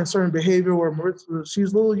co-signing certain behavior. Where Maritza,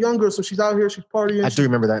 she's a little younger, so she's out here, she's partying. I do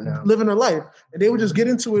remember that now. Living her life, and they would just get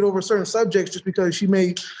into it over certain subjects just because she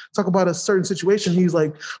may talk about a certain situation. He's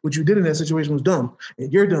like, what you did in that situation was dumb,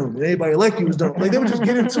 and you're dumb, and anybody like you was dumb. Like they would just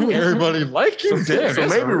get into it. Everybody like you. Damn, So that's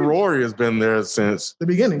maybe right. Rory has been there since The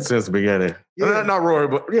beginning. the beginning. Yeah. Not Rory,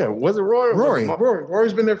 but yeah, was it Rory? Rory.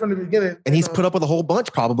 Rory's been there from the beginning, And he's put up with a whole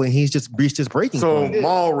bunch probably, and he's just reached his breaking So point.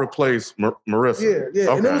 Maul replaced Marissa.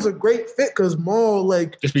 Yeah, and it Okay. was a great fit because Maul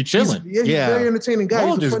like Just be chilling. He's Yeah. a very entertaining guy. Maul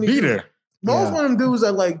He's a just funny be dude. there. Maul's Yeah. one of them dudes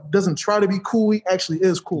that like doesn't try to be cool. He actually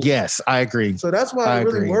is cool. Yes, I agree. So that's why I it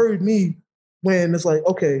really agree. worried me when it's like,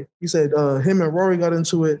 okay, you said him and Rory got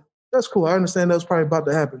into it. That's cool. I understand that was probably about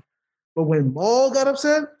to happen. But when Maul got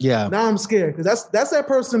upset, Yeah. now I'm scared because that's that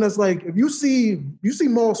person that's like, if you see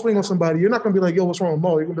Maul swing on somebody, you're not gonna be like, yo, what's wrong with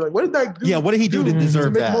Maul? You're gonna be like, what did that do? Yeah, what did he do to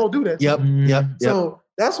deserve make that? Maul do that? Yep, Mm. yep, yep. So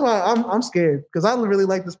that's why I'm scared because I really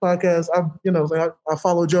like this podcast. I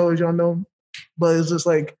follow Joe, as y'all know, but it's just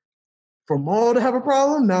like for Maul to have a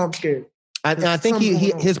problem, now I'm scared. And I think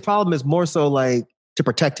his problem is more so like to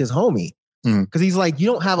protect his homie. Because he's like, you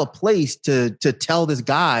don't have a place to tell this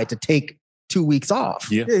guy to take 2 weeks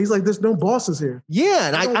off. Yeah. Yeah, he's like, there's no bosses here. Yeah,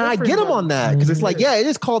 and I get him on that because it's like, yeah, it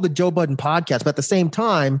is called the Joe Budden podcast, but at the same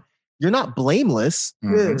time, you're not blameless.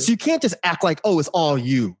 Yeah. So you can't just act like, oh, it's all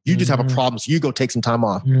you. You just have a problem, so you go take some time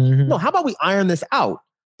off. Mhm. No, how about we iron this out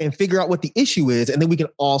and figure out what the issue is, and then we can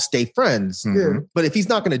all stay friends. Yeah. But if he's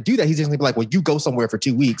not going to do that, he's just going to be like, well, you go somewhere for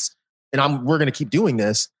 2 weeks, and we're going to keep doing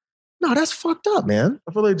this. No, that's fucked up, man.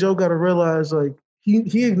 I feel like Joe got to realize like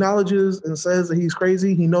he acknowledges and says that he's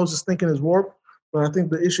crazy. He knows his thinking is warped, but I think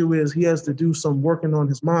the issue is he has to do some working on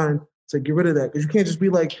his mind to get rid of that because you can't just be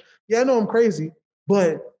like, yeah, I know I'm crazy,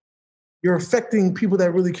 but you're affecting people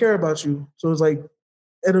that really care about you. So it's like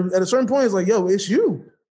at a certain point, it's like, yo, it's you.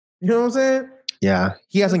 You know what I'm saying? Yeah,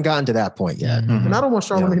 he hasn't gotten to that point yet. And I don't want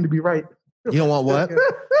Charlamagne to be right. You don't want what?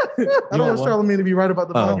 I don't want Charlamagne to be right about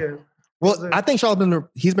the podcast. Well, I think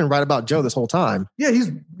he's been right about Joe this whole time. Yeah,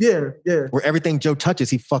 yeah. Where everything Joe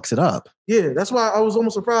touches, he fucks it up. Yeah, that's why I was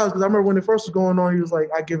almost surprised because I remember when it first was going on, he was like,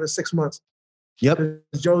 I give it 6 months. Yep.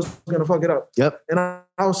 Joe's gonna fuck it up. Yep. And I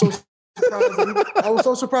was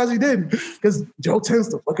so surprised he didn't because Joe tends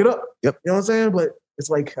to fuck it up. Yep. You know what I'm saying? But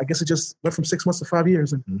it's like I guess it just went from 6 months to 5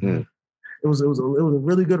 years, and it was a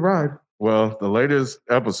really good ride. Well, the latest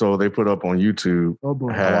episode they put up on YouTube Oh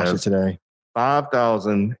boy, I watched it has today.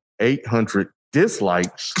 5,800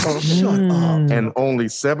 dislikes Shut up. and only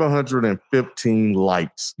 715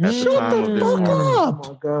 likes at the time of this fuck article. Oh up.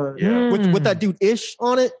 my god. Yeah, With that dude Ish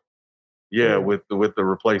on it? yeah, with the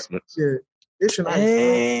replacements. Yeah. Ish and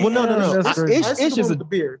Ice. Well, no. That's Ish Ice is the one a with the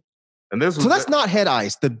beard. And this was So that's not Head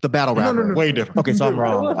Ice, the battle rapper. No. Way different. Okay, so I'm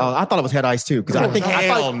wrong. I thought it was Head Ice too. Because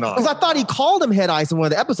Hell no. I thought he called him Head Ice in one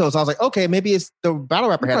of the episodes. I was like, okay, maybe it's the battle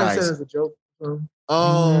rapper He Head probably said Ice. it as a joke. So.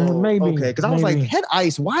 Oh, Maybe. Okay, because I was like, Maybe. Head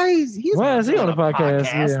Ice, why is he Why is he on the podcast?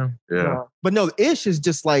 Yeah. yeah. But no, Ish is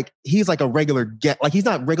just like, he's like a regular guest. Like, he's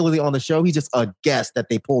not regularly on the show. He's just a guest that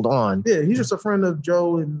they pulled on. Yeah, he's just a friend of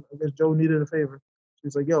Joe, and I guess Joe needed a favor.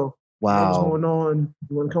 He's like, yo, what's Wow. going on?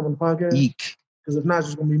 You want to come on the podcast? Eek. Because if not, it's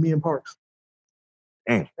just going to be me and Parks.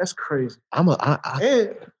 Dang. That's crazy. I-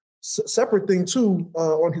 And separate thing too,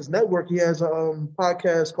 on his network, he has a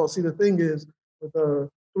podcast called "See the Thing Is." With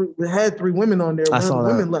we had 3 women on there. I One of saw the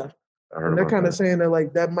that. women left, I heard and they're about kind that. of saying that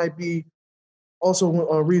like that might be also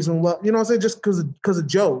a reason why, you know what I'm saying, just because of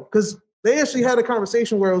Joe. Because they actually had a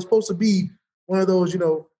conversation where it was supposed to be one of those,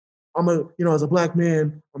 as a black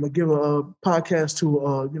man, I'm gonna give a podcast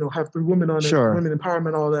to, have 3 women on it, Sure. women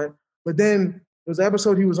empowerment, all that. But then there was an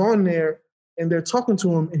episode he was on there, and they're talking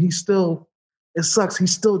to him, and it sucks.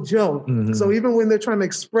 He's still Joe. Mhm. So even when they're trying to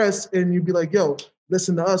express, and you'd be like, "Yo,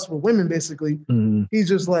 listen to us, we're women," basically, he's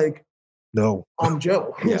just like, "No, I'm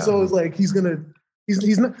Joe." Yeah. So it's like he's gonna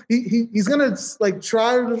like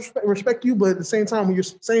try to respect you, but at the same time, when you're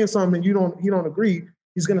saying something and you don't agree,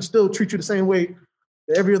 he's gonna still treat you the same way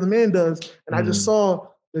that every other man does. And I just saw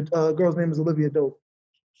the girl's name is Olivia Dope.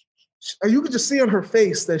 You could just see on her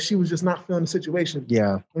face that she was just not feeling the situation.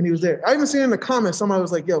 Yeah. When he was there, I even seen in the comments somebody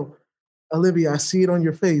was like, "Yo, Olivia, I see it on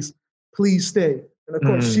your face. Please stay." And of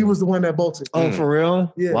course, she was the one that bolted. Oh, for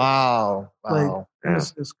real? Yeah. Wow. Like,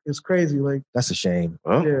 it's crazy. Like, that's a shame.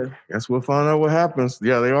 Well, yeah. Guess we'll find out what happens.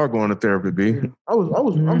 Yeah, they are going to therapy, B. I'm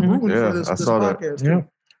rooting Yeah, for this I saw that. podcast. Yeah. Too.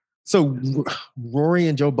 So Rory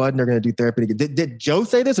and Joe Budden are going to do therapy together. Did Joe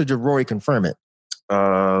say this or did Rory confirm it?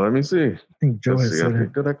 Let me see. I think Joe has said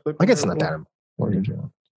it. Did I click I guess it's on not that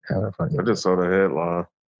important. I just saw the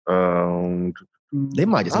headline. They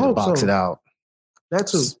might just need to box it out. That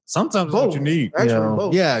too. Sometimes that's what you need. Actually,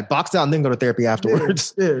 both. Yeah, box it out and then go to therapy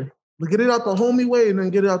afterwards. Yeah. Get it out the homey way and then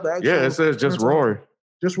get it out the actual. Yeah, it says just Rory.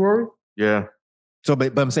 Just Rory? Yeah. So,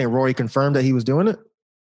 but I'm saying Rory confirmed that he was doing it?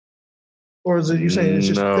 Or is it you saying it's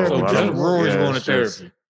just therapy? So just Rory's going to just-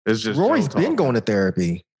 therapy. It's just Rory's Joe been talking. going to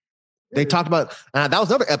therapy. They talked about, that was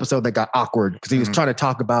another episode that got awkward because he was trying to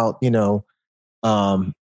talk about,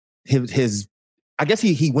 his I guess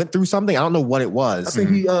he went through something. I don't know what it was. I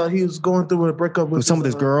think he was going through a breakup with some of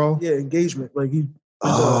this girl. Yeah, engagement. Like he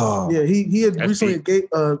Oh. he had That's recently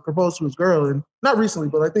proposed to his girl, and not recently,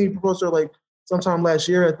 but I think he proposed to her like sometime last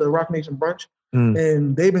year at the Rock Nation brunch,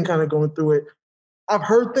 and they've been kind of going through it. I've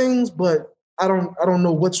heard things, but I don't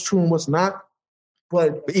know what's true and what's not.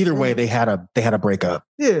 But either way, they had a breakup.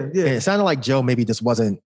 Yeah. And it sounded like Joe maybe just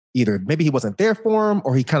wasn't maybe he wasn't there for him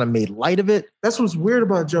or he kind of made light of it. That's what's weird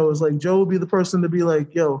about Joe is like Joe would be the person to be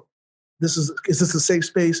like, "Yo, is this a safe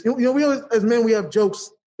space?" We always, as men, we have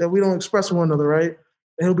jokes that we don't express to one another, right?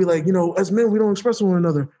 And he'll be like, as men, we don't express to one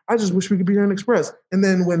another. I just wish we could be here and express. And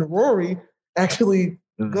then when Rory actually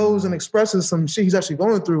goes and expresses some shit he's actually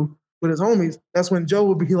going through with his homies, that's when Joe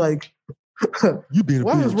would be like, "You being a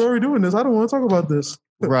why is bitch." Rory doing this? I don't want to talk about this.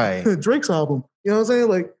 Right. Drake's album. You know what I'm saying?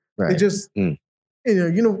 Like, Right. it just,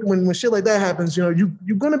 when shit like that happens, you're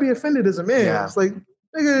going to be offended as a man. Yeah. It's like,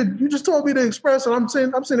 nigga, you just told me to express, and I'm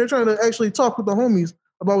sitting there trying to actually talk with the homies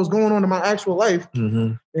about what's going on in my actual life,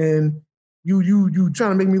 and you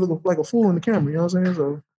trying to make me look like a fool in the camera. You know what I'm saying?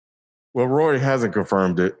 So, Well, Rory hasn't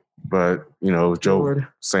confirmed it, but Joe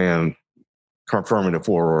confirming it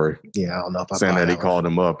for Rory. Yeah, I don't know if I saying buy that he one. called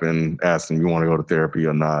him up and asked him, "You want to go to therapy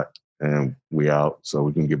or not?" And we out, so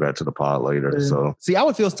we can get back to the pod later. Yeah. So See, I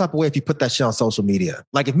would feel some type of way if you put that shit on social media.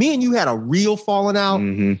 Like if me and you had a real falling out,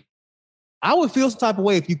 I would feel some type of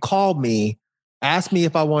way if you called me, asked me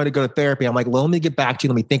if I wanted to go to therapy. I'm like, let me get back to you.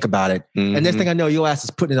 Let me think about it. And next thing I know, your ass is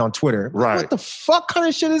putting it on Twitter. Right. What the fuck kind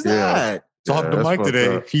of shit is that? Talked to Mike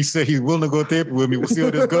today. He said he's willing to go to therapy with me. We'll see how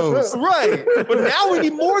this goes. Right. But now we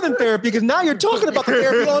need more than therapy because now you're talking about the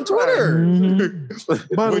therapy on Twitter.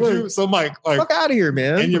 by the way, So Mike, like, Fuck out of here,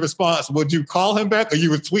 man. in your response, would you call him back or you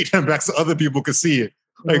would tweet him back so other people could see it?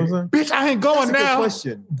 Like, You know what I'm bitch, I ain't going That's a good now.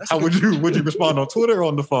 question. How would you respond on Twitter or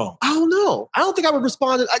on the phone? I don't know. I don't think I would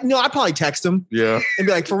respond. I'd probably text him yeah, and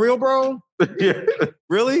be like, for real, bro? yeah.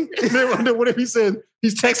 Really? And then what if he said,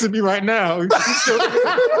 he's texting me right now?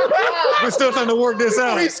 We're still trying to work this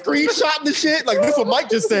out. He's screenshotting the shit. Like, this is what Mike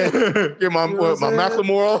just said. Get my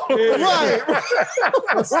Macklemore on. Right.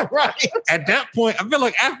 At that point, I feel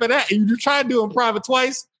like after that, and you try to do it in private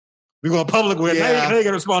twice, we're going public with it. Yeah. Now you got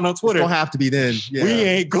to respond on It's Twitter. gonna have to be then. Yeah. We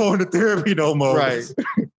ain't going to therapy no more. Right.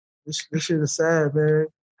 This shit is sad, man.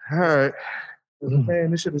 All right, As a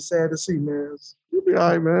fan, this shit is sad to see, man. you'll be all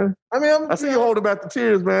right, man. I mean, I see you holding back the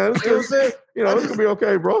tears, man. It's You know what I'm saying? it's gonna be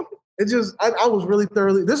okay, bro. It just, I was really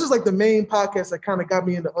thoroughly, this is like the main podcast that kind of got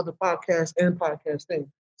me into other podcasts and podcasting.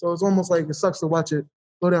 So it's almost like it sucks to watch it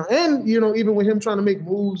go down. And, even with him trying to make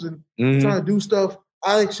moves and trying to do stuff,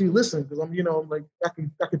 I actually listen because I'm like, I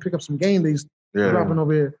can pick up some game days dropping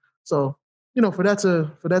over here. So, for that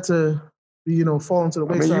to be, fall into the I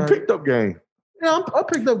mean, wayside. you picked up game. Yeah, I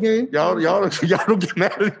picked up game. Y'all don't get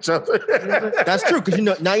mad at each other. That's true,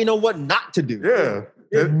 because now you know what not to do. Yeah.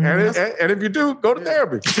 And if you do, go to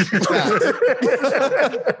therapy.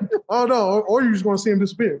 Oh no, or you're just going to see him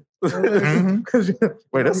disappear. Because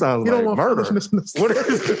Wait, that sounds you don't like want murder. foolishness. What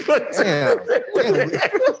is Damn.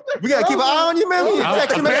 We gotta keep an eye on you, man. We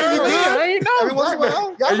text you, man. You good? Every once in a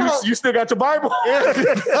while. You still got your Bible?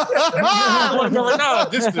 I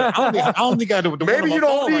only got the Maybe you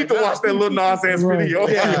don't need to watch that little nonsense video.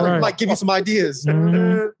 Yeah, might give you some ideas.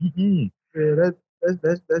 Yeah,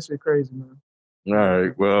 that's shit crazy, man. All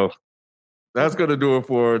right. Well, that's going to do it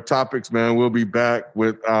for topics, man. We'll be back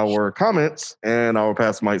with our comments and our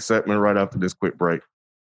Past Mike segment right after this quick break.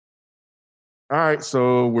 All right.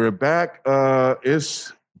 So we're back.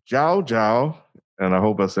 It's Jiao Jiao, and I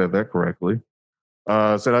hope I said that correctly.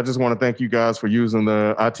 Said, I just want to thank you guys for using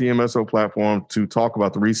the ITMSO platform to talk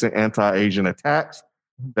about the recent anti-Asian attacks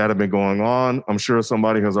that have been going on. I'm sure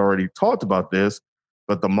somebody has already talked about this,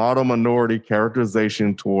 but the model minority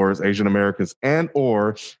characterization towards Asian Americans and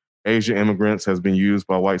or Asian immigrants has been used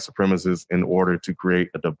by white supremacists in order to create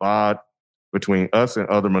a divide between us and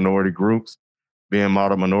other minority groups. Being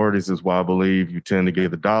model minorities is why I believe you tend to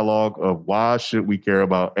get the dialogue of why should we care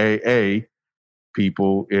about AA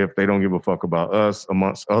people if they don't give a fuck about us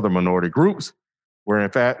amongst other minority groups, where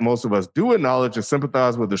in fact most of us do acknowledge and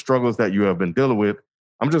sympathize with the struggles that you have been dealing with.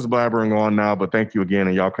 I'm just blabbering on now, but thank you again,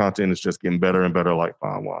 and y'all content is just getting better and better like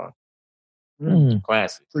fine wine.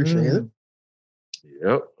 Classic. Appreciate it.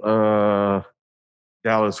 Yep.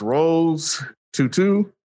 Dallas Rose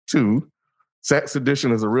 222. Sex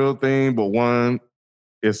addiction is a real thing, but one,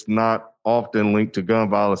 it's not often linked to gun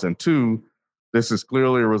violence, and two, this is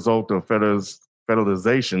clearly a result of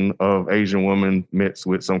fetishization of Asian women mixed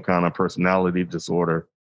with some kind of personality disorder.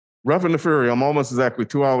 Rough and the Fury, I'm almost exactly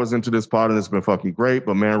 2 hours into this pod and it's been fucking great,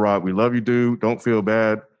 but man, Rod, we love you, dude. Don't feel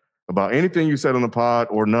bad about anything you said on the pod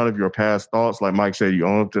or none of your past thoughts. Like Mike said, you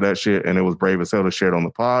own up to that shit and it was brave as hell to share it on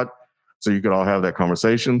the pod so you could all have that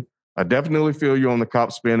conversation. I definitely feel you on the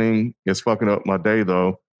cop spinning. It's fucking up my day,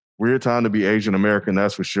 though. Weird time to be Asian American,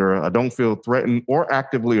 that's for sure. I don't feel threatened or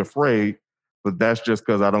actively afraid, but that's just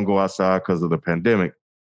because I don't go outside because of the pandemic.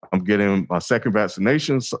 I'm getting my second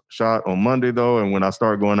vaccination shot on Monday, though, and when I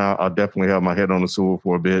start going out, I'll definitely have my head on the swivel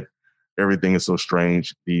for a bit. Everything is so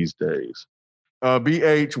strange these days.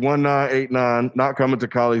 BH1989, not coming to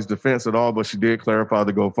Kylie's defense at all, but she did clarify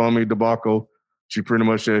the GoFundMe debacle. She pretty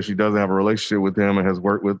much says she doesn't have a relationship with him and has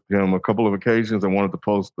worked with him a couple of occasions and wanted to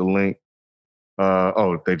post the link.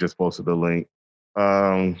 They just posted the link.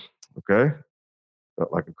 Okay.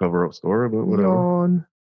 Felt like a cover-up story, but whatever.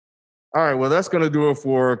 All right, well, that's going to do it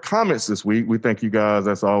for comments this week. We thank you guys,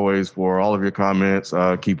 as always, for all of your comments.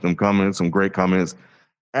 Keep them coming, some great comments,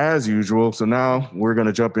 as usual. So now we're going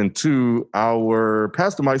to jump into our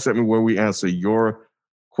Pass the Mic segment where we answer your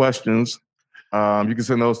questions. You can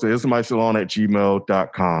send those to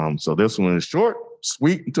isthemicsalon@gmail.com. So this one is short,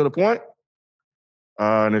 sweet, and to the point.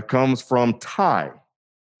 And it comes from Ty.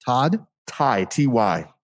 Todd? Ty,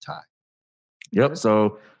 T-Y. Ty. Yep,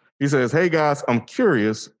 so he says, hey, guys, I'm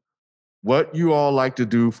curious what you all like to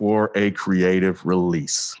do for a creative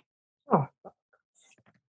release. Oh.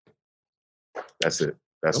 That's it.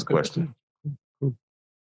 That's the question.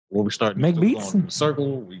 Well, we start Make beats?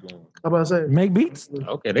 Circle. We going. How about I say? Make beats?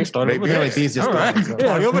 Okay, they started. Make over there. beats. Just All right. started.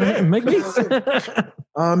 Yeah, over there. Make beats.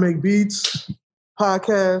 Make beats,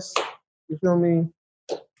 podcasts, you feel me?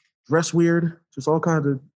 Dress weird, just all kinds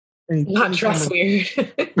of Not dress weird. You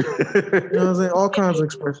know what I'm saying? All kinds of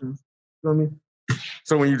expressions. You know what I mean?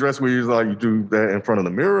 So when you dress weird, like you do that in front of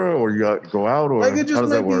the mirror, or you go out, or Like it just how does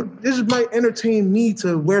that might work? be, this just might entertain me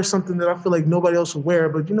to wear something that I feel like nobody else will wear.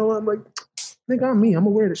 But you know what? I'm like, think I'm me. I'm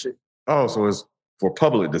gonna wear this shit. Oh, so it's for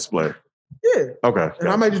public display. Yeah. Okay. And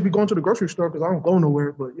I might just be going to the grocery store because I don't go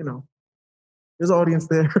nowhere. But you know, there's an audience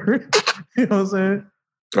there. You know what I'm saying?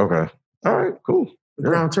 Okay. All right. Cool. The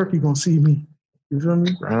ground turkey gonna see me. You feel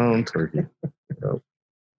me? Ground turkey.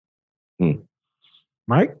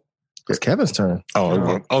 Mike? It's Kevin's turn.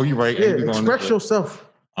 Oh, you're right. Yeah. We going Express this way. yourself.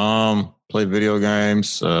 Play video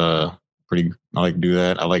games. I like to do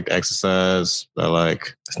that. I like to exercise.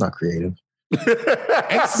 It's not creative.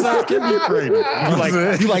 Exercise can be creative.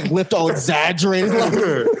 You like lift all exaggerated.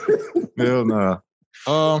 Hell no.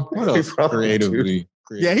 What else? Creatively.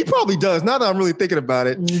 Yeah, he probably does. Now that I'm really thinking about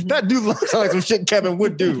it, that dude looks like some shit Kevin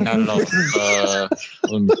would do. Not at all.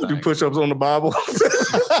 Let me Do think. push-ups on the Bible.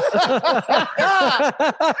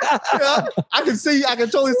 Yeah, I can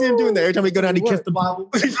totally see him doing that every time he go down. He kiss the Bible.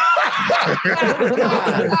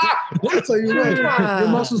 I'll tell you what, your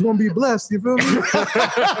muscles gonna be blessed. You feel me?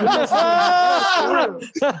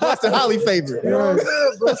 Blessed and highly favored. You know what I'm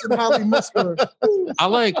saying? Blessed and highly muscular. I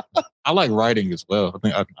like writing as well. I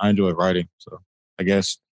think I enjoy writing. So I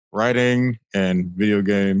guess writing and video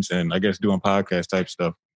games and I guess doing podcast type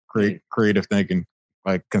stuff, creative thinking,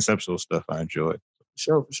 like conceptual stuff I enjoy.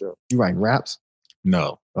 For sure. You writing raps?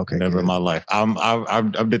 No. Okay. Never good. in my life.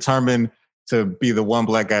 I'm determined to be the one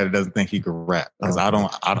black guy that doesn't think he could rap. Because I don't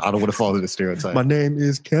want to fall into the stereotype. My name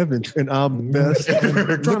is Kevin, and I'm the best.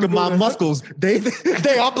 Look at my muscles; they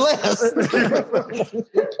are blessed.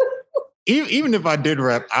 Even if I did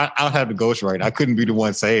rap, I'll have the ghostwriter. I couldn't be the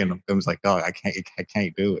one saying them. It was like, dog, I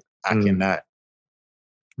can't do it. I cannot.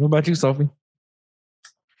 What about you, Sophie?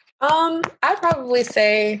 I'd probably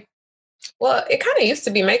say, well, it kind of used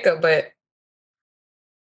to be makeup, but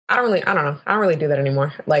I don't know. I don't really do that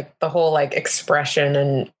anymore. Like the whole like expression,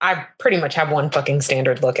 and I pretty much have one fucking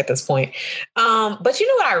standard look at this point. But you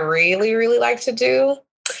know what I really, really like to do?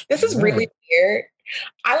 This is really weird.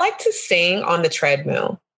 I like to sing on the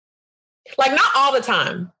treadmill. Like not all the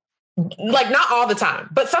time.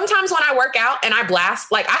 But sometimes when I work out and I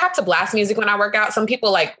blast, like I have to blast music when I work out. Some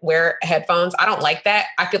people like wear headphones. I don't like that.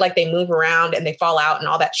 I feel like they move around and they fall out and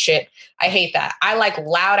all that shit. I hate that. I like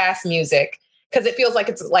loud ass music because it feels like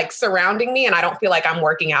it's like surrounding me and I don't feel like I'm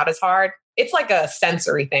working out as hard. It's like a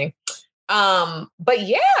sensory thing. But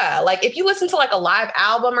yeah, like if you listen to like a live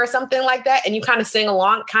album or something like that and you kind of sing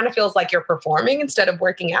along, it kind of feels like you're performing instead of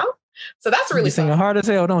working out. So that's really you singing hard as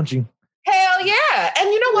hell, don't you? Hell yeah. And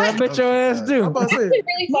you know what? I bet your ass do. Really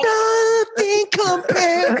Nothing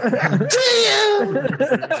compared to you.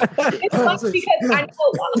 It's fun because I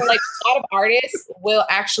know like a lot of artists will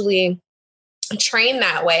actually train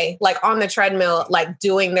that way, like on the treadmill, like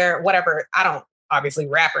doing their whatever. I don't obviously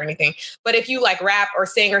rap or anything, but if you like rap or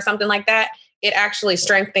sing or something like that, it actually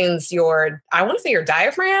strengthens your, I want to say your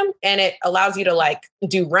diaphragm, and it allows you to like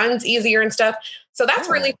do runs easier and stuff. So that's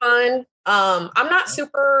really fun. I'm not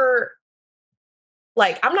super,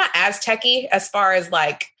 like, I'm not as techie as far as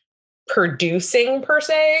like producing per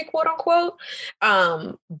se, quote unquote.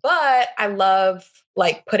 But I love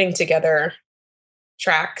like putting together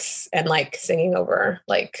tracks and like singing over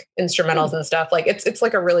like instrumentals and stuff. Like it's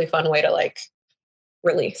like a really fun way to like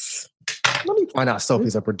release. Let me find out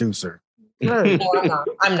Sophie's a producer. No,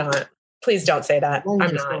 I'm not. Please don't say that. I'm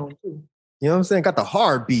not. You know what I'm saying? Got the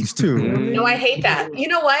hard beats too. No, I hate that. You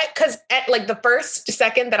know what? Because at like the first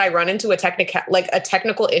second that I run into a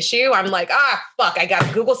technical issue, I'm like, fuck, I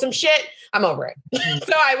gotta Google some shit. I'm over it.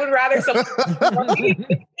 So I would rather I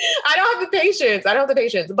don't have the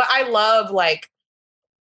patience. But I love like,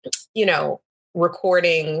 you know,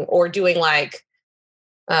 recording or doing like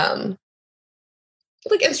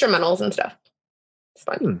instrumentals and stuff. It's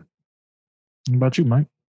fun. What about you, Mike?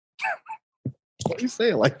 Why do you say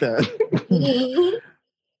it like that?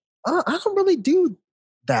 I don't really do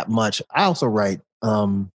that much. I also write.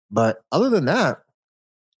 But other than that,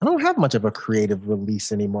 I don't have much of a creative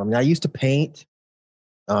release anymore. I mean, I used to paint.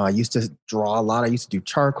 I used to draw a lot. I used to do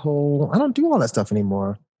charcoal. I don't do all that stuff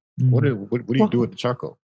anymore. What do you do with the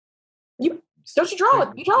charcoal? Don't you draw with?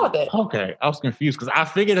 You draw with it. Okay, I was confused because I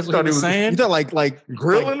figured that's what he was saying. You thought like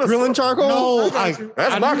grilling charcoal? No, that's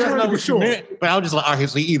not what you meant. But I was just like, okay,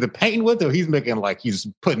 so he either painting with it or he's making like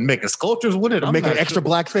making sculptures with it. I'm making extra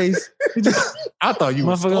blackface. I thought you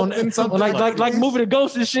were sculpting something like moving the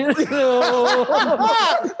ghosts and shit.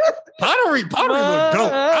 Pottery was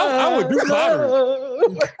dope. I would do pottery.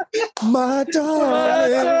 My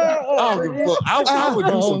darling. I would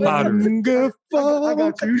do some pottery. I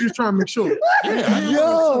got you. You just trying to make sure.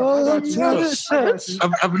 Yeah. If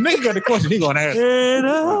a nigga got a question, he gonna ask.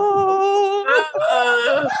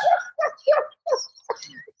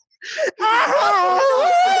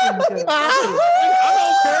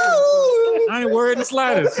 I ain't worried the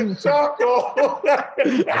slightest. I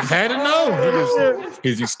had to know.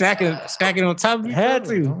 Is you stacking on top of you? Had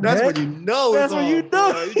to. That's when you know. That's when you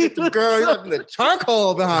know. You get the girl, you got the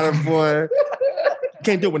charcoal behind her, boy.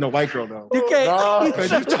 Can't do it with no white girl though. You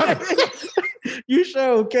can't. You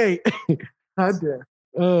sure can't. I dare.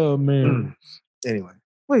 Oh man. Anyway.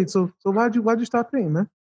 Wait, so why'd you stop painting, man?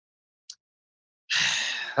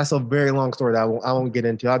 That's a very long story that I won't get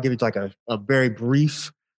into. I'll give you like a very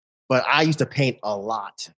brief, but I used to paint a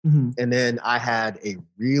lot. Mm-hmm. And then I had a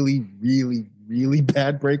really, really, really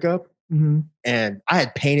bad breakup. Mm-hmm. And I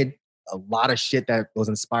had painted a lot of shit that was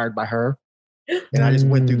inspired by her. And I just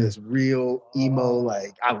went through this real emo,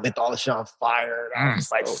 like I lit all the shit on fire. And I was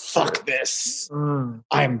like, fuck this.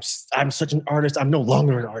 I'm such an artist. I'm no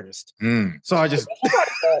longer an artist. So I just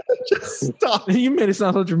stopped. You made it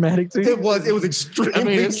sound so dramatic too. It was extremely. I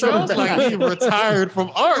mean, it sounds like he retired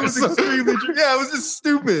from art. It was extremely. Yeah, it was just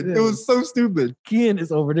stupid. Yeah. It was so stupid. Ken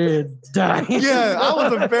is over there dying. Yeah, I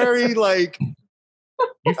was a very like.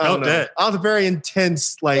 You felt that. I was a very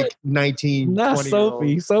intense, like 19, Not 20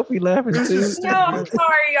 Sophie. Sophie laughing too. No, I'm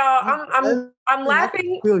sorry, y'all. I'm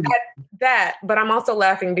laughing at that, but I'm also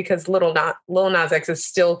laughing because Lil Nas X is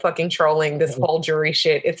still fucking trolling this whole jury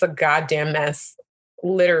shit. It's a goddamn mess.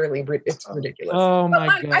 Literally, it's ridiculous. Oh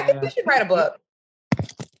my God! I think we should write a book.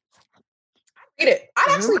 Read it. I'd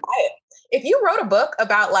actually buy it. If you wrote a book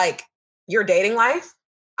about like your dating life,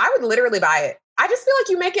 I would literally buy it. I just feel like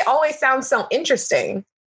you make it always sound so interesting.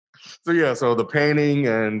 So yeah, so the painting,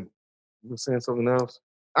 and you were saying something else?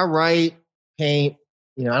 I write, paint.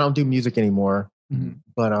 You know, I don't do music anymore. Mm-hmm.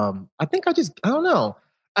 But I think I don't know.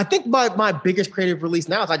 I think my biggest creative release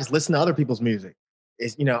now is I just listen to other people's music.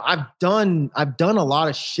 Is, you know, I've done a lot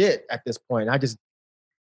of shit at this point. I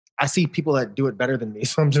see people that do it better than me.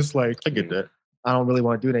 So I'm just like, I get that. I don't really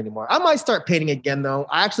want to do it anymore. I might start painting again though.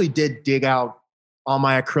 I actually did dig out all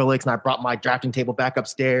my acrylics and I brought my drafting table back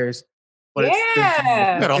upstairs. But you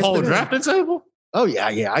got a whole drafting table? Oh yeah.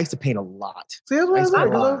 I used to paint a lot. See, that's what I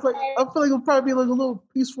was like, I feel like it'll probably be like a little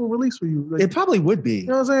peaceful release for you. Like, it probably would be. You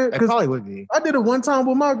know what I'm saying? It probably would be. I did it one time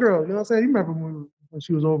with my girl. You know what I'm saying? You remember when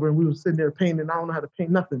she was over and we were sitting there painting, and I don't know how to paint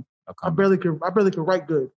nothing. I barely could write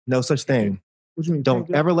good. No such thing. What you mean? Don't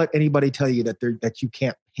ever let anybody tell you that you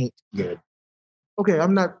can't paint good. Okay,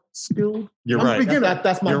 I'm not skilled. You're right.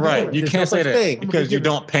 That's my. You're right. You can't say that because you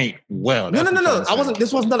don't paint well. No. I wasn't.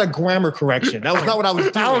 This was not a grammar correction. That was not what I was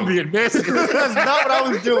doing. That would be advanced. That's not what I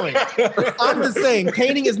was doing. I'm just saying,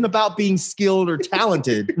 painting isn't about being skilled or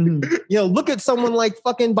talented. You know, look at someone like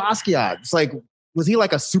fucking Basquiat. It's like, was he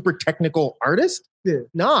like a super technical artist? Yeah.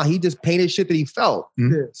 Nah, he just painted shit that he felt.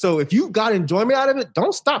 Yeah. So if you got enjoyment out of it,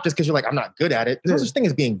 don't stop just because you're like, I'm not good at it. There's no such thing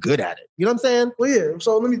as being good at it. You know what I'm saying? Well, yeah.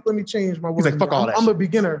 So let me change my words. He's like, fuck all that. I'm a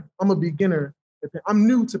beginner. I'm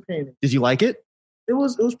new to painting. Did you like it? It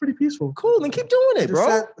was pretty peaceful. Cool, then keep doing it,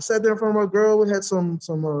 bro. Sat there in front of my girl. We had some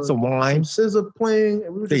wine, some scissor playing,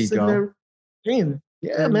 and we were just sitting there painting.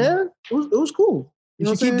 Yeah, man. It was cool.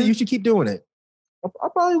 You should keep doing it. I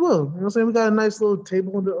probably will. You know what I'm saying? We got a nice little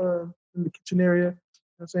table in the kitchen area. You know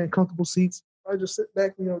what I'm saying? Comfortable seats. I just sit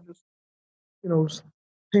back, just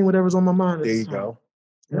paint whatever's on my mind. There you go.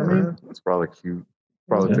 You know what I mean? That's probably cute.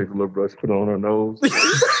 Probably take a little brush, put it on her nose.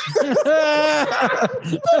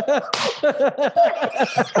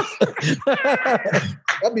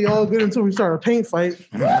 That'd be all good until we start a paint fight.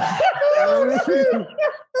 That'd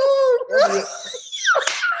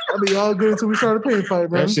be all good until we start a paint fight,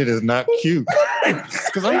 bro. That shit is not cute.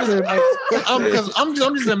 Because I'm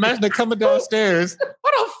just imagining coming downstairs.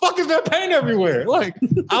 What the fuck is there paint everywhere? Like,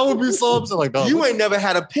 I would be so upset. Like, you ain't never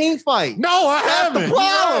had a paint fight. No, I haven't. That's the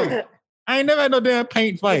problem. I ain't never had no damn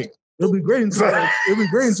paint fight. It'll be great until we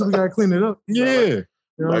gotta clean it up. Yeah.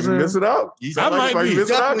 You know Like you miss it out. I might be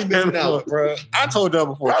definitely missing out, bro. I told y'all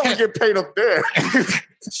before. How we get paint up there?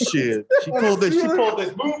 Shit. She pulled this. Move on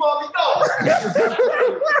me, dog.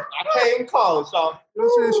 I can't even call it, y'all. You know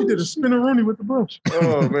what I'm saying? She did a spin-a-rooney with the brush.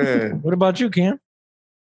 Oh man. What about you, Cam?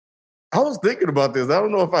 I was thinking about this. I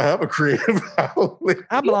don't know if I have a creative outlet.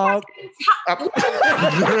 I blog. He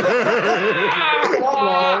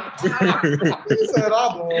said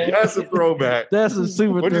I blog. That's a throwback. That's a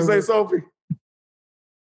super. What'd you say, Sophie?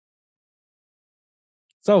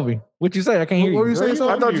 Sophie, what'd you say? I can't hear you. What were you saying,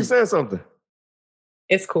 Sophie? I thought you said something.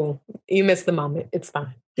 It's cool. You missed the moment. It's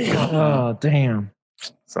fine. Oh, damn.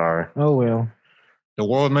 Sorry. Oh, well. The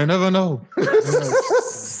world may never know.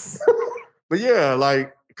 But yeah,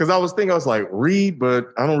 like, because I was like, read, but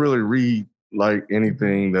I don't really read like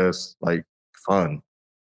anything that's like fun.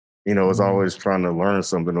 You know, it's always trying to learn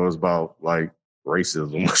something that was about like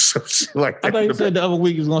racism or some shit like that. I thought you said the other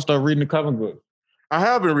week you was going to start reading the comic book. I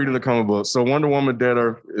have been reading the comic books. So Wonder Woman Dead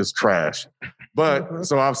is trash. But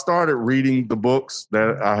so I've started reading the books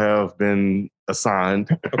that I have been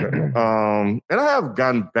assigned. And I have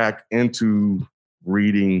gotten back into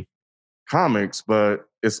reading comics, but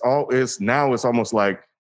it's almost like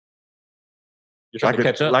like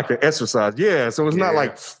an exercise. Yeah. So it's not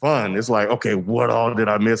like fun. It's like, okay, what all did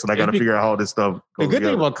I miss? And I got to figure out how this stuff goes The good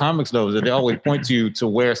together. thing about comics, though, is that they always point you to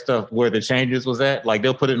where the changes was at. Like,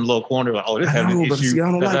 they'll put it in a little corner. Like, oh, this has an issue. See,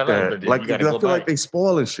 I don't like that. But Like, I feel like they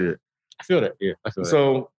spoiling shit. I feel that. Yeah, I feel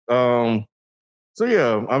that. So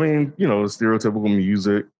yeah, I mean, you know, stereotypical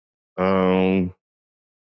music,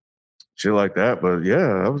 shit like that. But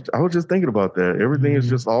yeah, I was just thinking about that. Everything is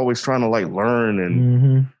just always trying to like learn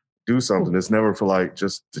and do something. It's never for like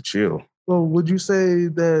just to chill. Well, would you say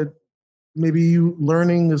that maybe you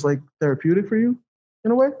learning is like therapeutic for you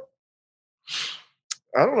in a way?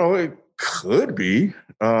 I don't know. It could be.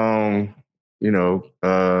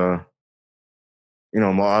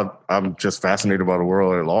 I'm just fascinated by the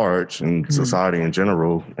world at large and society in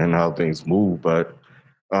general and how things move. But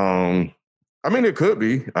I mean, it could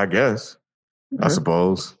be, I guess. I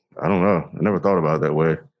suppose. I don't know. I never thought about it that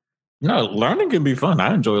way. No, learning can be fun.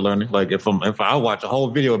 I enjoy learning. Like if I watch a whole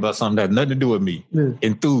video about something that has nothing to do with me,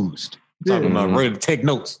 enthused. Talking about ready to take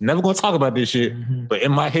notes. Never gonna talk about this shit. But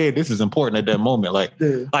in my head, this is important at that moment. Like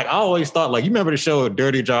I always thought, like, you remember the show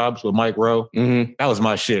Dirty Jobs with Mike Rowe? That was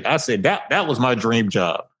my shit. I said that was my dream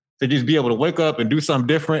job. To just be able to wake up and do something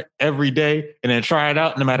different every day and then try it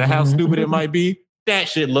out, no matter how stupid it might be. That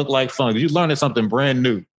shit looked like fun. You're learning something brand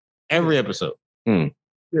new every episode. And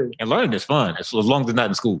learning is fun, as long as it's not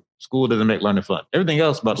in school. School doesn't make learning fun. Everything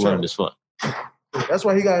else about learning is fun. That's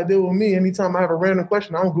why he got to deal with me. Anytime I have a random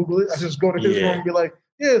question, I don't Google it. I just go to his room and be like,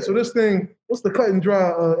 so this thing, what's the cut and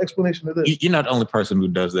dry explanation of this? You're not the only person who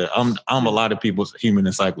does that. I'm a lot of people's human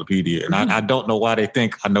encyclopedia, and I don't know why they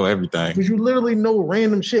think I know everything. Because you literally know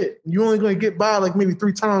random shit. You're only going to get by like maybe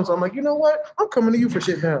 3 times. So I'm like, you know what? I'm coming to you for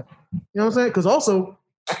shit now. You know what I'm saying? Because also,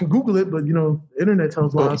 I can Google it, but, the internet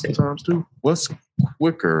tells lies sometimes too. What's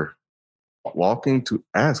quicker, walking to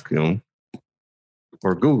ask him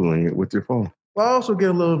or Googling it with your phone? Well, I also get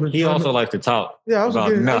a little bit. He also likes to talk. Yeah, I also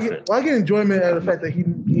about nothing. I get enjoyment out of the fact that he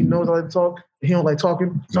knows I like to talk. He don't like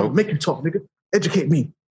talking. So make you talk, nigga. Educate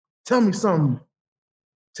me. Tell me something.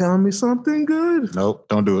 Tell me something good. Nope,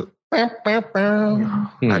 don't do it.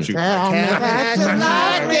 Not you.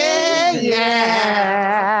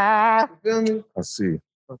 Yeah. You feel me? I see.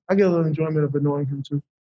 I get a little enjoyment of annoying him too.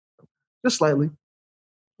 Just slightly.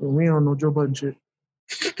 But we don't know Joe Budden shit.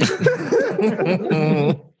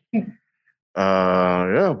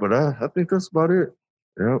 Yeah, but I think that's about it.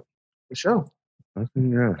 Yep. For sure. I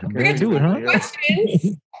think, yeah. Can't do it, huh?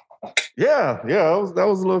 Questions. Yeah. That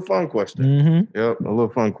was a little fun question. Yep, a little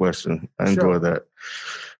fun question. I enjoyed that.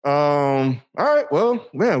 All right. Well,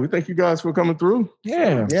 man, we thank you guys for coming through.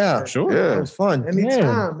 Yeah, sure. Yeah. It was fun.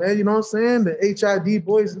 Anytime, man. You know what I'm saying? The HID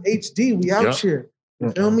boys and HD, we out here.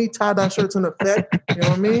 You feel me? Tie-dye shirts in effect. You know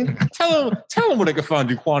what I mean? Tell them where they can find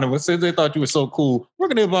you, Quantum. Since they thought you were so cool, where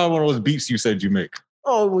can they buy one of those beats you said you make?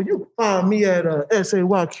 Oh, well, you can find me at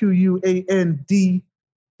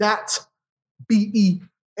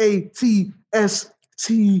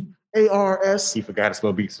SAYQUAND.BEATSTARS. He forgot to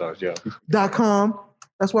spell BeatStars,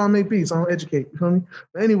 That's why I make beats. I don't educate. You feel me?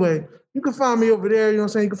 But anyway, you can find me over there. You know what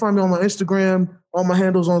I'm saying? You can find me on my Instagram. All my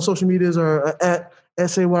handles on social medias are at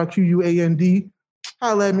SAYQUAND.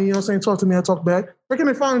 Holla at me, you know what I'm saying? Talk to me, I talk back. Where can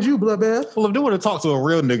they find you, Bloodbath? Well, if they want to talk to a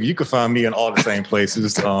real nigga, you can find me in all the same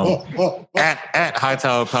places. At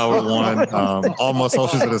Hightower Power 1. All my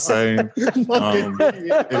socials are the same. If you want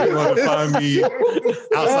to find me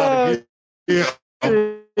outside of here,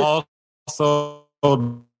 I'm also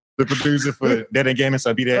the producer for Dead End Gaming, so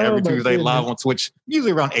I'll be there every Tuesday live on Twitch,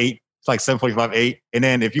 usually around 8. It's like 7:45, 8. And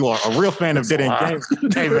then if you are a real fan of Dead End Gaming,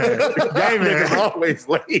 hey man, Niggas always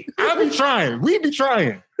late. I be trying. We be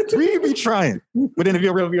trying. But then if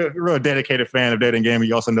you're a real dedicated fan of Dead End Gaming,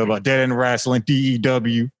 you also know about Dead End Wrestling,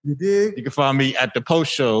 DEW. You dig? You can find me at the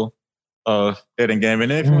post show of Dead End Gaming.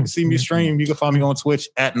 And if you want to see me stream, you can find me on Twitch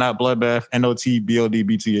at Not Bloodbath,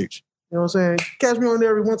 NOTBLDBTH. You know what I'm saying? Catch me on there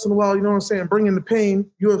every once in a while, you know what I'm saying? Bringing the pain,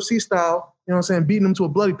 UFC style. You know what I'm saying? Beating them to a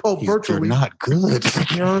bloody pulp virtually. You're not good.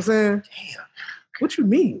 You know what I'm saying? Damn. What you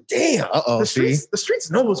mean? Damn. The streets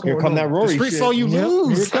know what's going on. Here come that Rory The streets shit. saw you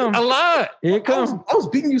lose a lot. Here it comes. I was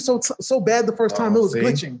beating you so bad the first time it was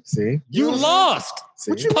glitching. See? You lost.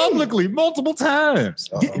 What you publicly multiple times.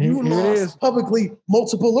 You lost publicly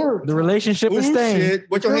multiple times. The relationship is staying. Shit.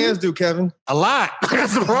 What your hands do, Kevin? A lot.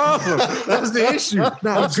 That's the problem. That's the issue.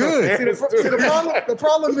 Nah, I'm good. See, the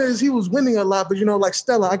problem is he was winning a lot, but like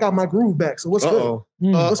Stella, I got my groove back. So what's good?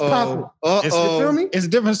 What's popping? You feel me? It's the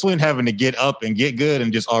difference between having to get up and get good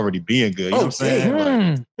and just already being good. You know what I'm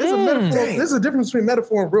saying? There's a metaphor. There's a difference between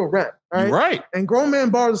metaphor and real rap. All right? Right. And grown man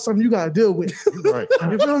bars are something you gotta deal with. Right.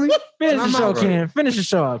 You feel me? Finish the show, Ken. Finish the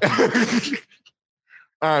show up.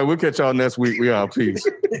 All right, we'll catch y'all next week. We out. Peace.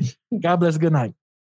 God bless. Good night.